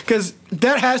WrestleMania, because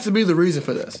that has to be the reason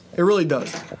for this. It really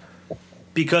does.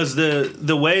 Because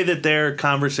the way that their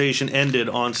conversation ended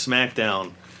on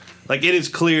SmackDown, like, it is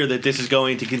clear that this is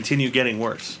going to continue getting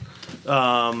worse.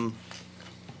 But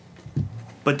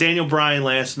Daniel Bryan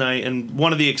last night, and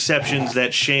one of the exceptions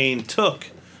that Shane took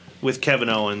with Kevin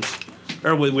Owens,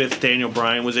 or with Daniel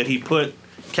Bryan, was that he put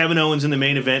Kevin Owens in the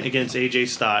main event against AJ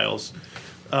Styles.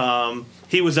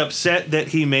 He was upset that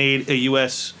he made a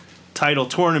U.S. title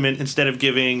tournament instead of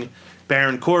giving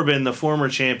Baron Corbin, the former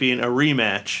champion, a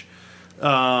rematch.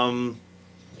 I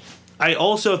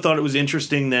also thought it was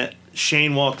interesting that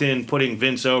Shane walked in putting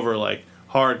Vince over, like,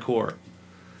 hardcore.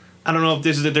 I don't know if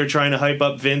this is that they're trying to hype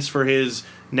up Vince for his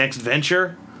next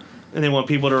venture, and they want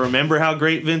people to remember how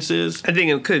great Vince is. I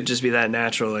think it could just be that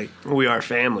natural, like, we are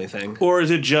family thing. Or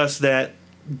is it just that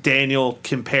Daniel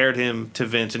compared him to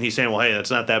Vince, and he's saying, well, hey,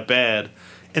 that's not that bad.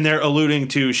 And they're alluding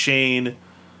to Shane,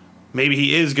 maybe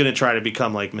he is going to try to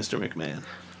become like Mr. McMahon.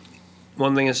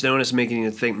 One thing that's known is making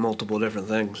you think multiple different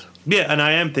things. Yeah, and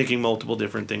I am thinking multiple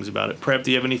different things about it. Prep,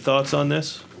 do you have any thoughts on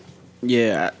this?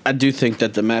 Yeah, I do think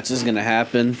that the match is going to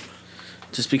happen,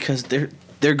 just because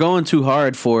they're going too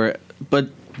hard for it. But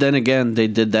then again, they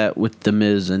did that with The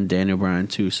Miz and Daniel Bryan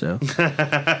too, so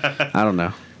I don't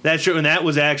know. That's true, and that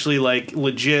was actually, like,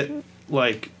 legit,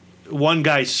 like, one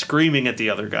guy screaming at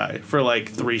the other guy for, like,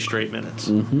 3 straight minutes.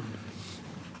 Mm-hmm.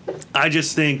 I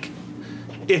just think,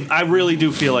 I really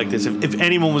do feel like this. If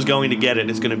anyone was going to get it,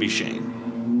 it's going to be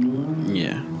Shane.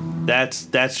 Yeah.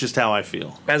 That's just how I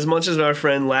feel. As much as our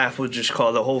friend Laugh would just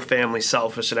call the whole family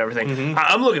selfish and everything,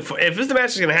 I'm looking for. If this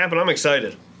match is going to happen, I'm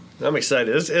excited.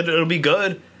 It'll be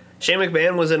good. Shane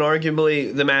McMahon was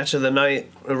arguably the match of the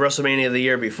night of WrestleMania the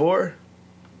year before.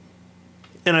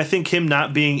 And I think him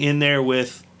not being in there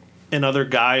with another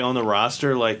guy on the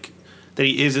roster, like that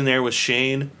he is in there with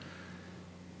Shane.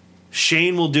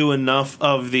 Shane will do enough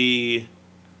of the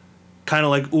kind of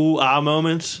like ooh-ah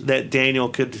moments that Daniel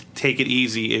could take it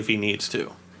easy if he needs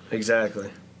to.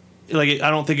 Exactly. Like I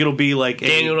don't think it'll be like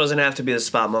Daniel doesn't have to be the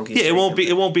spot monkey. Yeah, it won't be.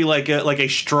 It won't be like a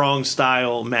strong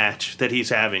style match that he's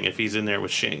having if he's in there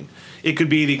with Shane. It could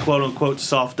be the quote unquote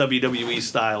soft WWE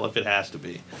style if it has to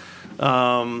be.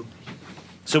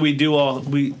 So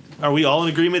are we all in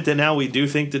agreement that now we do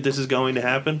think that this is going to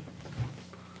happen?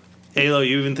 Halo,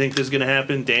 you even think this is going to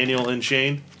happen? Daniel and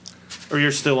Shane, or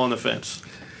you're still on the fence?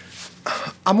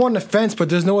 I'm on the fence, but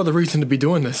there's no other reason to be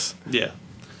doing this. Yeah.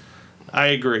 I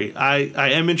agree. I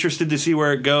am interested to see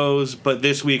where it goes, but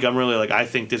this week I'm really like, I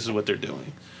think this is what they're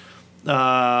doing.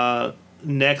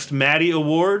 Next, Maddie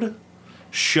Award,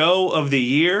 Show of the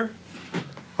Year.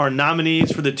 Our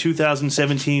nominees for the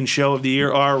 2017 Show of the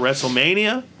Year are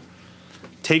WrestleMania,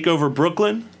 TakeOver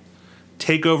Brooklyn,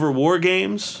 TakeOver War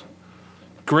Games,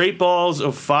 Great Balls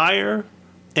of Fire,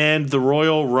 and the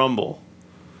Royal Rumble.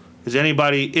 Is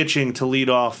anybody itching to lead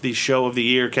off the Show of the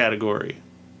Year category?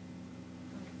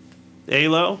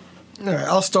 Alo? All right,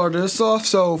 I'll start this off.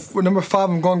 So for number 5,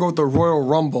 I'm going to go with the Royal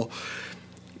Rumble.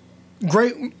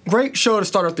 Great show to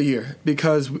start off the year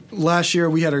because last year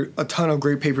we had a ton of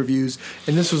great pay-per-views,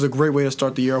 and this was a great way to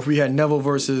start the year off. We had Neville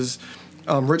versus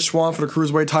Rich Swann for the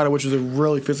Cruiserweight title, which was a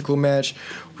really physical match.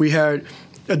 We had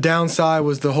a downside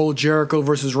was the whole Jericho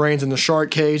versus Reigns in the shark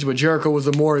cage, but Jericho was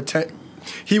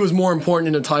he was more important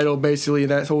in the title, basically, in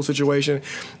that whole situation.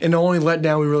 And the only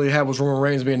letdown we really had was Roman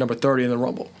Reigns being number 30 in the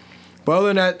Rumble. But other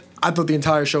than that, I thought the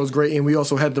entire show was great, and we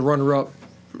also had the runner-up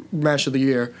match of the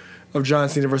year of John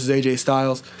Cena versus AJ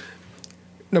Styles.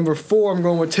 Number 4, I'm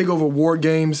going with TakeOver War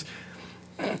Games.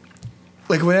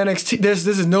 Like with NXT, this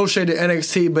is no shade to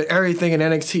NXT, but everything in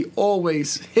NXT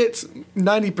always hits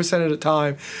 90% of the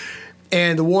time.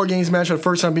 And the War Games match, for the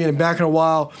first time being back in a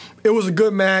while, it was a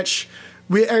good match.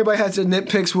 Everybody had their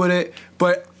nitpicks with it,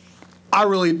 but I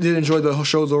really did enjoy the whole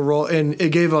shows overall, and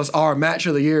it gave us our match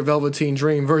of the year, Velveteen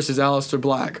Dream versus Aleister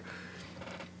Black.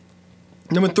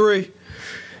 Number 3,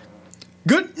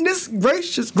 goodness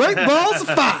gracious, Great Balls of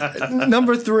Fire.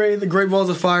 Number 3, the Great Balls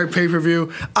of Fire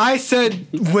pay-per-view. I said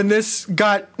when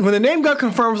the name got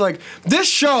confirmed, I was like, this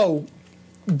show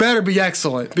better be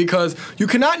excellent because you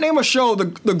cannot name a show the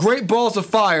Great Balls of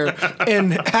Fire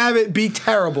and have it be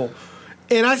terrible.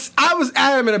 And I was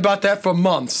adamant about that for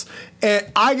months. And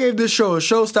I gave this show a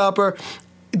showstopper.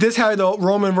 This had the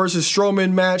Roman versus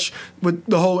Strowman match with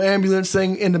the whole ambulance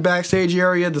thing in the backstage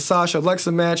area, the Sasha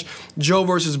Alexa match, Joe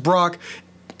versus Brock.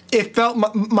 It felt,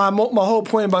 my whole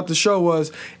point about the show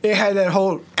was it had that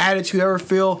whole attitude ever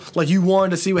feel like you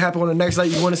wanted to see what happened on the next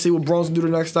night. You wanted to see what Bronson do the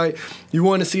next night. You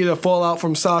wanted to see the fallout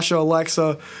from Sasha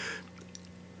Alexa.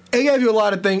 It gave you a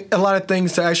lot of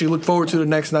things to actually look forward to the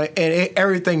next night, and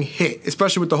everything hit,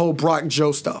 especially with the whole Brock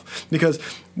Joe stuff, because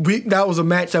that was a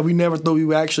match that we never thought we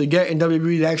would actually get, and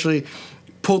WWE actually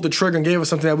pulled the trigger and gave us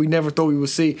something that we never thought we would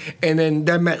see, and then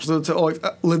that match lived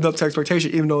up to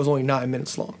expectation, even though it was only 9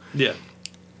 minutes long. Yeah.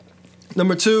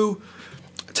 Number 2,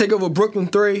 TakeOver Brooklyn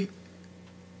 3,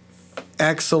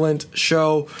 excellent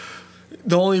show.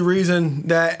 The only reason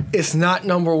that it's not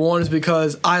number 1 is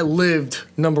because I lived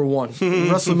number 1.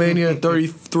 WrestleMania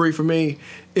 33 for me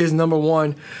is number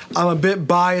 1. I'm a bit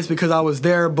biased because I was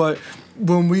there, but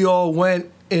when we all went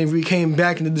and we came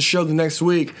back into the show the next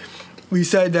week, we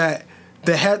said that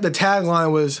the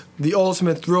tagline was the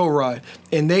ultimate thrill ride,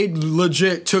 and they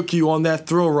legit took you on that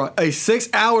thrill ride, a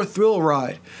 6-hour thrill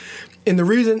ride. And the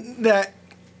reason that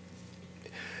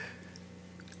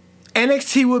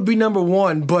NXT would be number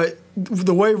 1, but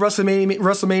the way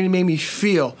WrestleMania made me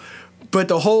feel, but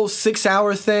the whole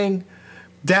 6-hour thing,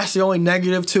 that's the only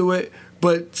negative to it.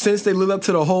 But since they lived up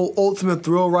to the whole ultimate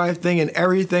thrill ride thing and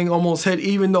everything almost hit,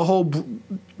 even the whole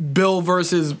Bill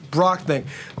versus Brock thing,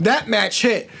 that match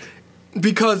hit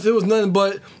because it was nothing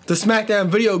but the SmackDown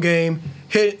video game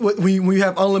hit. We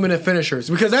have unlimited finishers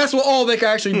because that's what all they can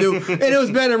actually do, and it was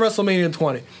better than WrestleMania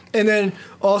 20. And then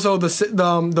also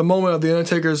the moment of the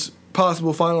Undertaker's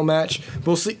possible final match.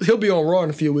 We'll see. He'll be on Raw in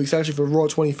a few weeks, actually, for Raw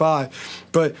 25.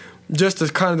 But just to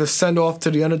kind of the send off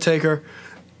to the Undertaker,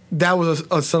 that was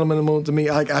a sentimental moment to me.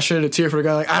 Like I shed a tear for the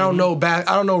guy. Like I don't know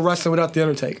wrestling without the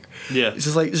Undertaker. Yeah, it's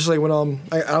just like when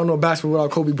I don't know basketball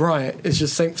without Kobe Bryant. It's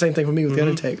just same thing for me with the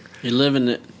Undertaker. You're living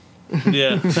it.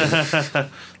 Yeah.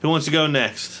 Who wants to go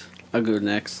next? I'll go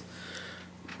next.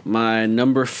 My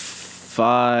number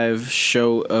 5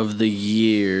 show of the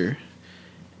year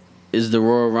is the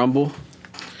Royal Rumble.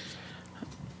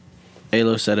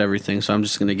 Alo said everything, so I'm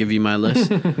just going to give you my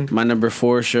list. My number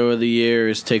 4 show of the year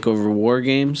is TakeOver War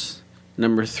Games.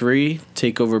 Number 3,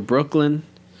 TakeOver Brooklyn.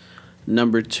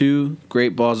 Number 2,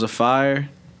 Great Balls of Fire.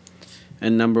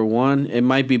 And number 1, it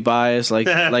might be biased, like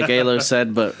Alo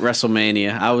said, but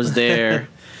WrestleMania. I was there.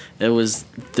 It was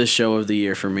the show of the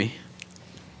year for me.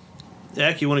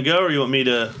 Dak, you want to go or you want me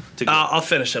to go? I'll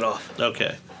finish it off.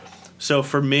 Okay. So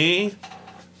for me,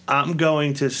 I'm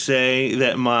going to say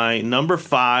that my number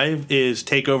 5 is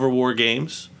TakeOver War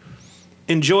Games.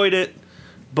 Enjoyed it,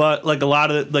 but like a lot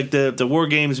of it, like the War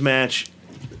Games match,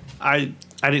 I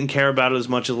didn't care about it as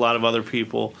much as a lot of other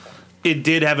people. It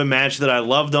did have a match that I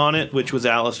loved on it, which was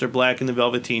Aleister Black and the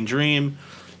Velveteen Dream,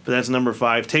 but that's number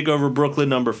 5. TakeOver Brooklyn,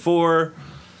 number 4.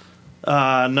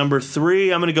 Number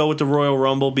 3, I'm going to go with the Royal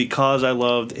Rumble because I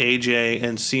loved AJ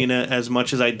and Cena as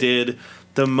much as I did.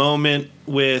 The moment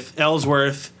with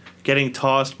Ellsworth getting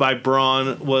tossed by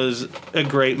Braun was a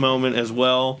great moment as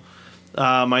well.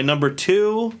 My number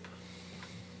 2,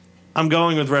 I'm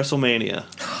going with WrestleMania.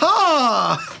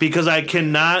 Because I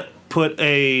cannot put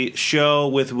a show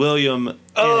with William in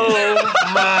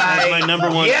as my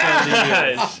number 1 show of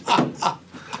the year.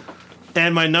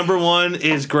 And my number 1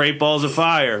 is Great Balls of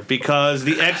Fire because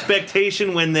the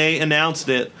expectation when they announced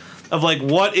it of like,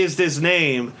 what is this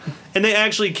name? And they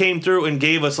actually came through and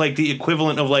gave us like the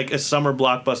equivalent of like a summer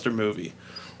blockbuster movie.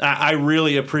 I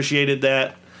really appreciated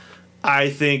that. I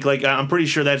think like I'm pretty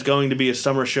sure that's going to be a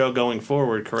summer show going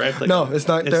forward, correct? Like, No, it's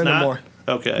not there no more.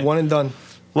 Okay. One and done.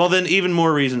 Well, then even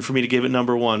more reason for me to give it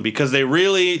number 1 because they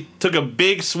really took a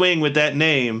big swing with that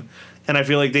name, and I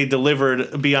feel like they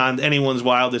delivered beyond anyone's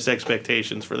wildest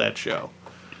expectations for that show.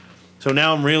 So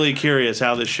now I'm really curious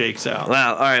how this shakes out.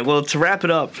 Wow. All right. Well, to wrap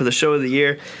it up for the show of the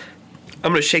year,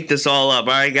 I'm going to shake this all up.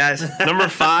 All right, guys. Number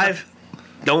 5,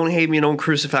 don't hate me, don't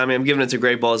crucify me. I'm giving it to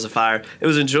Great Balls of Fire. It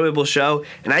was an enjoyable show,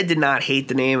 and I did not hate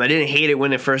the name. I didn't hate it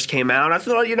when it first came out. I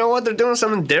thought, you know what, they're doing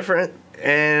something different.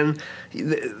 And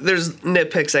there's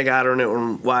nitpicks I got on it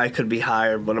on why it could be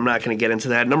higher, but I'm not going to get into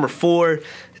that. Number 4,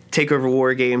 TakeOver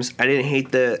War Games. I didn't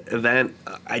hate the event.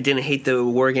 I didn't hate the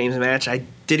War Games match. I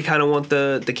did kind of want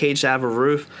the cage to have a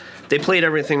roof. They played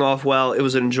everything off well. It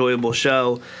was an enjoyable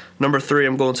show. Number 3,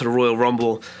 I'm going to the Royal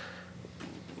Rumble.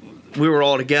 We were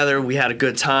all together. We had a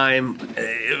good time.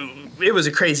 It was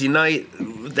a crazy night.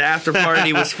 The after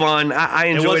party was fun. I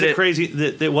enjoyed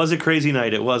it. It was a crazy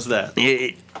night. It was that.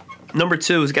 Number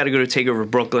 2 has got to go to TakeOver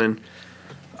Brooklyn.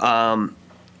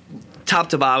 Top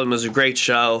to bottom was a great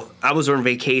show. I was on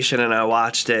vacation and I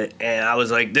watched it, and I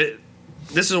was like,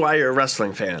 this is why you're a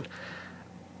wrestling fan.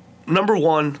 Number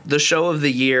 1, the show of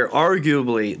the year,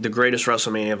 arguably the greatest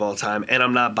WrestleMania of all time, and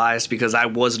I'm not biased because I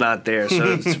was not there,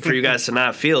 so for you guys to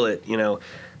not feel it, you know,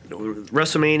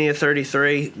 WrestleMania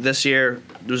 33 this year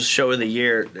was show of the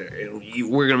year.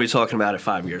 We're going to be talking about it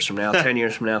 5 years from now, 10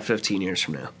 years from now, 15 years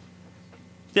from now.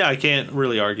 Yeah, I can't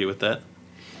really argue with that.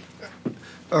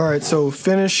 All right, so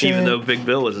finishing. Even though Big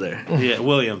Bill was there. Yeah,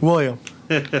 William.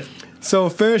 So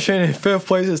finishing in 5th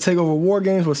place is TakeOver War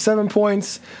Games with 7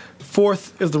 points.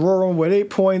 4th is the Royal Rumble with 8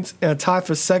 points. And a tie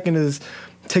for 2nd is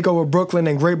TakeOver Brooklyn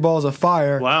and Great Balls of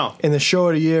Fire. Wow. And the show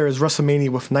of the year is WrestleMania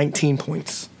with 19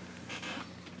 points.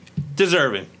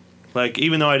 Deserving. Like,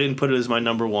 even though I didn't put it as my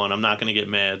number 1, I'm not going to get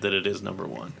mad that it is number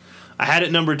 1. I had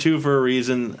it number 2 for a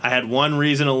reason. I had one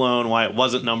reason alone why it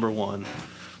wasn't number 1.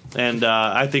 And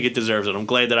I think it deserves it. I'm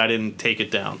glad that I didn't take it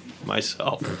down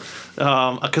myself.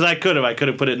 Because I could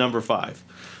have put it number 5.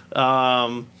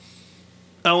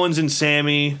 Owens and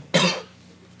Sammy,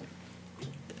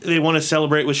 they want to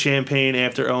celebrate with champagne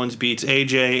after Owens beats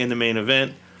AJ in the main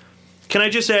event. Can I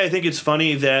just say I think it's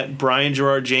funny that Brian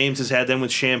Gerard James has had them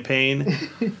with champagne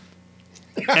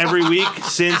every week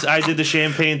since I did the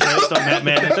champagne test on Matt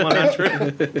Madness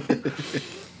 100.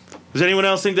 Does anyone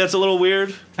else think that's a little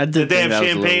weird? I did. That they have think that was a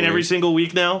little champagne every weird. single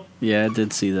week now? Yeah, I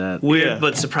did see that. Weird, Yeah.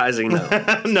 but surprising,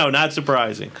 though. No, not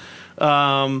surprising.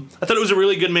 I thought it was a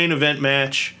really good main event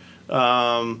match.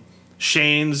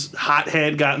 Shane's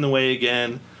hothead got in the way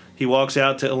again. He walks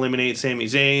out to eliminate Sami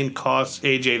Zayn, costs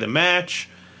AJ the match.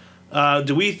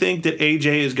 Do we think that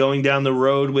AJ is going down the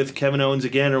road with Kevin Owens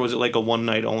again, or was it like a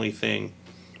one-night only thing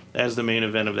as the main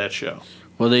event of that show?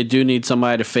 Well, they do need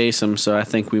somebody to face him, so I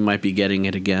think we might be getting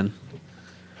it again.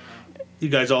 You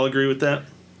guys all agree with that?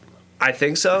 I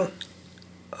think so.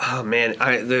 Oh, man.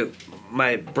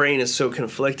 My brain is so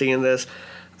conflicting in this.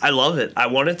 I love it. I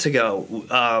want it to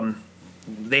go.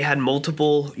 They had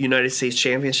multiple United States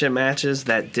Championship matches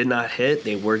that did not hit.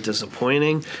 They were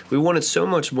disappointing. We wanted so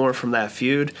much more from that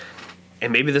feud,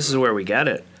 and maybe this is where we get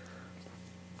it.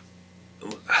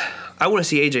 I want to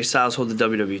see AJ Styles hold the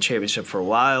WWE Championship for a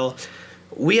while.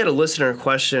 We had a listener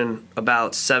question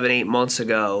about 7-8 months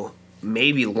ago,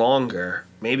 maybe longer,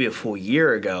 maybe a full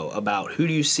year ago, about who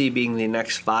do you see being the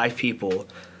next 5 people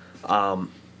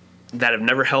that have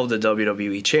never held a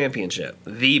WWE championship,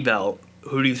 the belt.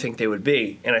 Who do you think they would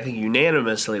be? And I think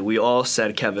unanimously we all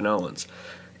said Kevin Owens.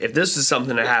 If this is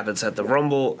something that happens at the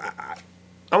Rumble,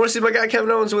 I want to see my guy Kevin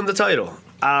Owens win the title.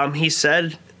 He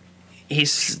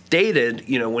stated,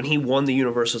 when he won the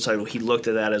Universal title, he looked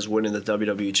at that as winning the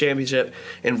WWE Championship.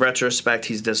 In retrospect,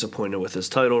 he's disappointed with his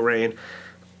title reign.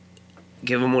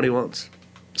 Give him what he wants.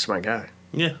 It's my guy.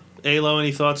 Yeah. Alo,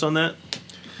 any thoughts on that?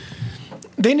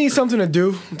 They need something to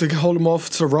do to hold him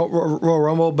off to Royal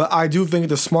Rumble, but I do think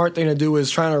the smart thing to do is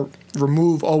trying to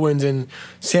remove Owens and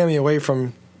Sammy away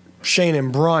from Shane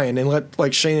and Bryan and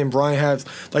let Shane and Bryan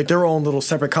have their own little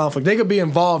separate conflict. They could be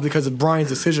involved because of Bryan's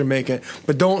decision making,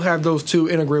 but don't have those two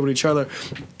integrate with each other.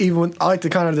 I like the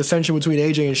kind of dissension between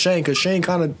AJ and Shane, because Shane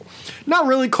kind of not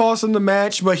really cost him the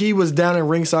match, but he was down in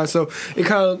ringside, so it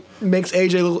kind of makes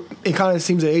AJ. It kind of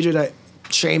seems to AJ that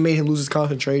Shane made him lose his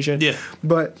concentration. Yeah,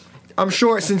 but I'm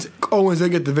sure since Owens did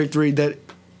get the victory that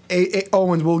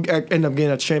Owens will end up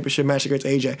getting a championship match against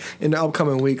AJ in the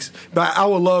upcoming weeks. But I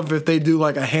would love if they do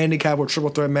a handicap or triple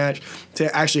threat match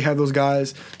to actually have those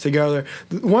guys together.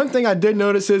 One thing I did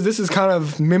notice is this is kind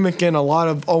of mimicking a lot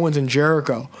of Owens and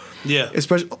Jericho. Yeah.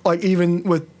 Especially even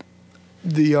with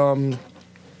the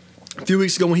a few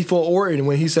weeks ago when he fought Orton,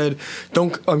 when he said,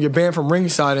 "Don't you're banned from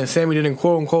ringside," and Sammy didn't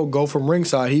quote unquote go from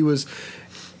ringside. He was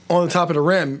on the top of the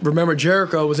rim. Remember,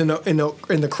 Jericho was in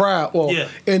the crowd,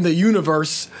 in the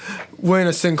universe, wearing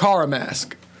a Sin Cara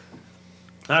mask.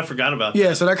 I forgot about that.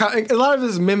 Yeah, so a lot of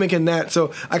this is mimicking that.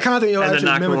 So I kind of think and the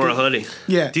Nakamura hoodie.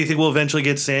 Yeah. Do you think we'll eventually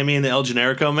get Sammy in the El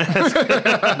Generico mask?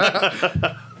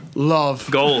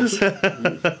 Love goals.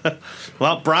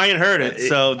 Well, Brian heard it,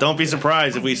 so don't be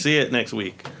surprised if we see it next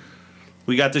week.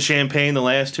 We got the champagne the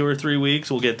last 2 or 3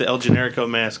 weeks. We'll get the El Generico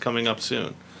mask coming up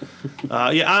soon.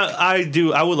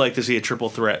 I would like to see a triple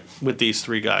threat with these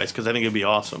 3 guys because I think it'd be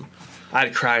awesome.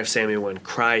 I'd cry if Sammy won.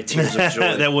 Cry tears of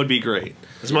joy. That would be great.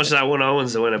 As much as I want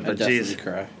Owens to win it, but jeez.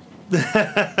 Cry.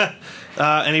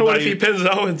 Anybody? What if he pins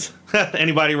Owens?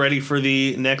 Anybody ready for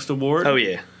the next award? Oh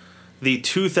yeah. The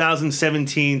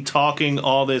 2017 Talking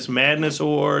All This Madness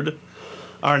Award.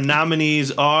 Our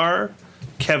nominees are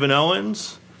Kevin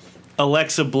Owens,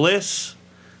 Alexa Bliss,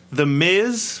 The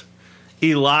Miz,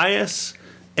 Elias,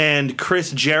 and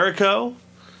Chris Jericho.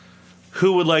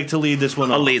 Who would like to lead this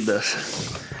one off? I'll lead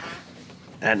this.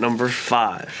 At number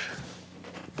 5.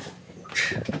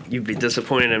 You'd be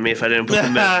disappointed in me if I didn't put the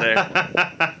Miz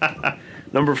there.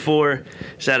 Number 4,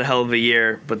 she's had a hell of a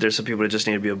year, but there's some people that just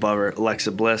need to be above her.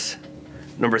 Alexa Bliss.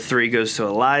 Number 3 goes to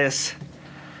Elias.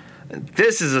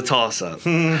 This is a toss-up.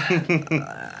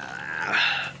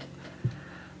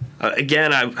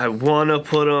 Again, I want to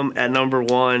put him at number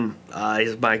 1.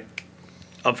 He's my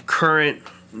current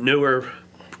newer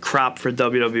crop for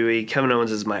WWE. Kevin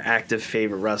Owens is my active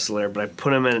favorite wrestler, but I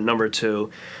put him in at number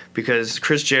 2 because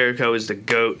Chris Jericho is the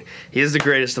GOAT. He is the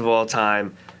greatest of all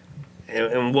time,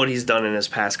 and what he's done in his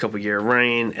past couple-year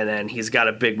reign, and then he's got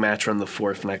a big match on the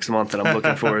 4th next month that I'm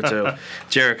looking forward to.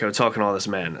 Jericho talking all this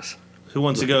madness. Who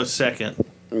wants to go second?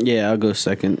 Yeah, I'll go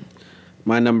second.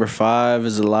 My number 5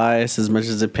 is Elias, as much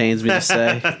as it pains me to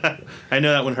say. I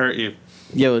know that one hurt you.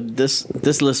 Yo, this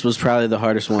list was probably the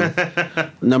hardest one.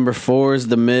 Number 4 is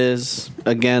The Miz.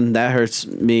 Again, that hurts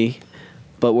me.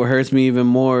 But what hurts me even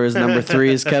more is number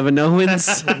 3 is Kevin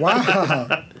Owens.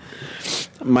 Wow.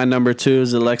 My number 2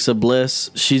 is Alexa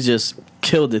Bliss. She just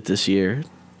killed it this year.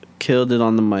 Killed it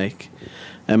on the mic.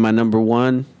 And my number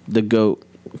 1, the GOAT,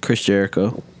 Chris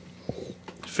Jericho.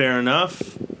 Fair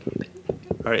enough.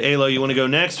 All right, Alo, you want to go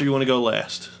next or you want to go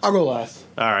last? I'll go last.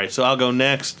 All right, so I'll go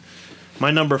next. My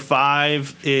number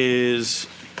 5 is...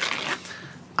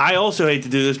 I also hate to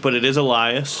do this, but it is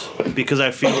Elias because I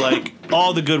feel like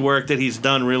all the good work that he's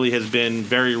done really has been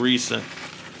very recent.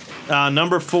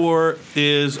 Number 4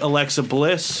 is Alexa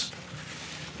Bliss.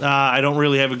 I don't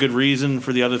really have a good reason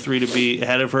for the other 3 to be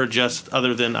ahead of her, just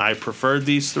other than I preferred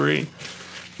these 3.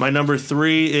 My number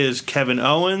 3 is Kevin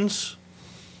Owens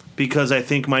because I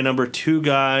think my number 2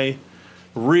 guy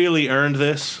really earned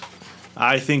this.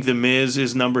 I think The Miz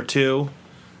is number 2.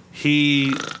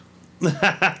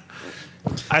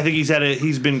 I think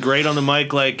he's been great on the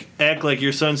mic, like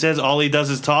your son says. All he does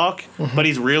is talk, but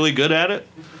he's really good at it.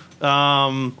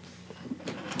 And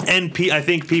I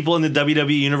think people in the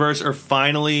WWE universe are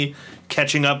finally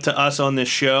catching up to us on this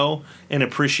show and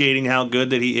appreciating how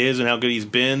good that he is and how good he's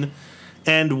been.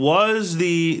 And was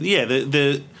the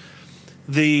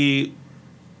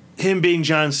him being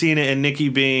John Cena and Nikki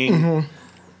being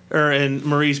and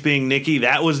Maurice being Nikki,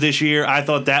 that was this year. I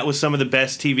thought that was some of the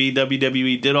best TV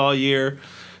WWE did all year.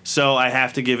 So I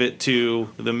have to give it to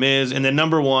The Miz. And then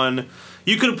number 1,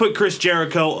 you could have put Chris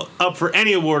Jericho up for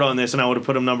any award on this, and I would have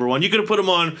put him number 1. You could have put him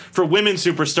on for Women's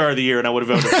Superstar of the Year, and I would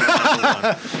have voted for him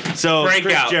number 1. So Breakout.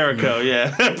 Chris Jericho,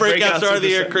 yeah. Breakout Star of the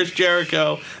Year, Chris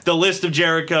Jericho. The list of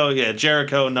Jericho, yeah,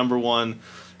 Jericho number 1.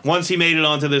 Once he made it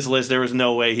onto this list, there was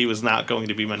no way he was not going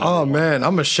to be my number 1. Oh, man,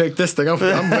 I'm going to shake this thing. I'm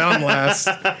last.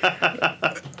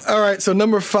 All right, so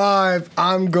number 5,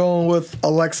 I'm going with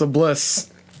Alexa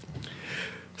Bliss.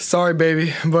 Sorry,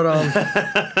 baby, but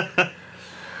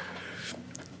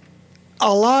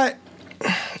a lot,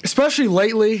 especially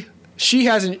lately, she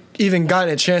hasn't even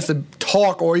gotten a chance to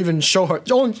talk or even show her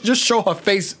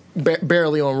face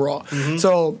barely on Raw. Mm-hmm.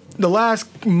 So the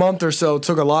last month or so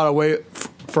took a lot away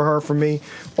for her, for me,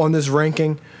 on this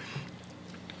ranking.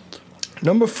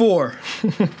 Number 4,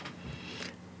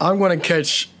 I'm going to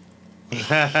catch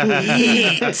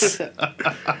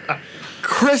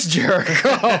Chris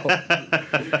Jericho.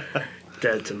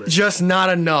 Dead to me. Just not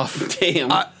enough.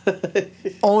 Damn.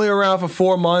 Only around for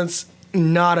 4 months.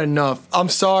 Not enough. I'm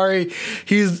sorry.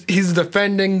 He's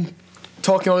defending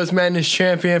Talking All This Madness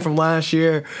champion from last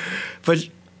year, but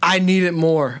I need it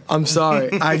more. I'm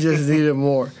sorry. I just need it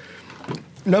more.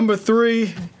 Number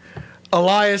 3,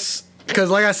 Elias, because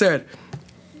like I said,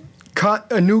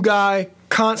 a new guy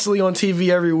constantly on TV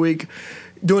every week,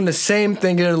 doing the same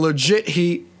thing, getting legit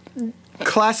heat.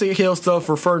 Classic heel stuff,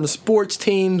 referring to sports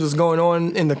teams, what's going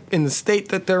on in the state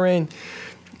that they're in.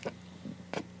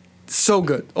 So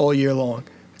good all year long,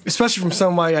 especially from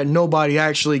somebody that nobody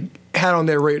actually had on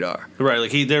their radar. Right,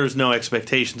 like there was no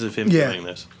expectations of him doing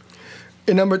this.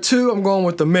 And number 2, I'm going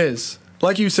with The Miz.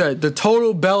 Like you said, the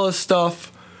Total Bella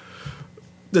stuff,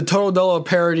 the Total Bella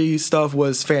parody stuff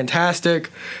was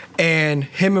fantastic. And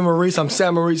him and Maurice, I'm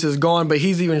sad Maurice is gone, but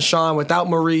he's even shined without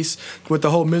Maurice, with the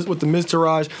whole Miz, with the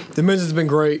Miztourage. The Miz has been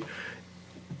great,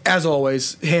 as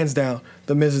always, hands down.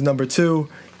 The Miz is number 2,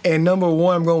 and number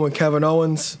 1, I'm going with Kevin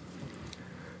Owens,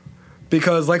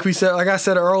 because like I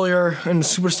said earlier in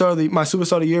the my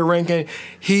Superstar of the Year ranking,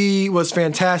 he was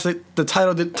fantastic. The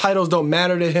titles don't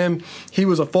matter to him. He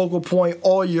was a focal point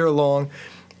all year long,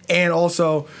 and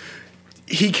also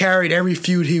he carried every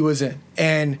feud he was in,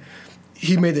 and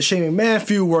he made the Shane McMahon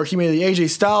feud work. He made the AJ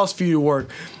Styles feud work.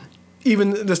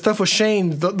 Even the stuff with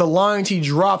Shane, the lines he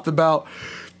dropped about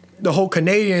the whole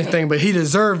Canadian thing, but he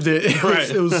deserved it.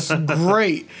 It was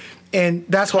great. And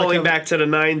that's why Calling back to the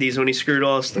 90s when he screwed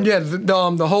Austin. Yeah,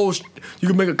 the whole, you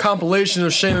can make a compilation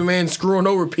of Shane McMahon screwing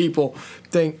over people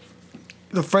thing.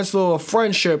 The Festival of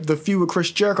Friendship, the feud with Chris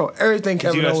Jericho, everything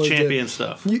Kevin Owens did. US champion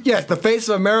stuff. Yes, the Face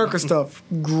of America stuff,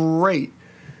 great.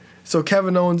 So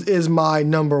Kevin Owens is my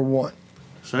number 1.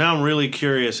 So now I'm really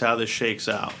curious how this shakes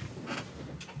out.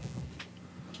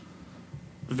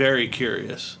 Very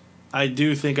curious. I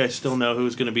do think I still know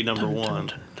who's going to be number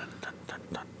 1.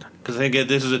 Because I think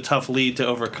this is a tough lead to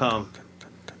overcome.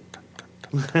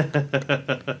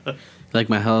 Like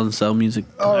my Hell in a Cell music.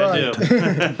 I do.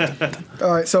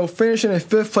 All right, so finishing in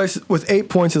 5th place with 8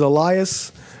 points is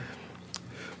Elias.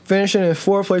 Finishing in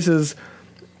 4th place is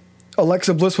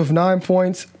Alexa Bliss with 9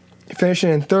 points. Finishing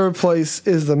in 3rd place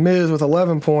is The Miz with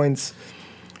 11 points.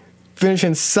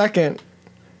 Finishing 2nd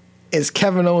is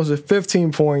Kevin Owens with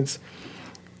 15 points.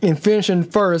 And finishing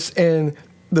 1st in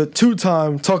the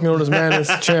 2-time Talking All This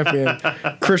Madness champion,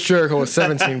 Chris Jericho with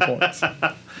 17 points.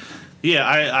 Yeah,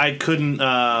 I couldn't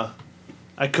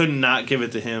not give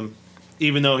it to him,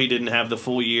 even though he didn't have the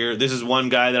full year. This is one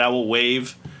guy that I will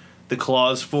waive the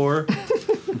clause for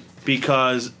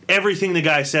because everything the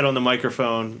guy said on the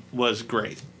microphone was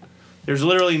great. There's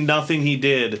literally nothing he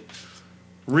did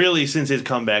really since his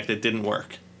comeback that didn't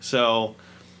work. So,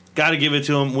 got to give it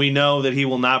to him. We know that he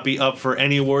will not be up for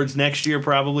any awards next year,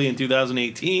 probably in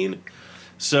 2018.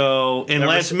 So,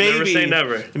 unless never say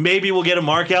never. Maybe we'll get a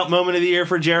mark-out moment of the year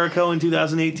for Jericho in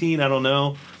 2018. I don't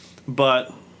know.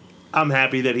 But I'm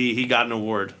happy that he got an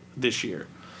award this year.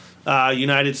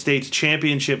 United States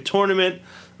Championship Tournament.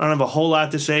 I don't have a whole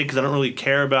lot to say because I don't really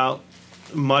care about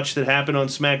much that happened on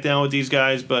SmackDown with these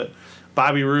guys, but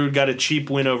Bobby Roode got a cheap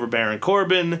win over Baron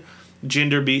Corbin.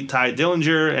 Jinder beat Ty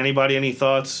Dillinger. Anybody, any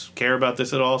thoughts? Care about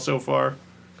this at all so far?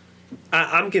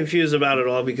 I'm confused about it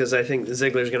all because I think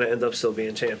Ziggler's going to end up still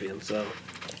being champion. So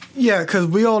Yeah, because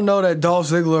we all know that Dolph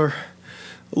Ziggler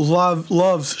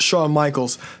loves Shawn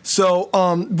Michaels. So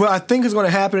what I think is going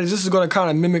to happen is this is going to kind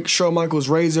of mimic Shawn Michaels'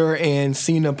 Razor and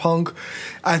Cena Punk.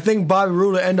 I think Bobby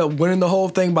Roode will end up winning the whole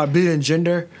thing by beating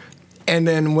Jinder. And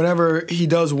then whenever he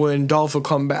does win, Dolph will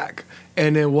come back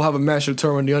and then we'll have a match to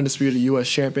determine the undisputed U.S.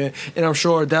 champion. And I'm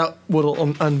sure that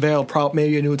will unveil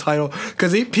maybe a new title,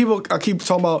 because people keep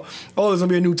talking about, oh, there's gonna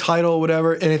be a new title or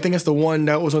whatever, and I think it's the one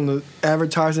that was on the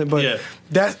advertisement. But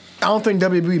I don't think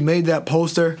WWE made that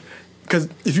poster. Because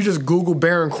if you just Google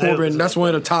Baron Corbin, that's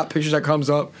one of the top pictures that comes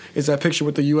up. Is that picture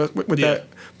with the U.S. with that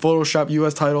Photoshop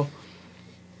U.S. title?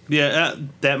 Yeah,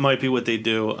 that might be what they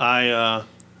do. I'm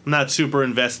not super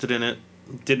invested in it.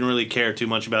 Didn't really care too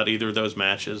much about either of those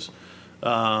matches.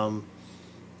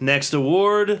 Next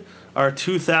award, our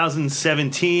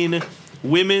 2017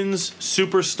 Women's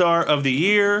Superstar of the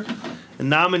Year. The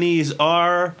nominees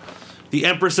are the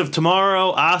Empress of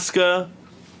Tomorrow, Asuka,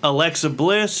 Alexa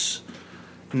Bliss,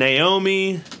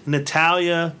 Naomi,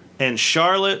 Natalya, and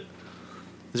Charlotte.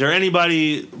 Is there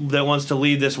anybody that wants to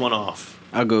lead this one off?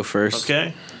 I'll go first.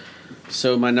 Okay.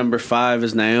 So my number 5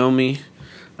 is Naomi.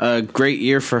 Great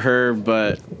year for her,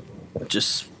 but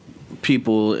just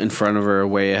people in front of her are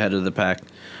way ahead of the pack.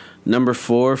 Number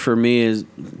 4 for me is,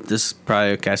 this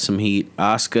probably got some heat,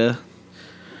 Asuka.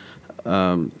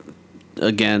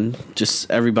 Again,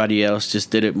 just everybody else just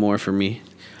did it more for me.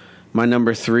 My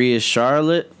number 3 is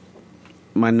Charlotte.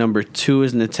 My number 2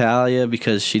 is Natalya,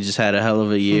 because she just had a hell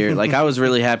of a year. Like, I was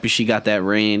really happy she got that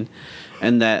reign,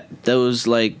 and that those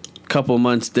couple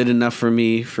months did enough for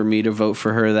me to vote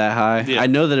for her that high. Yeah. I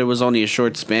know that it was only a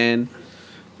short span,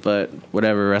 but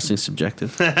whatever, wrestling's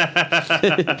subjective.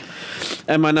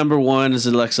 And my number 1 is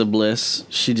Alexa Bliss.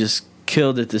 She just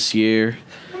killed it this year,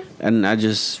 and I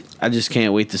just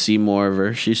can't wait to see more of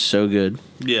her. She's so good.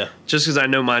 Yeah. Just because I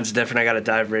know mine's different, I got to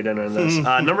dive right in on this.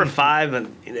 Number 5,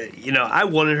 and I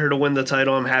wanted her to win the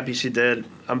title. I'm happy she did.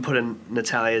 I'm putting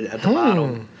Natalya at the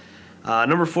bottom.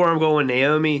 Number 4, I'm going with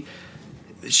Naomi.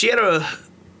 She had a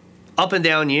up and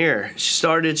down year. She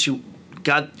started. She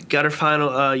got her final.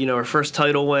 Her first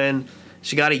title win.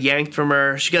 She got it yanked from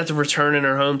her. She got to return in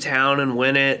her hometown and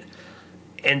win it.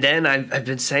 And then I've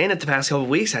been saying it the past couple of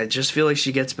weeks. I just feel like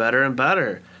she gets better and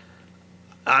better.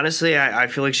 Honestly, I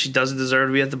feel like she doesn't deserve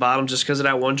to be at the bottom just because of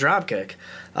that one drop kick.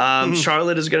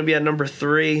 Charlotte is going to be at number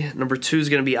 3. Number 2 is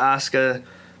going to be Asuka.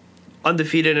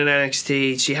 Undefeated in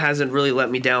NXT. She hasn't really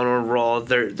let me down on Raw.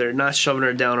 They're not shoving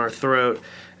her down our throat.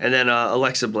 And then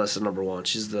Alexa Bliss is number 1.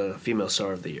 She's the female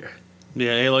star of the year.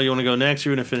 Yeah, Ayla, you want to go next?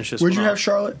 You're going to finish this Where'd one you have off.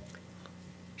 Charlotte?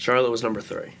 Charlotte was number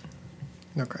 3.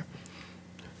 Okay.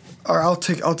 All right,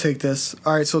 I'll take this.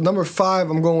 All right, so number 5,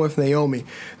 I'm going with Naomi.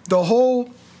 The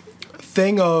whole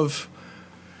thing of,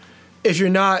 if you're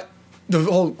not, the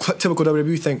whole typical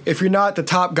WWE thing, if you're not the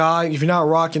top guy, if you're not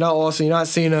Rock, you're not Austin, you're not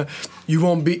Cena, you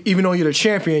won't be, even though you're the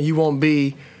champion, you won't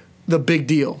be the big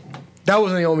deal. That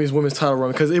was Naomi's women's title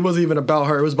run, because it wasn't even about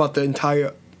her. It was about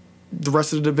the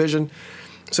rest of the division.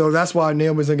 So that's why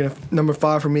Naomi's number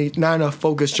 5 for me. Not enough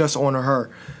focus just on her.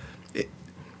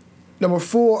 Number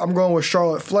 4, I'm going with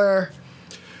Charlotte Flair.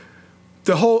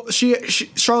 The whole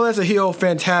Charlotte as a heel,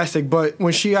 fantastic, but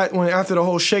when after the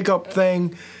whole shake-up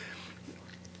thing,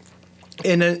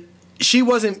 and then she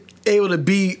wasn't able to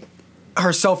be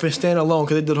herself and stand alone,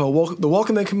 because they did the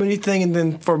welcoming community thing, and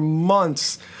then for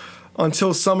months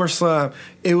until SummerSlam,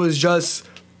 it was just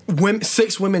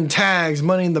 6 women tags,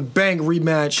 Money in the Bank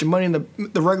rematch,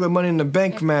 the regular Money in the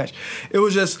Bank match. It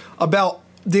was just about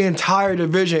the entire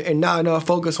division and not enough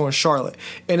focus on Charlotte.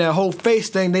 And that whole face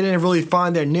thing, they didn't really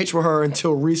find their niche with her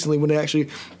until recently, when they actually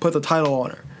put the title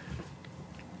on her.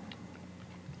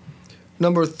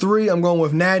 Number 3, I'm going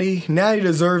with Natty. Natty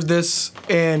deserves this,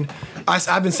 and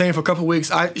I've been saying for a couple of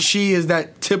weeks, she is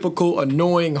that typical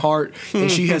annoying heart, and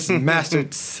she has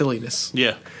mastered silliness.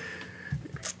 Yeah.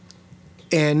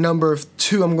 And number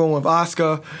 2, I'm going with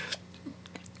Asuka.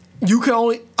 You can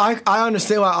only, I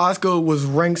understand why Asuka was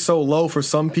ranked so low for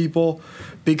some people,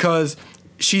 because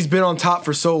she's been on top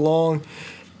for so long,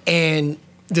 and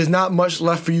there's not much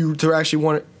left for you to actually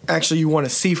want to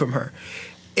see from her.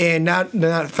 And not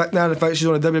the fact she's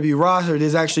on a WWE roster,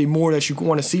 there's actually more that you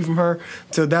want to see from her.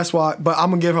 So that's why. But I'm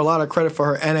gonna give her a lot of credit for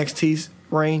her NXT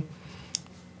reign.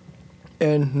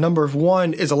 And number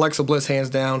 1 is Alexa Bliss, hands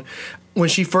down. When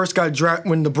she first got drafted,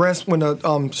 when the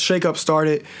shakeup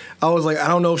started, I was like, I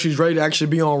don't know if she's ready to actually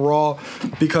be on Raw,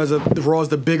 because of the Raw is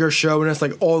the bigger show and it's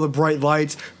like all the bright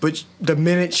lights. But the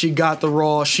minute she got the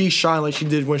Raw, she shined like she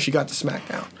did when she got the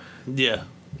SmackDown. Yeah.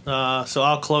 So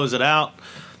I'll close it out.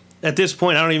 At this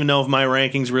point, I don't even know if my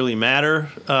rankings really matter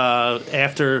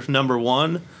after number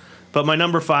 1. But my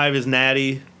number 5 is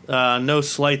Natty. No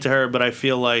slight to her, but I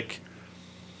feel like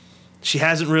she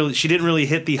didn't really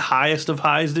hit the highest of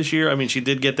highs this year. I mean, she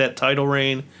did get that title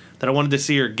reign that I wanted to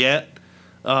see her get.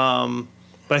 But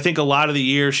I think a lot of the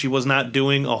year she was not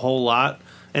doing a whole lot.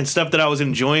 And stuff that I was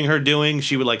enjoying her doing,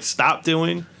 she would stop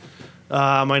doing.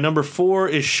 My number 4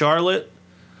 is Charlotte.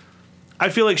 I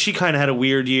feel like she kind of had a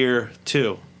weird year,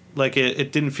 too. Like,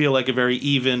 it didn't feel like a very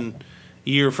even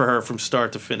year for her from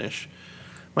start to finish.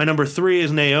 My number 3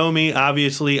 is Naomi.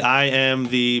 Obviously, I am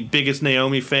the biggest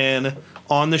Naomi fan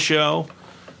on the show.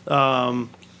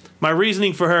 My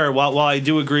reasoning for her, while I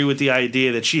do agree with the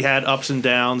idea that she had ups and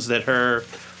downs, that her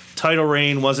title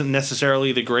reign wasn't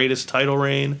necessarily the greatest title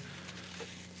reign,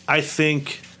 I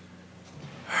think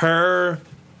her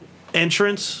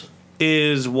entrance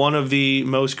is one of the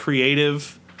most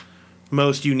creative,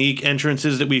 most unique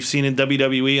entrances that we've seen in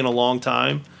WWE in a long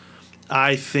time.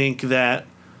 I think that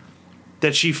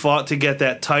she fought to get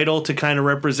that title to kind of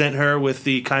represent her with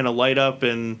the kind of light up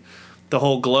and the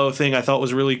whole glow thing I thought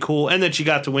was really cool, and that she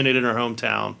got to win it in her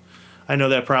hometown. I know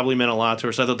that probably meant a lot to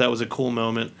her, so I thought that was a cool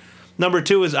moment. Number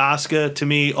 2 is Asuka. To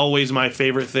me, always my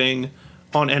favorite thing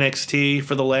on NXT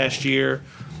for the last year.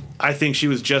 I think she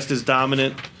was just as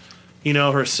dominant,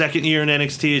 her second year in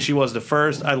NXT as she was the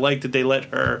first. I like that they let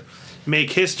her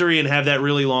make history and have that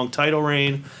really long title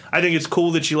reign. I think it's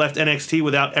cool that she left NXT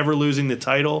without ever losing the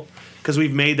title, because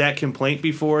we've made that complaint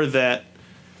before, that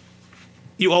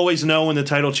you always know when the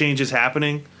title change is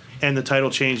happening, and the title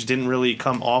change didn't really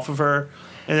come off of her.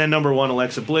 And then number 1,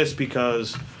 Alexa Bliss,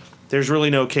 because there's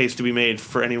really no case to be made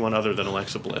for anyone other than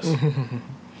Alexa Bliss.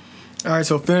 All right,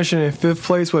 so finishing in 5th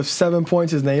place with 7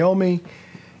 points is Naomi.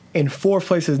 In 4th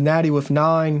place is Natty with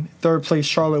 9. 3rd place,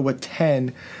 Charlotte with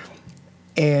 10.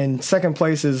 And 2nd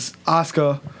place is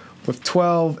Asuka with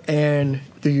 12. And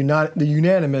the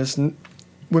unanimous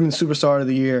Women's Superstar of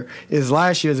the Year is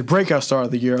last year's Breakout Star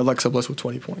of the Year, Alexa Bliss, with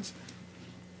 20 points.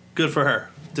 Good for her.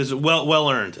 This is well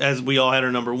earned. As we all had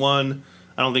her number 1,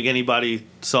 I don't think anybody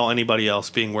saw anybody else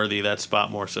being worthy of that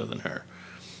spot more so than her.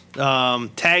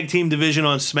 Tag team division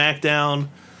on SmackDown.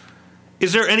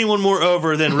 Is there anyone more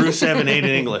over than Rusev and Aiden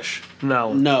English?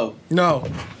 No.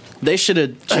 They should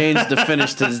have changed the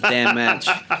finish to this damn match.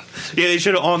 Yeah, they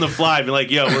should have on the fly been like,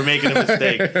 yo, we're making a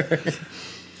mistake.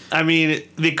 I mean,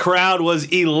 the crowd was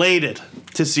elated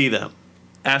to see them.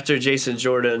 After Jason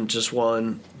Jordan just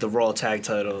won the Raw Tag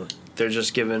title, they're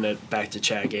just giving it back to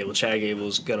Chad Gable. Chad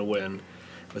Gable's going to win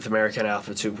with American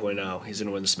Alpha 2.0. He's going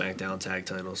to win the SmackDown tag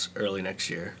titles early next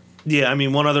year. Yeah, I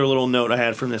mean, one other little note I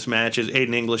had from this match is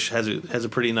Aiden English has a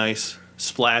pretty nice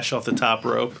splash off the top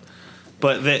rope.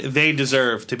 But they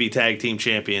deserve to be tag team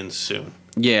champions soon.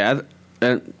 Yeah,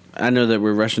 I know that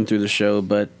we're rushing through the show,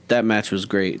 but that match was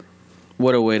great.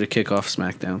 What a way to kick off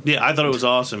SmackDown. Yeah, I thought it was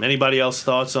awesome. Anybody else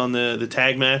thoughts on the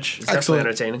tag match? It's definitely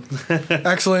entertaining.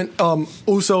 Excellent.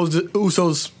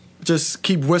 Usos just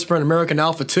keep whispering American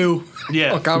Alpha 2.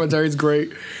 Yeah. Commentary is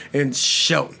great. And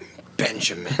Shelton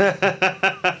Benjamin.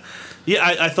 Yeah,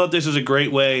 I thought this was a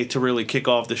great way to really kick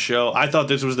off the show. I thought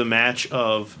this was the match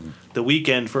of the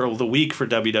weekend for the week for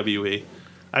WWE.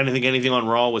 I didn't think anything on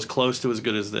Raw was close to as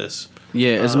good as this.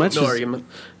 Yeah, as much as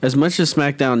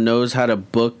SmackDown knows how to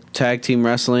book tag team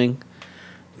wrestling,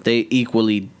 they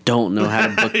equally don't know how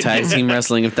to book tag team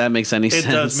wrestling, if that makes any sense.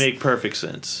 It does make perfect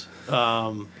sense.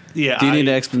 Yeah. Do you need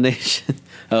an explanation?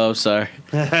 Oh, sorry.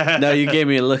 No, you gave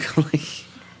me a look.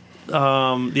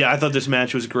 Yeah, I thought this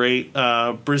match was great.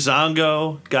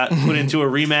 Breezango got put into a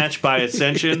rematch by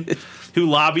Ascension, who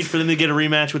lobbied for them to get a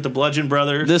rematch with the Bludgeon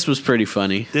Brothers. This was pretty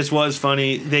funny. This was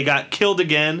funny. They got killed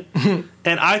again.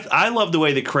 And I love the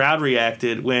way the crowd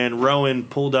reacted when Rowan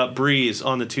pulled up Breeze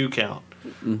on the 2 count.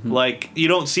 Mm-hmm. Like, you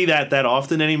don't see that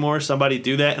often anymore, somebody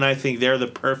do that, and I think they're the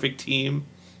perfect team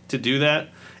to do that.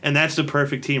 And that's the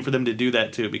perfect team for them to do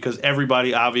that, too, because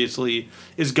everybody obviously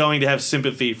is going to have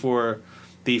sympathy for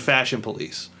the Fashion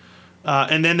Police.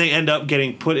 And then they end up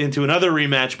getting put into another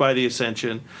rematch by the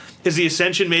Ascension. Is the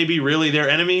Ascension maybe really their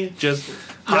enemy, just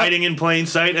hiding in plain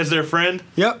sight as their friend?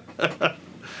 Yep.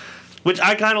 Which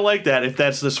I kind of like that, if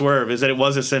that's the swerve, is that it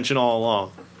was Ascension all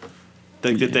along.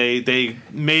 That they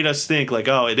made us think, like,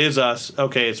 oh, it is us.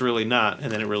 Okay, it's really not.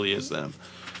 And then it really is them.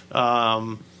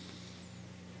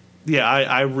 Yeah,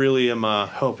 I really am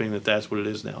hoping that that's what it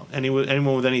is now.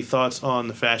 Anyone with any thoughts on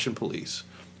the Fashion Police?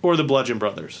 Or the Bludgeon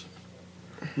Brothers?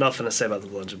 Nothing to say about the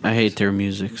Bludgeon Brothers. I hate their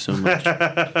music so much.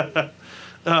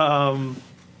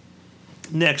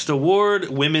 Next award,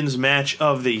 Women's Match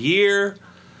of the Year.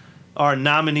 Our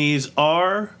nominees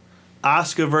are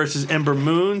Asuka versus Ember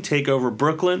Moon, TakeOver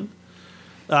Brooklyn.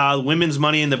 Women's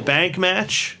Money in the Bank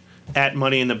match at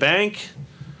Money in the Bank.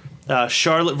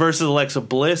 Charlotte versus Alexa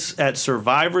Bliss at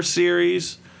Survivor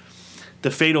Series. The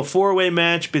Fatal 4-Way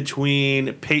match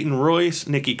between Peyton Royce,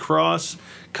 Nikki Cross,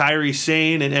 Kairi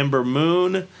Sane, and Ember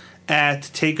Moon at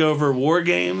TakeOver War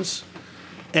Games.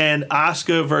 And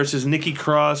Asuka versus Nikki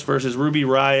Cross versus Ruby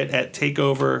Riott at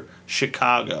TakeOver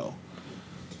Chicago.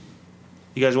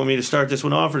 You guys want me to start this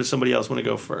one off, or does somebody else want to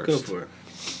go first? Go for it.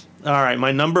 All right,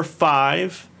 my number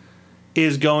 5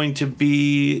 is going to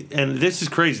be, and this is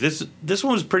crazy. This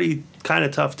one was pretty kind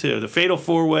of tough too. The Fatal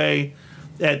 4-Way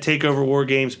at TakeOver War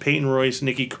Games: Peyton Royce,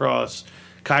 Nikki Cross,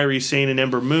 Kairi Sane, and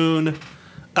Ember Moon.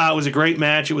 It was a great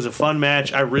match. It was a fun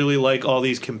match. I really like all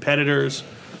these competitors.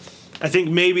 I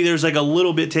think maybe there's like a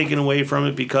little bit taken away from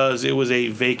it because it was a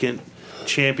vacant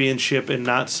championship and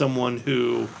not someone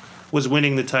who was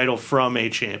winning the title from a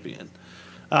champion.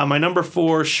 My number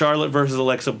 4, Charlotte versus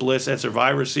Alexa Bliss at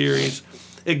Survivor Series.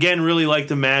 Again, really liked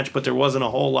the match, but there wasn't a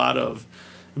whole lot of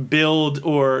build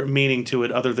or meaning to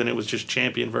it other than it was just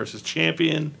champion versus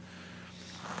champion.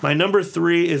 My number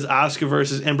 3 is Asuka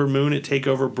versus Ember Moon at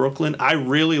TakeOver Brooklyn. I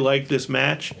really liked this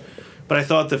match, but I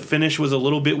thought the finish was a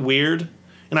little bit weird.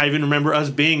 And I even remember us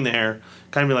being there,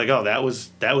 kind of be like, "Oh, that was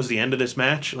the end of this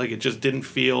match." Like, it just didn't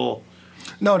feel.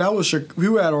 No, we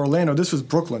were at Orlando. This was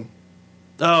Brooklyn.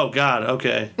 Oh God,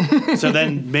 okay. So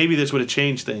then maybe this would have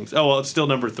changed things. Oh well, it's still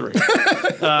number 3.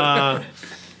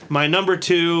 My number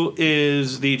 2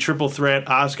 is the triple threat: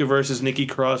 Asuka versus Nikki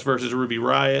Cross versus Ruby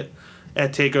Riott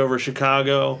at TakeOver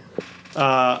Chicago.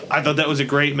 I thought that was a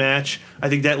great match. I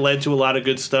think that led to a lot of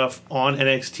good stuff on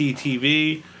NXT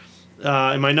TV.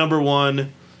 And my number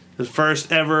 1. The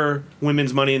first ever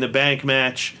women's Money in the Bank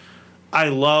match. I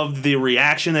loved the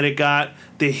reaction that it got,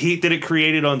 the heat that it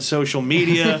created on social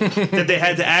media, that they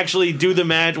had to actually do the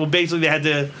match. Well, basically, they had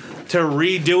to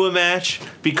redo a match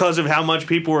because of how much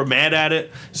people were mad at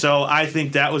it. So I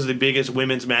think that was the biggest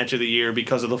women's match of the year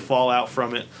because of the fallout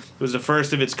from it. It was the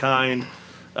first of its kind.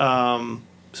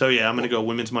 So, yeah, I'm going to go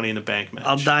women's Money in the Bank match.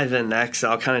 I'll dive in next.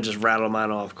 I'll kind of just rattle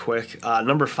mine off quick.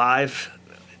 Number 5,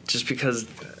 just because...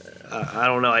 I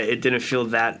don't know. It didn't feel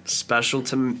that special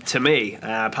to me.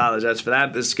 I apologize for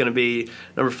that. This is going to be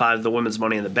number 5, the Women's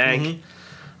Money in the Bank.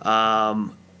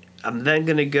 I'm then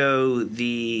going to go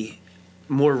the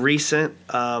more recent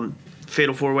Fatal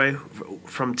 4-Way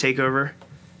from TakeOver,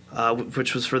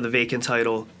 which was for the vacant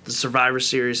title. The Survivor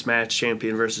Series match,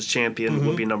 champion versus champion,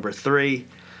 will be number 3.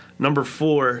 Number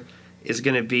 4 is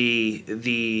going to be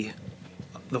the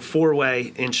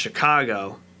 4-Way in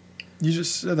Chicago. You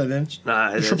just said that, didn't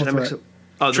you? Triple threat.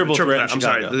 Oh, Triple threat in I'm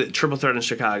Chicago. sorry, the triple threat in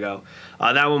Chicago.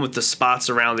 That one with the spots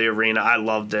around the arena, I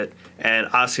loved it. And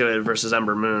Asuka versus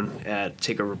Ember Moon at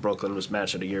TakeOver Brooklyn was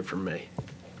match of the year for me.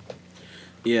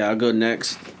 Yeah, I'll go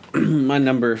next. My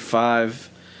number 5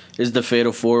 is the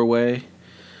Fatal 4-Way.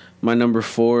 My number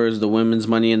 4 is the Women's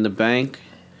Money in the Bank.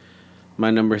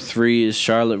 My number 3 is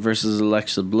Charlotte versus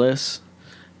Alexa Bliss.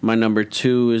 My number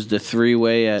 2 is the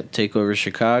 3-Way at TakeOver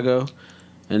Chicago.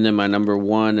 And then my number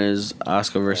 1 is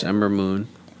Asuka versus Ember Moon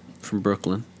from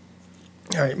Brooklyn.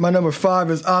 All right, my number 5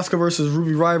 is Asuka versus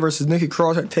Ruby Riott versus Nikki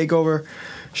Cross at TakeOver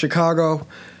Chicago.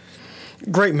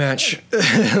 Great match.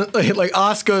 like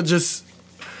Asuka just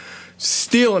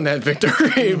stealing that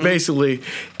victory, basically.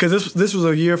 Because this was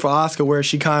a year for Asuka where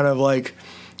she kind of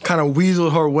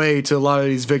weaseled her way to a lot of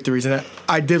these victories. And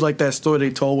I did like that story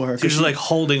they told with her. She's like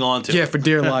holding on to it. Yeah, for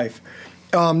dear life.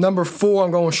 Number 4,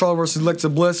 I'm going Charlotte versus Alexa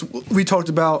Bliss. We talked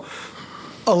about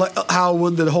how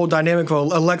would the whole dynamic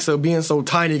of Alexa being so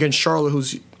tiny against Charlotte,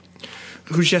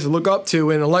 who she has to look up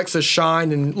to, and Alexa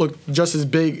shined and looked just as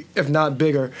big, if not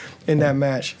bigger, in that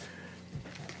match.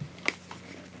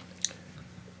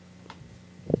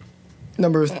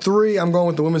 Number 3, I'm going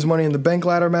with the Women's Money in the Bank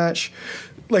ladder match.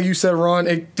 Like you said, Ron,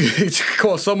 it's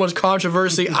caused so much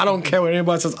controversy. I don't care what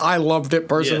anybody says. I loved it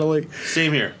personally. Yeah,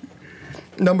 same here.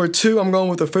 Number 2, I'm going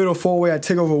with the Fatal 4-Way at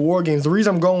TakeOver War Games. The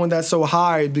reason I'm going with that so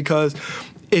high is because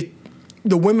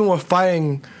the women were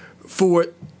fighting for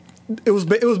it. It was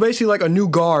basically like a new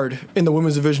guard in the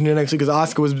women's division in NXT because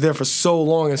Asuka was there for so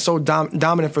long and so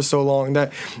dominant for so long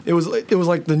that it was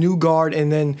like the new guard,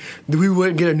 and then we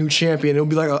wouldn't get a new champion. It would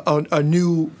be like a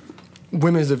new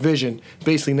women's division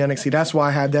basically in NXT. That's why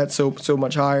I had that so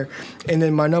much higher. And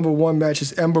then my number 1 match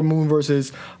is Ember Moon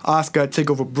versus Asuka at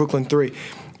TakeOver Brooklyn 3.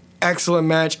 Excellent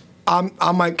match.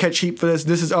 I might catch heat for this.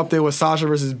 This is up there with Sasha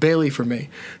versus Bayley for me.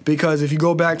 Because if you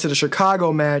go back to the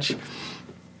Chicago match,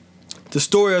 the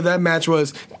story of that match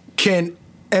was, can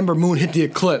Ember Moon hit the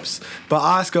Eclipse? But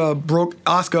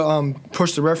Asuka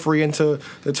pushed the referee into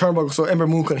the turnbuckle so Ember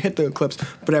Moon couldn't hit the Eclipse.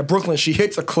 But at Brooklyn, she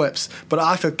hits Eclipse. But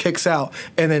Asuka kicks out.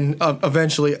 And then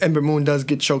eventually Ember Moon does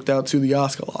get choked out to the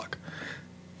Asuka lock.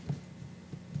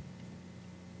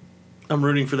 I'm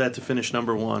rooting for that to finish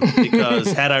number 1 because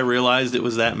had I realized it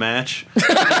was that match, it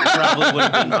probably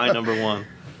would have been my number 1.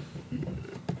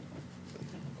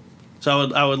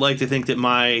 So I would like to think that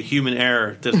my human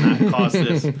error does not cause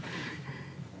this.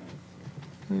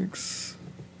 Thanks.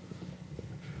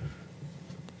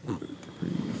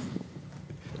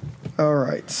 All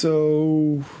right,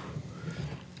 so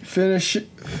finishing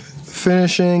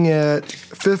at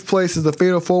 5th place is the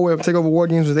Fatal 4-Way of TakeOver War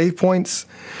Games with 8 points.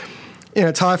 In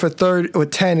a tie for 3rd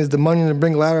with 10 is the Money in the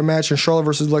Bank ladder match in Charlotte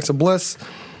versus Alexa Bliss.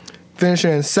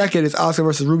 Finishing in 2nd is Asuka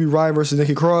versus Ruby Riott versus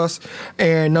Nikki Cross.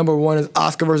 And number 1 is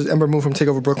Asuka versus Ember Moon from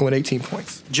TakeOver Brooklyn with 18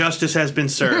 points. Justice has been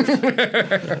served.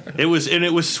 It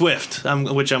was swift,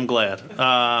 which I'm glad.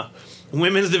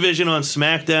 Women's division on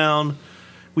SmackDown,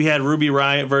 we had Ruby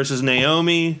Riott versus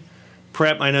Naomi.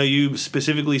 Prep, I know you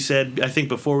specifically said, I think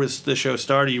before the show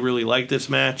started, you really liked this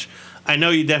match. I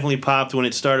know you definitely popped when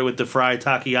it started with the Fry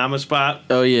Takayama spot.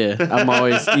 Oh yeah, I'm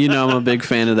always, I'm a big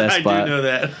fan of that spot. I do know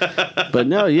that. But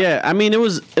no, yeah, I mean it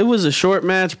was a short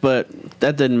match, but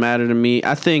that didn't matter to me.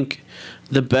 I think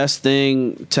the best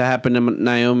thing to happen to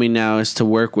Naomi now is to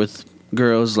work with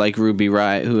girls like Ruby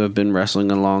Riott who have been wrestling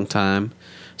a long time.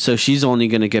 So she's only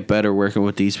going to get better working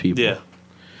with these people. Yeah,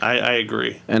 I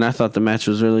agree. And I thought the match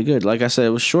was really good. Like I said, it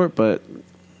was short, but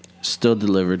still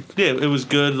delivered. Yeah, it was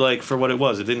good, like, for what it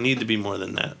was. It didn't need to be more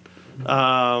than that.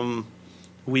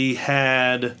 We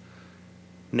had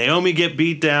Naomi get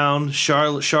beat down.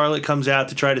 Charlotte comes out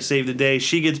to try to save the day.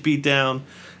 She gets beat down.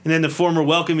 And then the former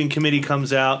welcoming committee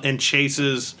comes out and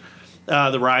chases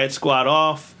the Riot Squad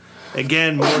off.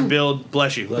 Again, more build.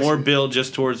 Bless you. More build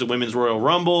just towards the Women's Royal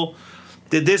Rumble.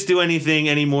 Did this do anything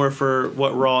anymore for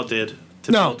what Raw did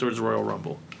to build towards the Royal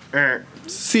Rumble?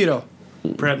 Cito.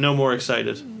 Perhaps no more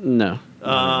excited. No.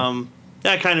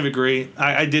 I kind of agree.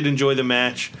 I did enjoy the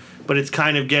match, but it's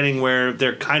kind of getting where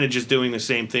they're kind of just doing the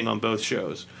same thing on both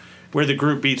shows, where the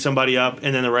group beats somebody up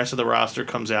and then the rest of the roster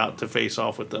comes out to face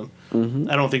off with them. Mm-hmm.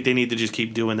 I don't think they need to just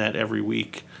keep doing that every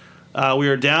week. We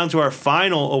are down to our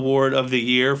final award of the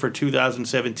year for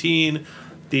 2017,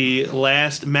 the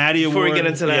last Maddie Award. Before we get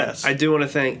into that, yes. I do want to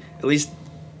thank, at least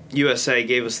USA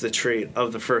gave us the treat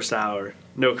of the first hour.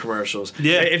 No commercials.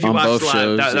 Yeah. If you On watched both live,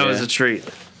 shows, that was a treat.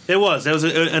 It was. That was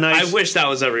a nice. I wish that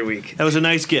was every week. That was a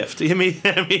nice gift.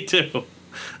 Me too.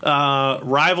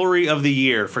 Rivalry of the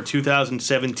year for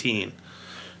 2017.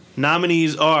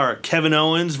 Nominees are Kevin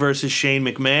Owens versus Shane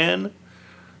McMahon,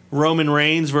 Roman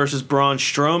Reigns versus Braun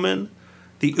Strowman,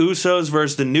 the Usos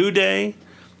versus The New Day,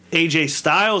 AJ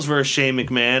Styles versus Shane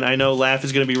McMahon. I know Laugh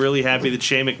is going to be really happy that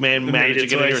Shane McMahon managed to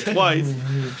get in here twice.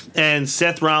 And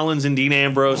Seth Rollins and Dean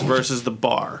Ambrose versus The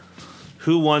Bar.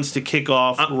 Who wants to kick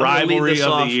off Rivalry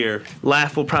of the Year?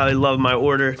 Laugh will probably love my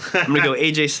order. I'm going to go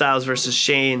AJ Styles versus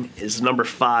Shane is number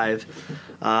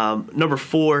 5. Number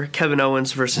 4, Kevin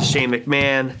Owens versus Shane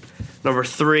McMahon. Number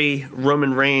 3,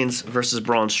 Roman Reigns versus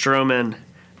Braun Strowman.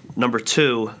 Number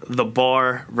 2, The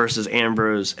Bar versus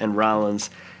Ambrose and Rollins.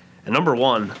 And number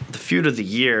 1, the feud of the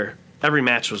year. Every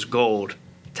match was gold.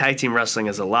 Tag team wrestling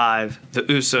is alive. The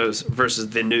Usos versus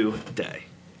The New Day.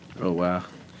 Oh, wow.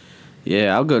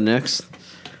 Yeah, I'll go next.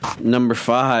 Number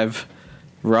 5,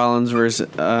 Rollins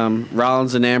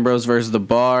and Ambrose versus The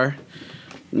Bar.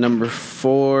 Number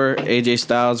 4, AJ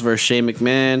Styles versus Shane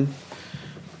McMahon.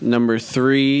 Number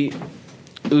 3,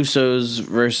 Usos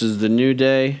versus The New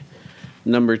Day.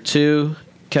 Number 2,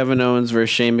 Kevin Owens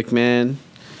versus Shane McMahon.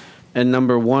 And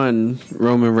number 1,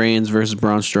 Roman Reigns versus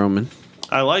Braun Strowman.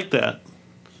 I like that.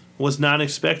 Was not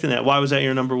expecting that. Why was that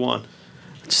your number 1?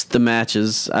 Just the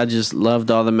matches. I just loved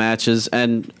all the matches.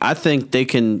 And I think they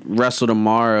can wrestle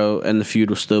tomorrow and the feud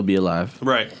will still be alive.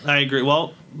 Right. I agree.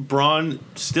 Well, Braun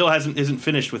still isn't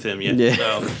finished with him yet. Yeah.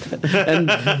 So. And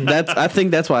I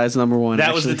think that's why it's number 1.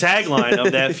 That was the tagline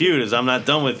of that feud is I'm not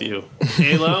done with you.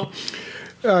 Halo?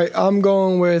 All right, I'm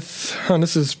going with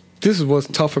this is what's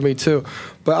tough for me too,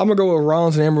 but I'm gonna go with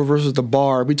Rollins and Ambrose versus The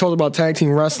Bar. We talked about tag team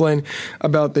wrestling,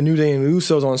 about the New Day and the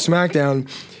Usos on SmackDown.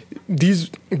 These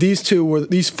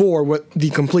four were the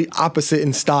complete opposite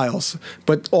in styles,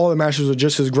 but all the matches were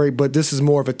just as great. But this is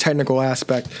more of a technical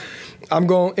aspect. And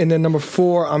then number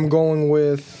 4, I'm going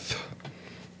with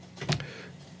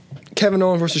Kevin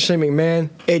Owens versus Shane McMahon.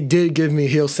 It did give me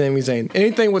heel Sami Zayn.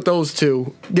 Anything with those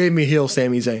two gave me heel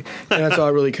Sami Zayn, and that's all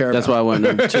I really care that's about. why I went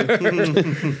number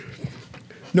 2.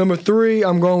 Number 3,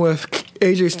 I'm going with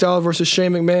AJ Styles versus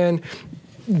Shane McMahon.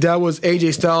 That was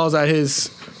AJ Styles at his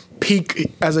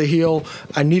peak as a heel.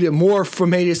 I needed more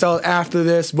from AJ Styles after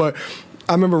this, but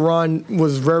I remember Ron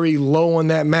was very low on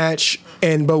that match,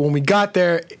 but when we got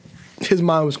there, his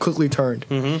mind was quickly turned.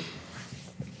 Mm-hmm.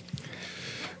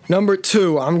 Number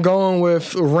 2, I'm going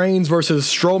with Reigns versus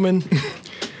Strowman.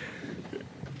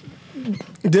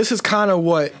 This is kind of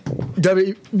what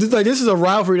this is a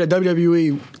rivalry that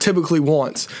WWE typically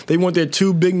wants. They want their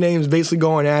 2 big names basically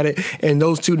going at it, and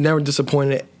those 2 never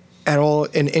disappointed at all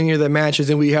in any of their matches.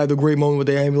 And we had the great moment with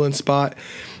the ambulance spot.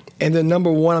 And then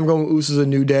number 1, I'm going with Usos A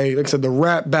New Day. Like I said, the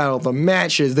rap battle, the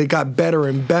matches, they got better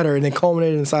and better, and they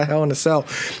culminated inside Hell in a Cell.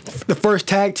 The first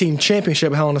tag team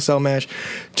championship Hell in a Cell match.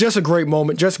 Just a great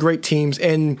moment, just great teams.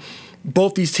 And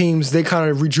both these teams, they kind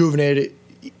of rejuvenated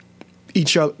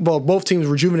each other. Well, both teams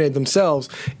rejuvenated themselves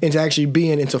into actually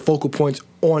being into focal points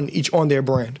on their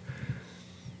brand.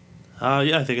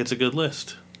 Yeah, I think it's a good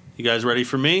list. You guys ready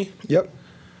for me? Yep.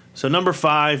 So number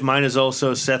 5, mine is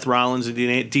also Seth Rollins and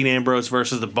Dean Ambrose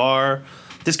versus The Bar.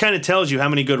 This kind of tells you how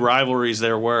many good rivalries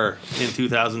there were in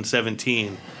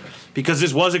 2017. Because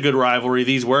this was a good rivalry.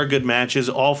 These were good matches.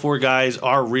 All 4 guys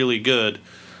are really good.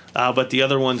 But the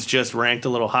other ones just ranked a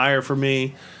little higher for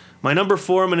me. My number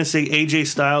 4, I'm going to say AJ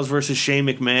Styles versus Shane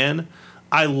McMahon.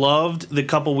 I loved the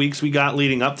couple weeks we got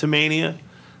leading up to Mania.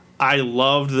 I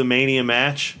loved the Mania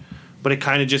match. But it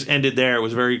kind of just ended there. It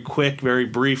was very quick, very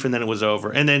brief, and then it was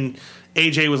over. And then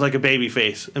AJ was like a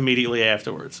babyface immediately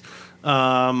afterwards.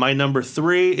 My number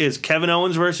 3 is Kevin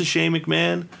Owens versus Shane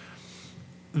McMahon.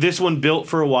 This one built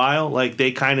for a while. Like,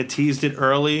 they kind of teased it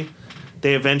early.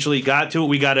 They eventually got to it.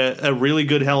 We got a really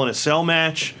good Hell in a Cell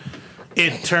match.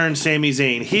 It turned Sami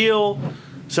Zayn heel.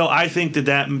 So I think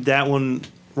that one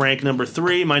ranked number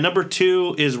 3. My number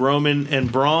 2 is Roman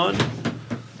and Braun.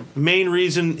 Main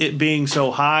reason it being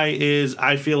so high is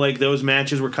I feel like those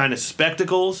matches were kind of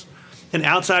spectacles. And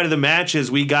outside of the matches,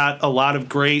 we got a lot of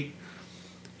great,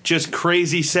 just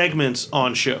crazy segments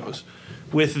on shows.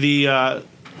 With the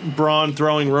Braun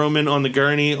throwing Roman on the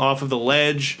gurney off of the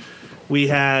ledge. We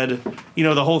had,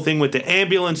 the whole thing with the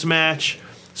ambulance match.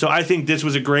 So I think this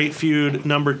was a great feud,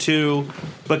 number 2,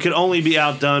 but could only be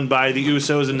outdone by the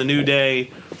Usos and the New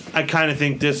Day. I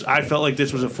felt like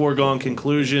this was a foregone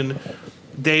conclusion.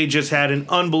 They just had an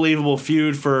unbelievable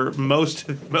feud for most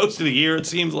of the year, it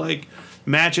seems like.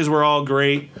 Matches were all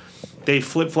great. They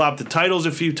flip-flopped the titles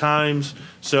a few times.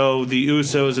 So the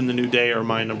Usos and the New Day are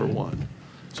my number 1.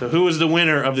 So who is the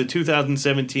winner of the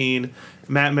 2017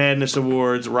 Matt Madness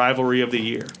Awards Rivalry of the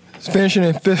Year? Finishing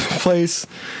in 5th place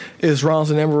is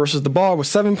Rollins and Amber versus The Bar with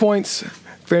 7 points.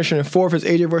 Finishing in 4th is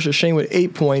AJ versus Shane with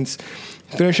 8 points.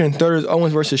 Finishing in 3rd is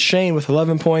Owens versus Shane with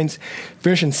 11 points.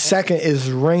 Finishing 2nd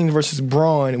is Reigns versus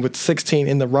Braun with 16.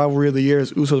 In the rivalry of the year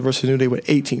is Usos versus New Day with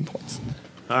 18 points.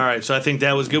 All right, so I think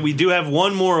that was good. We do have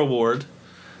one more award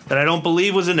that I don't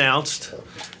believe was announced.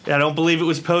 I don't believe it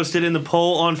was posted in the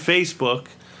poll on Facebook.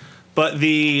 But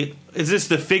is this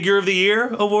the Figure of the Year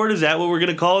award? Is that what we're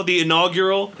going to call it? The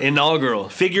inaugural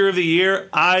Figure of the Year?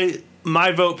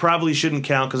 My vote probably shouldn't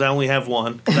count because I only have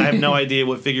one. 'Cause I have no idea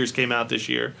what figures came out this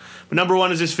year. But number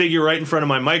 1 is this figure right in front of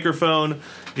my microphone.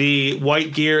 The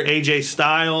white gear AJ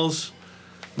Styles.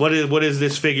 What is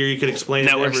this figure? You could explain it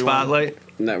to everyone.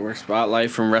 Network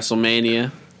Spotlight from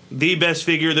WrestleMania. The best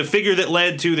figure. The figure that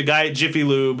led to the guy at Jiffy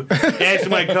Lube asked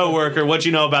my coworker what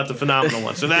you know about the Phenomenal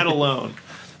One. So that alone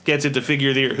gets it to Figure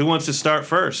of the Year. Who wants to start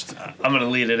first? I'm going to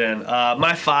lead it in.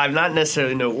 My 5, not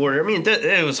necessarily no order. I mean,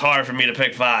 it was hard for me to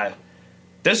pick 5.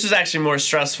 This was actually more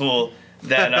stressful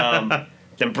than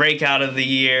Breakout of the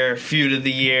Year, Feud of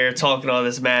the Year, talking all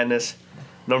this madness.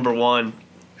 Number 1,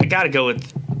 I got to go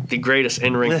with the greatest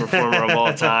in-ring performer of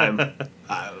all time.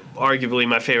 Arguably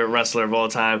my favorite wrestler of all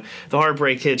time. The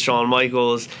Heartbreak Kid, Shawn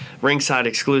Michaels, ringside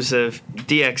exclusive,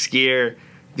 DX gear,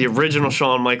 the original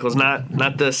Shawn Michaels,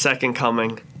 not the second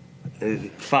coming.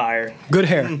 Fire. Good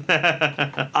hair.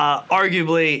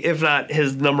 Arguably, if not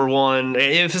his number 1,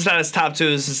 if it's not his top 2,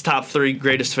 it's his top 3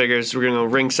 greatest figures. We're going to go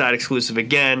ringside exclusive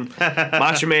again.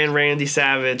 Macho Man Randy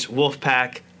Savage,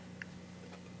 Wolfpack.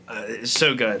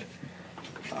 So good.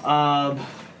 I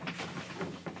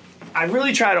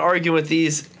really try to argue with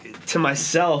these to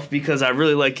myself because I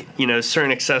really like,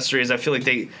 certain accessories. I feel like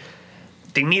they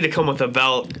need to come with a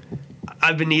belt.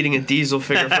 I've been needing a Diesel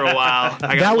figure for a while.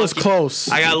 That was close.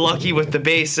 I got lucky with the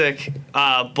basic,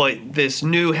 but this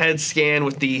new head scan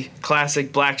with the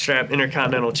classic Blackstrap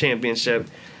Intercontinental Championship,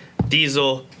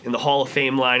 Diesel in the Hall of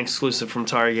Fame line exclusive from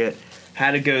Target.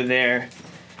 Had to go there.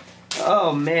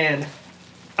 Oh, man.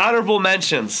 Honorable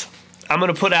mentions. I'm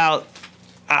going to put out,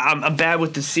 I'm bad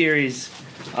with the series.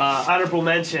 Honorable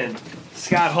mention,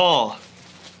 Scott Hall.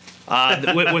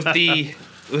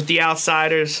 With the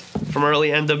Outsiders from early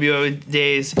NWO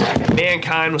days.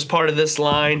 Mankind was part of this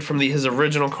line from his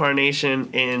original incarnation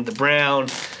in the Brown.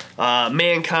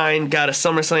 Mankind got a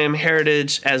SummerSlam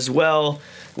heritage as well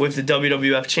with the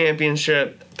WWF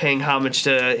Championship, paying homage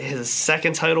to his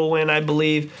second title win, I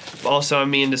believe. Also,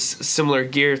 similar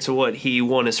gear to what he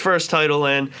won his first title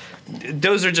in.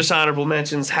 Those are just honorable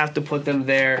mentions. Have to put them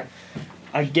there.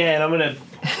 Again, I'm gonna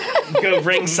go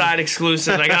ringside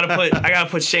exclusive. I gotta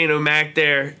put Shane O'Mac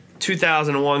there.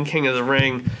 2001 King of the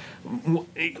Ring.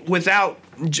 without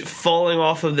falling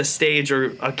off of the stage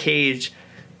or a cage,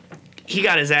 he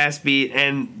got his ass beat,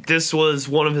 and this was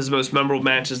one of his most memorable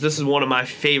matches. This is one of my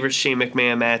favorite Shane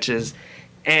McMahon matches,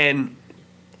 and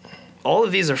all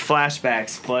of these are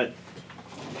flashbacks, but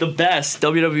the best,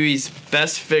 WWE's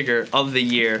best figure of the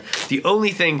year, the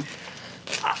only thing,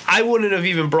 I wouldn't have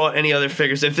even brought any other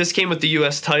figures. If this came with the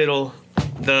U.S. title,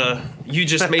 you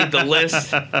just made the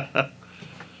list.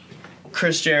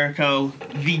 Chris Jericho,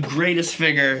 the greatest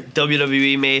figure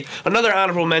WWE made. Another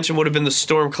honorable mention would have been the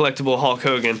Storm collectible Hulk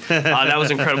Hogan. That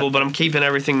was incredible, but I'm keeping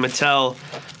everything Mattel.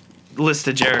 List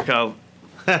of Jericho.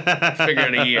 Figure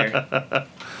of the year.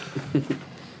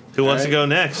 Who wants to go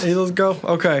next? Hey, let's go.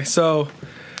 Okay, so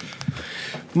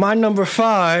my number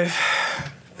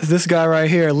 5 is this guy right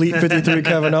here, Elite 53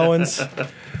 Kevin Owens.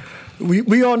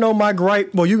 We all know my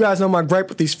gripe. Well, you guys know my gripe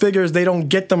with these figures. They don't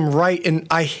get them right, and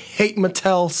I hate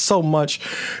Mattel so much.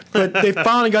 But they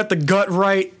finally got the gut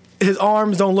right. His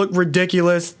arms don't look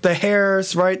ridiculous. The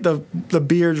hair's right. The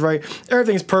beard's right.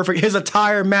 Everything's perfect. His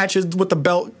attire matches with the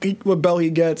belt, what belt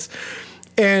he gets.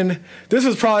 And this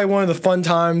is probably one of the fun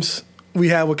times we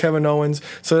have with Kevin Owens.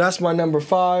 So that's my number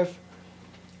 5.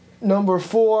 Number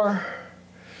 4.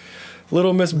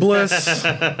 Little Miss Bliss.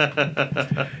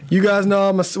 You guys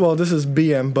know this is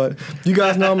BM, but you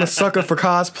guys know I'm a sucker for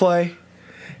cosplay,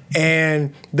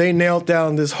 and they nailed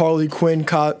down this Harley Quinn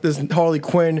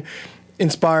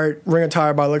inspired ring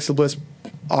attire by Alexa Bliss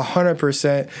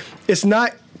 100%. It's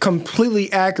not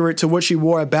completely accurate to what she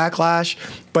wore at Backlash,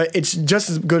 but it's just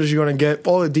as good as you're gonna get.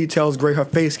 All the details great. Her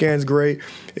face scan's great.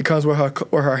 It comes with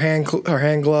her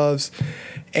hand gloves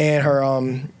and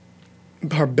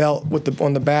her belt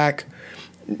on the back.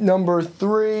 Number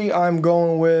 3, I'm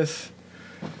going with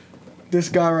this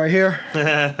guy right here.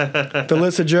 The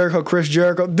list of Jericho, Chris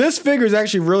Jericho. This figure is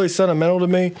actually really sentimental to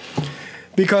me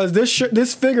because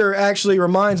this figure actually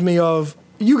reminds me of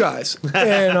you guys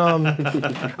and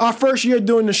our first year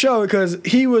doing the show, because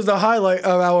he was the highlight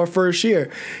of our first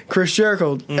year. Chris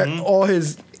Jericho,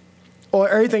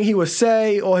 everything he would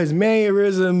say, all his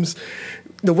mannerisms,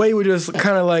 the way he would just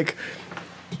kind of like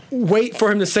wait for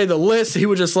him to say the list. He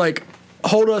would just like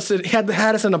hold us, had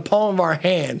us in the palm of our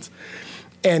hands.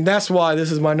 And that's why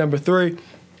this is my number 3.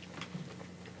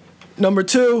 Number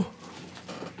 2,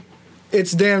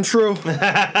 it's damn true.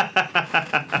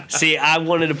 See, I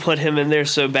wanted to put him in there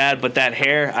so bad, but that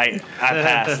hair, I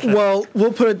passed. Well,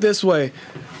 we'll put it this way.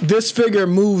 This figure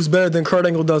moves better than Kurt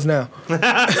Angle does now.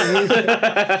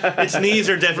 Its knees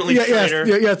are definitely straighter.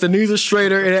 Yes, the knees are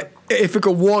straighter. And if it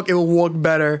could walk, it will walk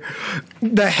better.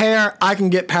 The hair, I can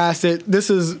get past it.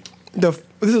 This is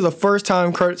the first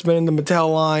time Kurt's been in the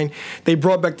Mattel line. They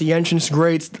brought back the entrance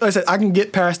grades. Like I said, I can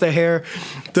get past the hair.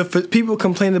 People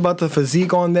complained about the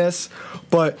physique on this,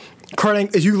 but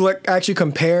Kurt, if you actually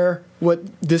compare what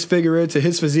this figure is to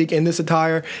his physique in this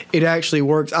attire, it actually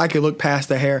works. I could look past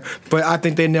the hair, but I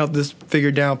think they nailed this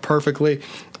figure down perfectly.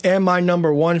 And my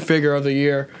number 1 figure of the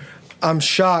year, I'm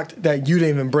shocked that you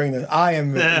didn't even bring this. I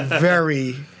am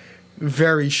very,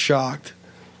 very shocked.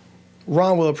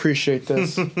 Ron will appreciate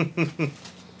this.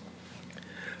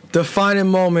 Defining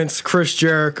moments, Chris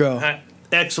Jericho.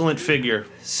 Excellent figure.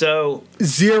 So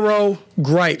 0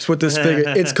 gripes with this figure.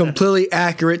 It's completely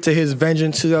accurate to his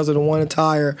Vengeance 2001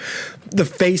 attire. The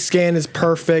face scan is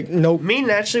perfect. Me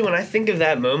naturally, when I think of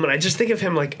that moment, I just think of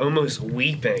him like almost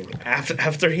weeping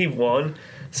after he won.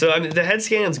 So I mean, the head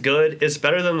scan's good. It's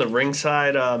better than the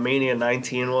ringside Mania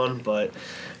 19 one, but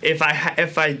if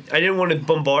I didn't want to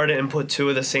bombard it and put 2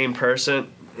 of the same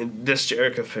person, this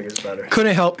Jericho figure's better.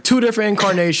 Couldn't help. 2 different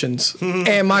incarnations.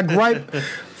 And my gripe,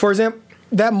 for example,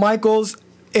 that Michaels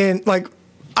and because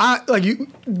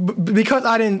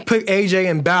I didn't pick AJ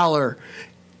and Balor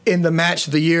in the match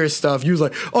of the year stuff. You was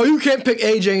like, oh, you can't pick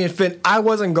AJ and Finn. I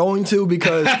wasn't going to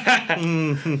because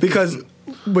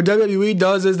what WWE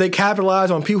does is they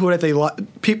capitalize on people that they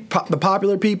the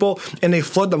popular people, and they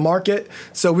flood the market.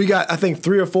 So we got, I think,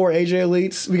 3 or 4 AJ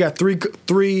Elites. We got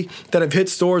three that have hit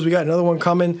stores. We got another one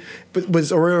coming, but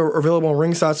was already available on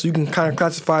Ringside, so you can kind of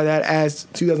classify that as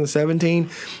 2017.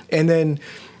 And then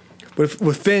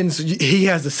with Finn's, he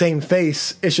has the same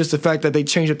face. It's just the fact that they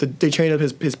changed up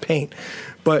his paint.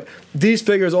 But these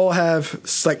figures all have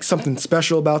like something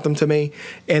special about them to me,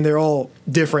 and they're all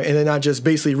different, and they're not just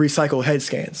basically recycled head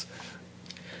scans.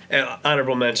 And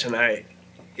honorable mention,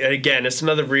 again, it's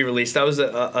another re-release. That was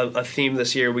a theme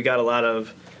this year. We got a lot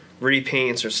of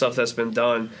repaints or stuff that's been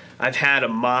done. I've had a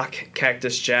mock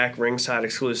Cactus Jack ringside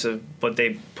exclusive, but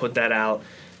they put that out,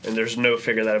 and there's no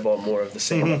figure that I bought more of the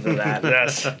same other than that.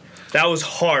 That was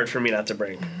hard for me not to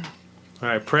bring. All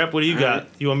right, Prep, what do you got?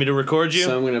 You want me to record you?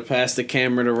 So I'm going to pass the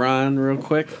camera to Ron real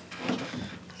quick.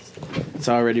 It's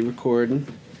already recording.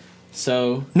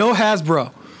 So No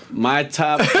Hasbro. my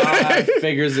top 5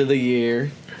 figures of the year.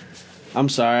 I'm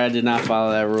sorry, I did not follow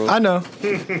that rule. I know.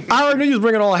 I already knew you was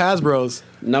bringing all Hasbros.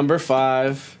 Number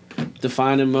 5,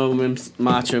 Defining Moments,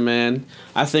 Macho Man.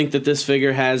 I think that this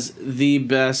figure has the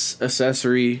best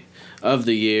accessory of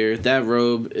the year. That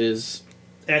robe is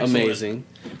Excellent. amazing.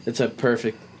 It's a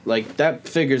perfect, like, that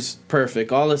figure's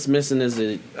perfect. All it's missing is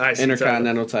the IC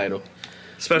Intercontinental title.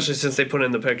 Especially since they put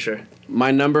in the picture.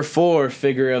 My number 4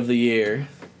 figure of the year.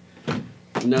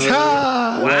 No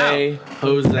way,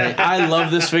 Jose. I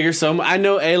love this figure so much. I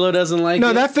know Alo doesn't like it.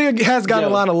 No, that figure has gotten Yo,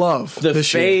 a lot of love. The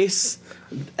this year. face,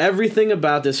 everything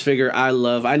about this figure I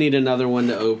love. I need another one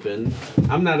to open.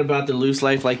 I'm not about the loose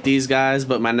life like these guys,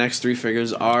 but my next 3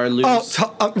 figures are loose.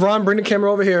 Ron, bring the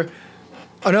camera over here.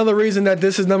 Another reason that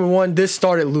this is number 1. This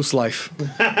started Loose Life.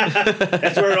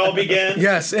 That's where it all began.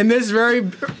 Yes, in this very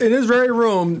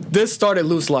room, this started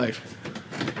Loose Life.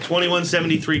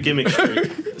 2173 Gimmick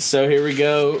Street. So here we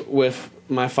go with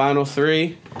my final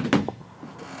 3.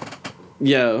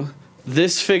 Yo,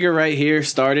 this figure right here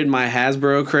started my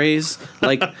Hasbro craze.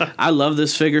 Like, I love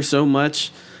this figure so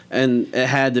much, and it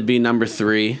had to be number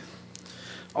 3.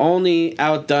 Only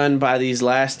outdone by these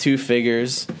last 2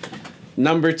 figures.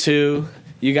 Number 2,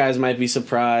 you guys might be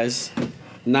surprised.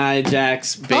 Nia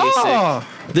Jax Basic. Oh,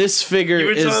 This figure You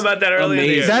were is talking about that earlier in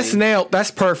the year. amazing. that's nailed. That's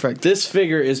perfect. This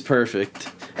figure is perfect.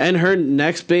 And her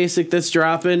next basic that's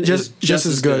dropping is Just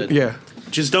as good. Yeah.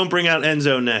 Just don't bring out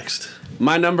Enzo next.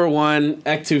 My number 1,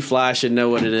 Ecto Fly should know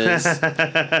what it is.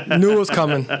 Knew it was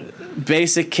coming.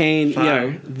 Basic Kane. Fire.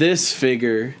 Yo, this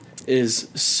figure is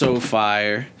so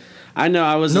fire. I know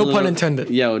I was No a little, pun intended.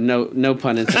 Yo, no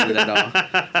pun intended at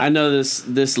all. I know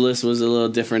this list was a little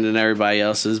different than everybody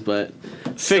else's, but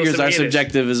figures some are haters.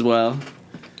 subjective as well.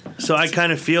 So I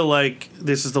kind of feel like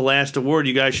this is the last award.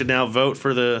 You guys should now vote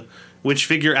for which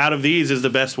figure out of these is the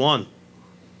best one.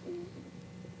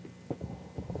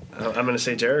 I'm going to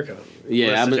say Jericho. Yeah,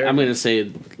 List of I'm Jericho. gonna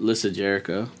say Lissa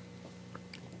Jericho.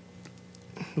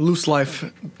 Loose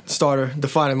Life starter,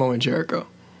 Defining Moment Jericho.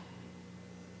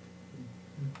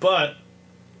 But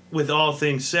with all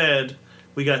things said,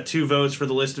 we got 2 votes for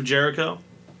the List of Jericho.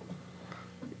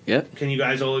 Yep. Can you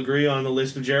guys all agree on the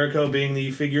List of Jericho being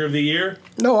the figure of the year?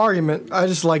 No argument. I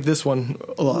just like this one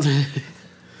a lot.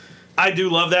 I do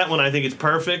love that one. I think it's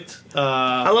perfect.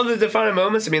 I love the defining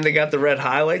moments. I mean, they got the red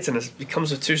highlights, and it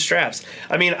comes with 2 straps.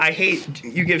 I mean, I hate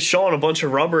you give Sean a bunch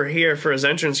of rubber here for his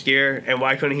entrance gear, and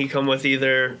why couldn't he come with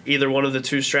either one of the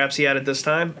 2 straps he had at this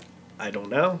time? I don't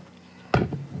know.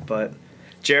 But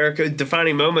Jericho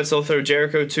defining moments. They'll throw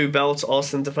Jericho 2 belts.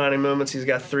 Austin defining moments. He's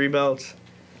got 3 belts.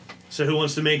 So who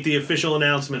wants to make the official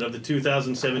announcement of the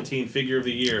 2017 figure of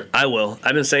the year? I will.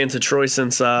 I've been saying to Troy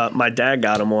since my dad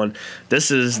got him on. This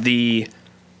is the.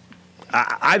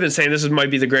 I've been saying this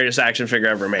might be the greatest action figure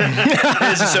ever made.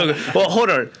 This is so good. Well, hold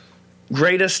on.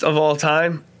 Greatest of all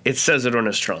time. It says it on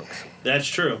his trunk. That's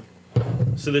true.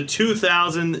 So the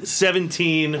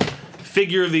 2017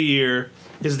 figure of the year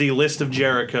is the List of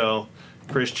Jericho,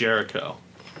 Chris Jericho.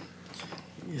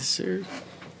 Yes, sir.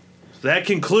 That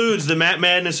concludes the Matt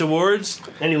Madness Awards.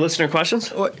 Any listener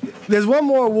questions? There's one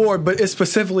more award, but it's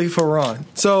specifically for Ron.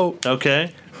 So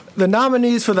Okay. the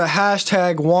nominees for the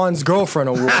hashtag Juan's Girlfriend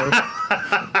Award.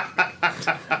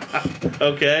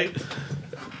 Okay.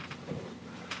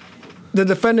 The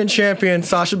defending champion,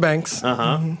 Sasha Banks.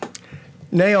 Uh-huh.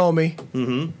 Naomi.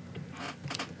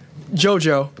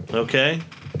 JoJo. Okay.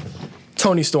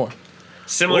 Tony Storm.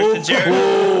 Similar to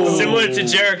Jericho. Similar to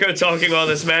Jericho talking all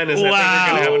this madness. I think we're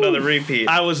gonna have another repeat.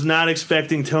 I was not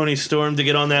expecting Tony Storm to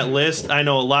get on that list. I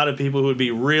know a lot of people who would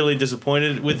be really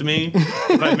disappointed with me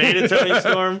if I made it Tony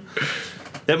Storm.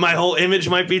 That my whole image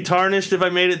might be tarnished if I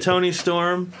made it Tony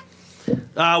Storm.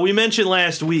 We mentioned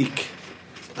last week,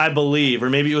 I believe, or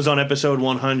maybe it was on episode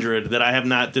 100, that I have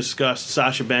not discussed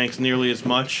Sasha Banks nearly as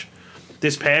much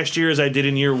this past year as I did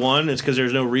in year 1. It's because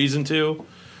there's no reason to.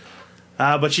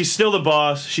 But she's still the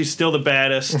boss. She's still the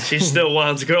baddest. She still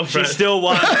wants girlfriend. She's still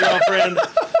Juan's girlfriend.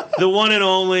 The one and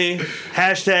only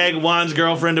hashtag Juan's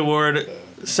Girlfriend Award,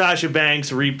 Sasha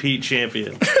Banks, repeat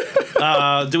champion.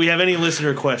 Do we have any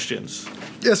listener questions?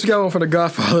 Yes, we got one from the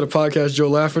Godfather of the podcast, Joe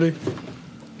Lafferty.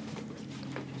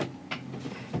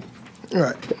 All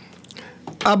right.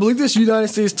 I believe this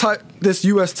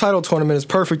U.S. title tournament is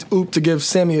perfect to give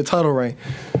Sammy a title reign.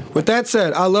 With that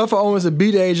said, I love for Owens to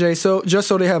beat AJ just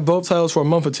so they have both titles for a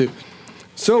month or 2.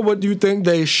 So what do you think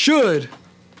they should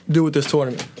do with this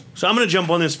tournament? So I'm going to jump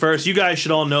on this first. You guys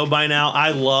should all know by now,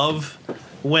 I love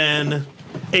when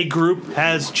a group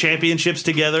has championships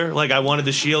together. Like I wanted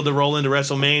the Shield to roll into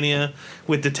WrestleMania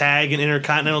with the tag and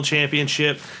Intercontinental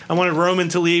Championship. I wanted Roman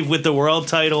to leave with the World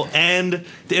Title and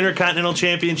the Intercontinental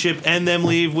Championship, and them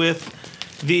leave with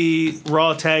the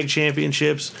Raw Tag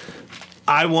Championships.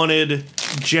 I wanted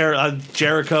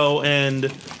Jericho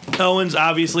and Owens,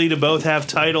 obviously, to both have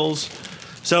titles.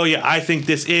 So, yeah, I think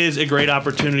this is a great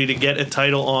opportunity to get a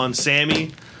title on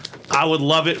Sammy. I would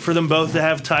love it for them both to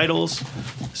have titles.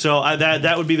 So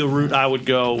that would be the route I would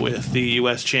go with the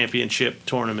U.S. Championship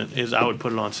tournament, is I would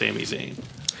put it on Sami Zayn.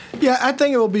 Yeah, I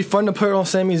think it will be fun to put it on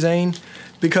Sami Zayn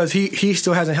because he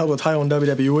still hasn't held a title in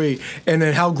WWE. And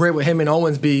then how great would him and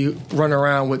Owens be running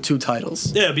around with 2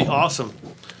 titles? Yeah, it'd be awesome.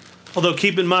 Although,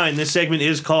 keep in mind, this segment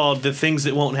is called the Things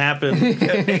That Won't Happen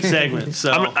segment.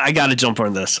 So I got to jump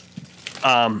on this.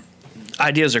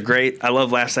 Ideas are great. I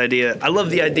love last idea. I love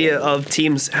the idea of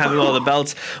teams having all the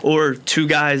belts, or 2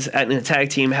 guys in a tag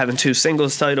team having 2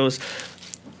 singles titles,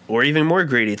 or even more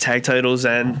greedy, tag titles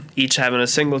and each having a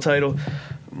single title.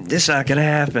 This is not going to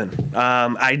happen.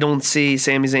 I don't see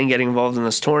Sami Zayn getting involved in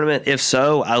this tournament. If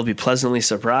so, I'll be pleasantly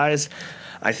surprised.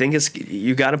 I think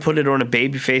you got to put it on a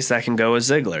babyface that can go as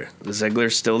Ziggler.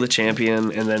 Ziggler's still the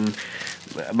champion, and then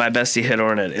my bestie hit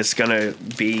on it. It's going to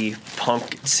be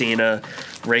Punk, Cena,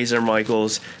 Razor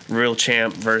Michaels, real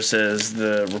champ versus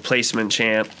the replacement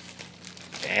champ,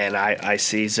 and I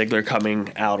see Ziggler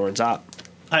coming out on top.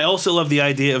 I also love the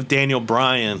idea of Daniel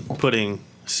Bryan putting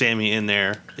Sammy in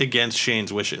there against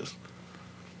Shane's wishes.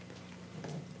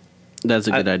 That's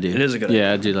a good idea. It is a good idea.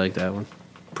 Yeah, I do like that one.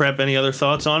 Prep, any other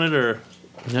thoughts on it, or?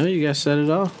 No, you guys said it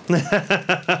all.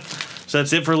 So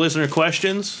that's it for listener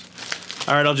questions.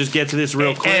 All right, I'll just get to this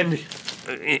real quick. And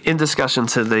in discussion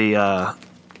to the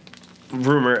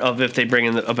rumor of if they bring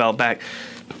in a belt back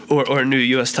or a new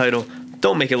U.S. title,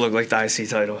 don't make it look like the IC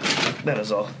title. That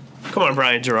is all. Come on,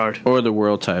 Brian Gerard. Or the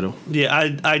world title.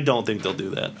 Yeah, I don't think they'll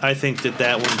do that. I think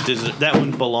that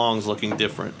one belongs looking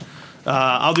different.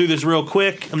 I'll do this real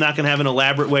quick. I'm not going to have an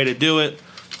elaborate way to do it.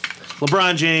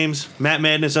 LeBron James, Matt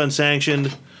Madness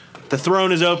Unsanctioned. The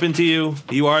throne is open to you.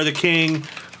 You are the king.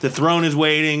 The throne is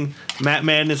waiting. Matt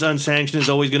Madness Unsanctioned is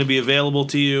always going to be available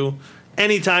to you.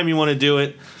 Anytime you want to do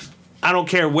it. I don't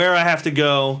care where I have to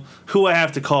go, who I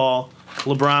have to call.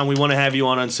 LeBron, we want to have you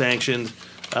on Unsanctioned.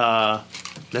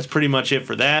 That's pretty much it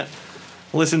for that.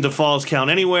 Listen to Falls Count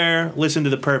Anywhere. Listen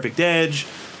to The Perfect Edge.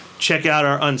 Check out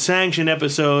our Unsanctioned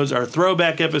episodes, our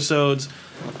throwback episodes.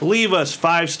 Leave us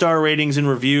 5-star ratings and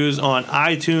reviews on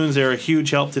iTunes. They're a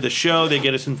huge help to the show. They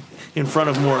get us in front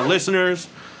of more listeners.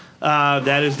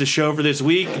 That is the show for this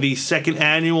week, the 2nd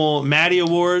annual Maddie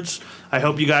Awards. I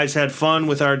hope you guys had fun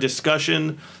with our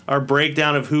discussion, our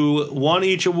breakdown of who won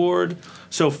each award.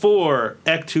 So for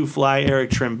Ek2 Fly, Eric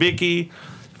Trembicki.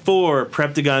 For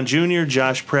Preptagon Jr.,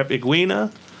 Josh Prep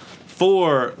Iguina.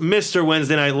 For Mr.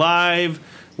 Wednesday Night Live,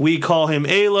 we call him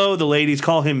Alo. The ladies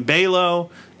call him Balo.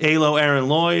 Alo Aaron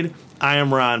Lloyd. I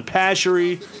am Ron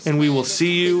Pashery, and we will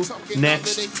see you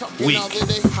next week.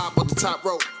 Hop up the top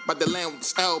rope, by the land with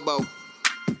his elbow.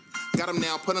 Got him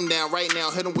now, put him down right now,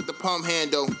 hit him with the palm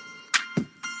handle.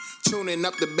 Tuning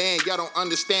up the band, y'all don't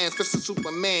understand. Fist of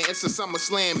Superman, it's a summer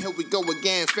slam. Here we go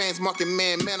again. Fans marking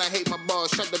man, I hate my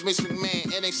balls. Shut the Vince McMahon,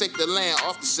 it ain't safe to land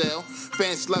off the cell.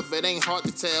 Fans love it, ain't hard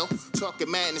to tell. Talking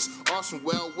madness, awesome.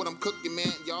 Well, what I'm cooking,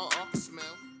 man, y'all off the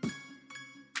smell.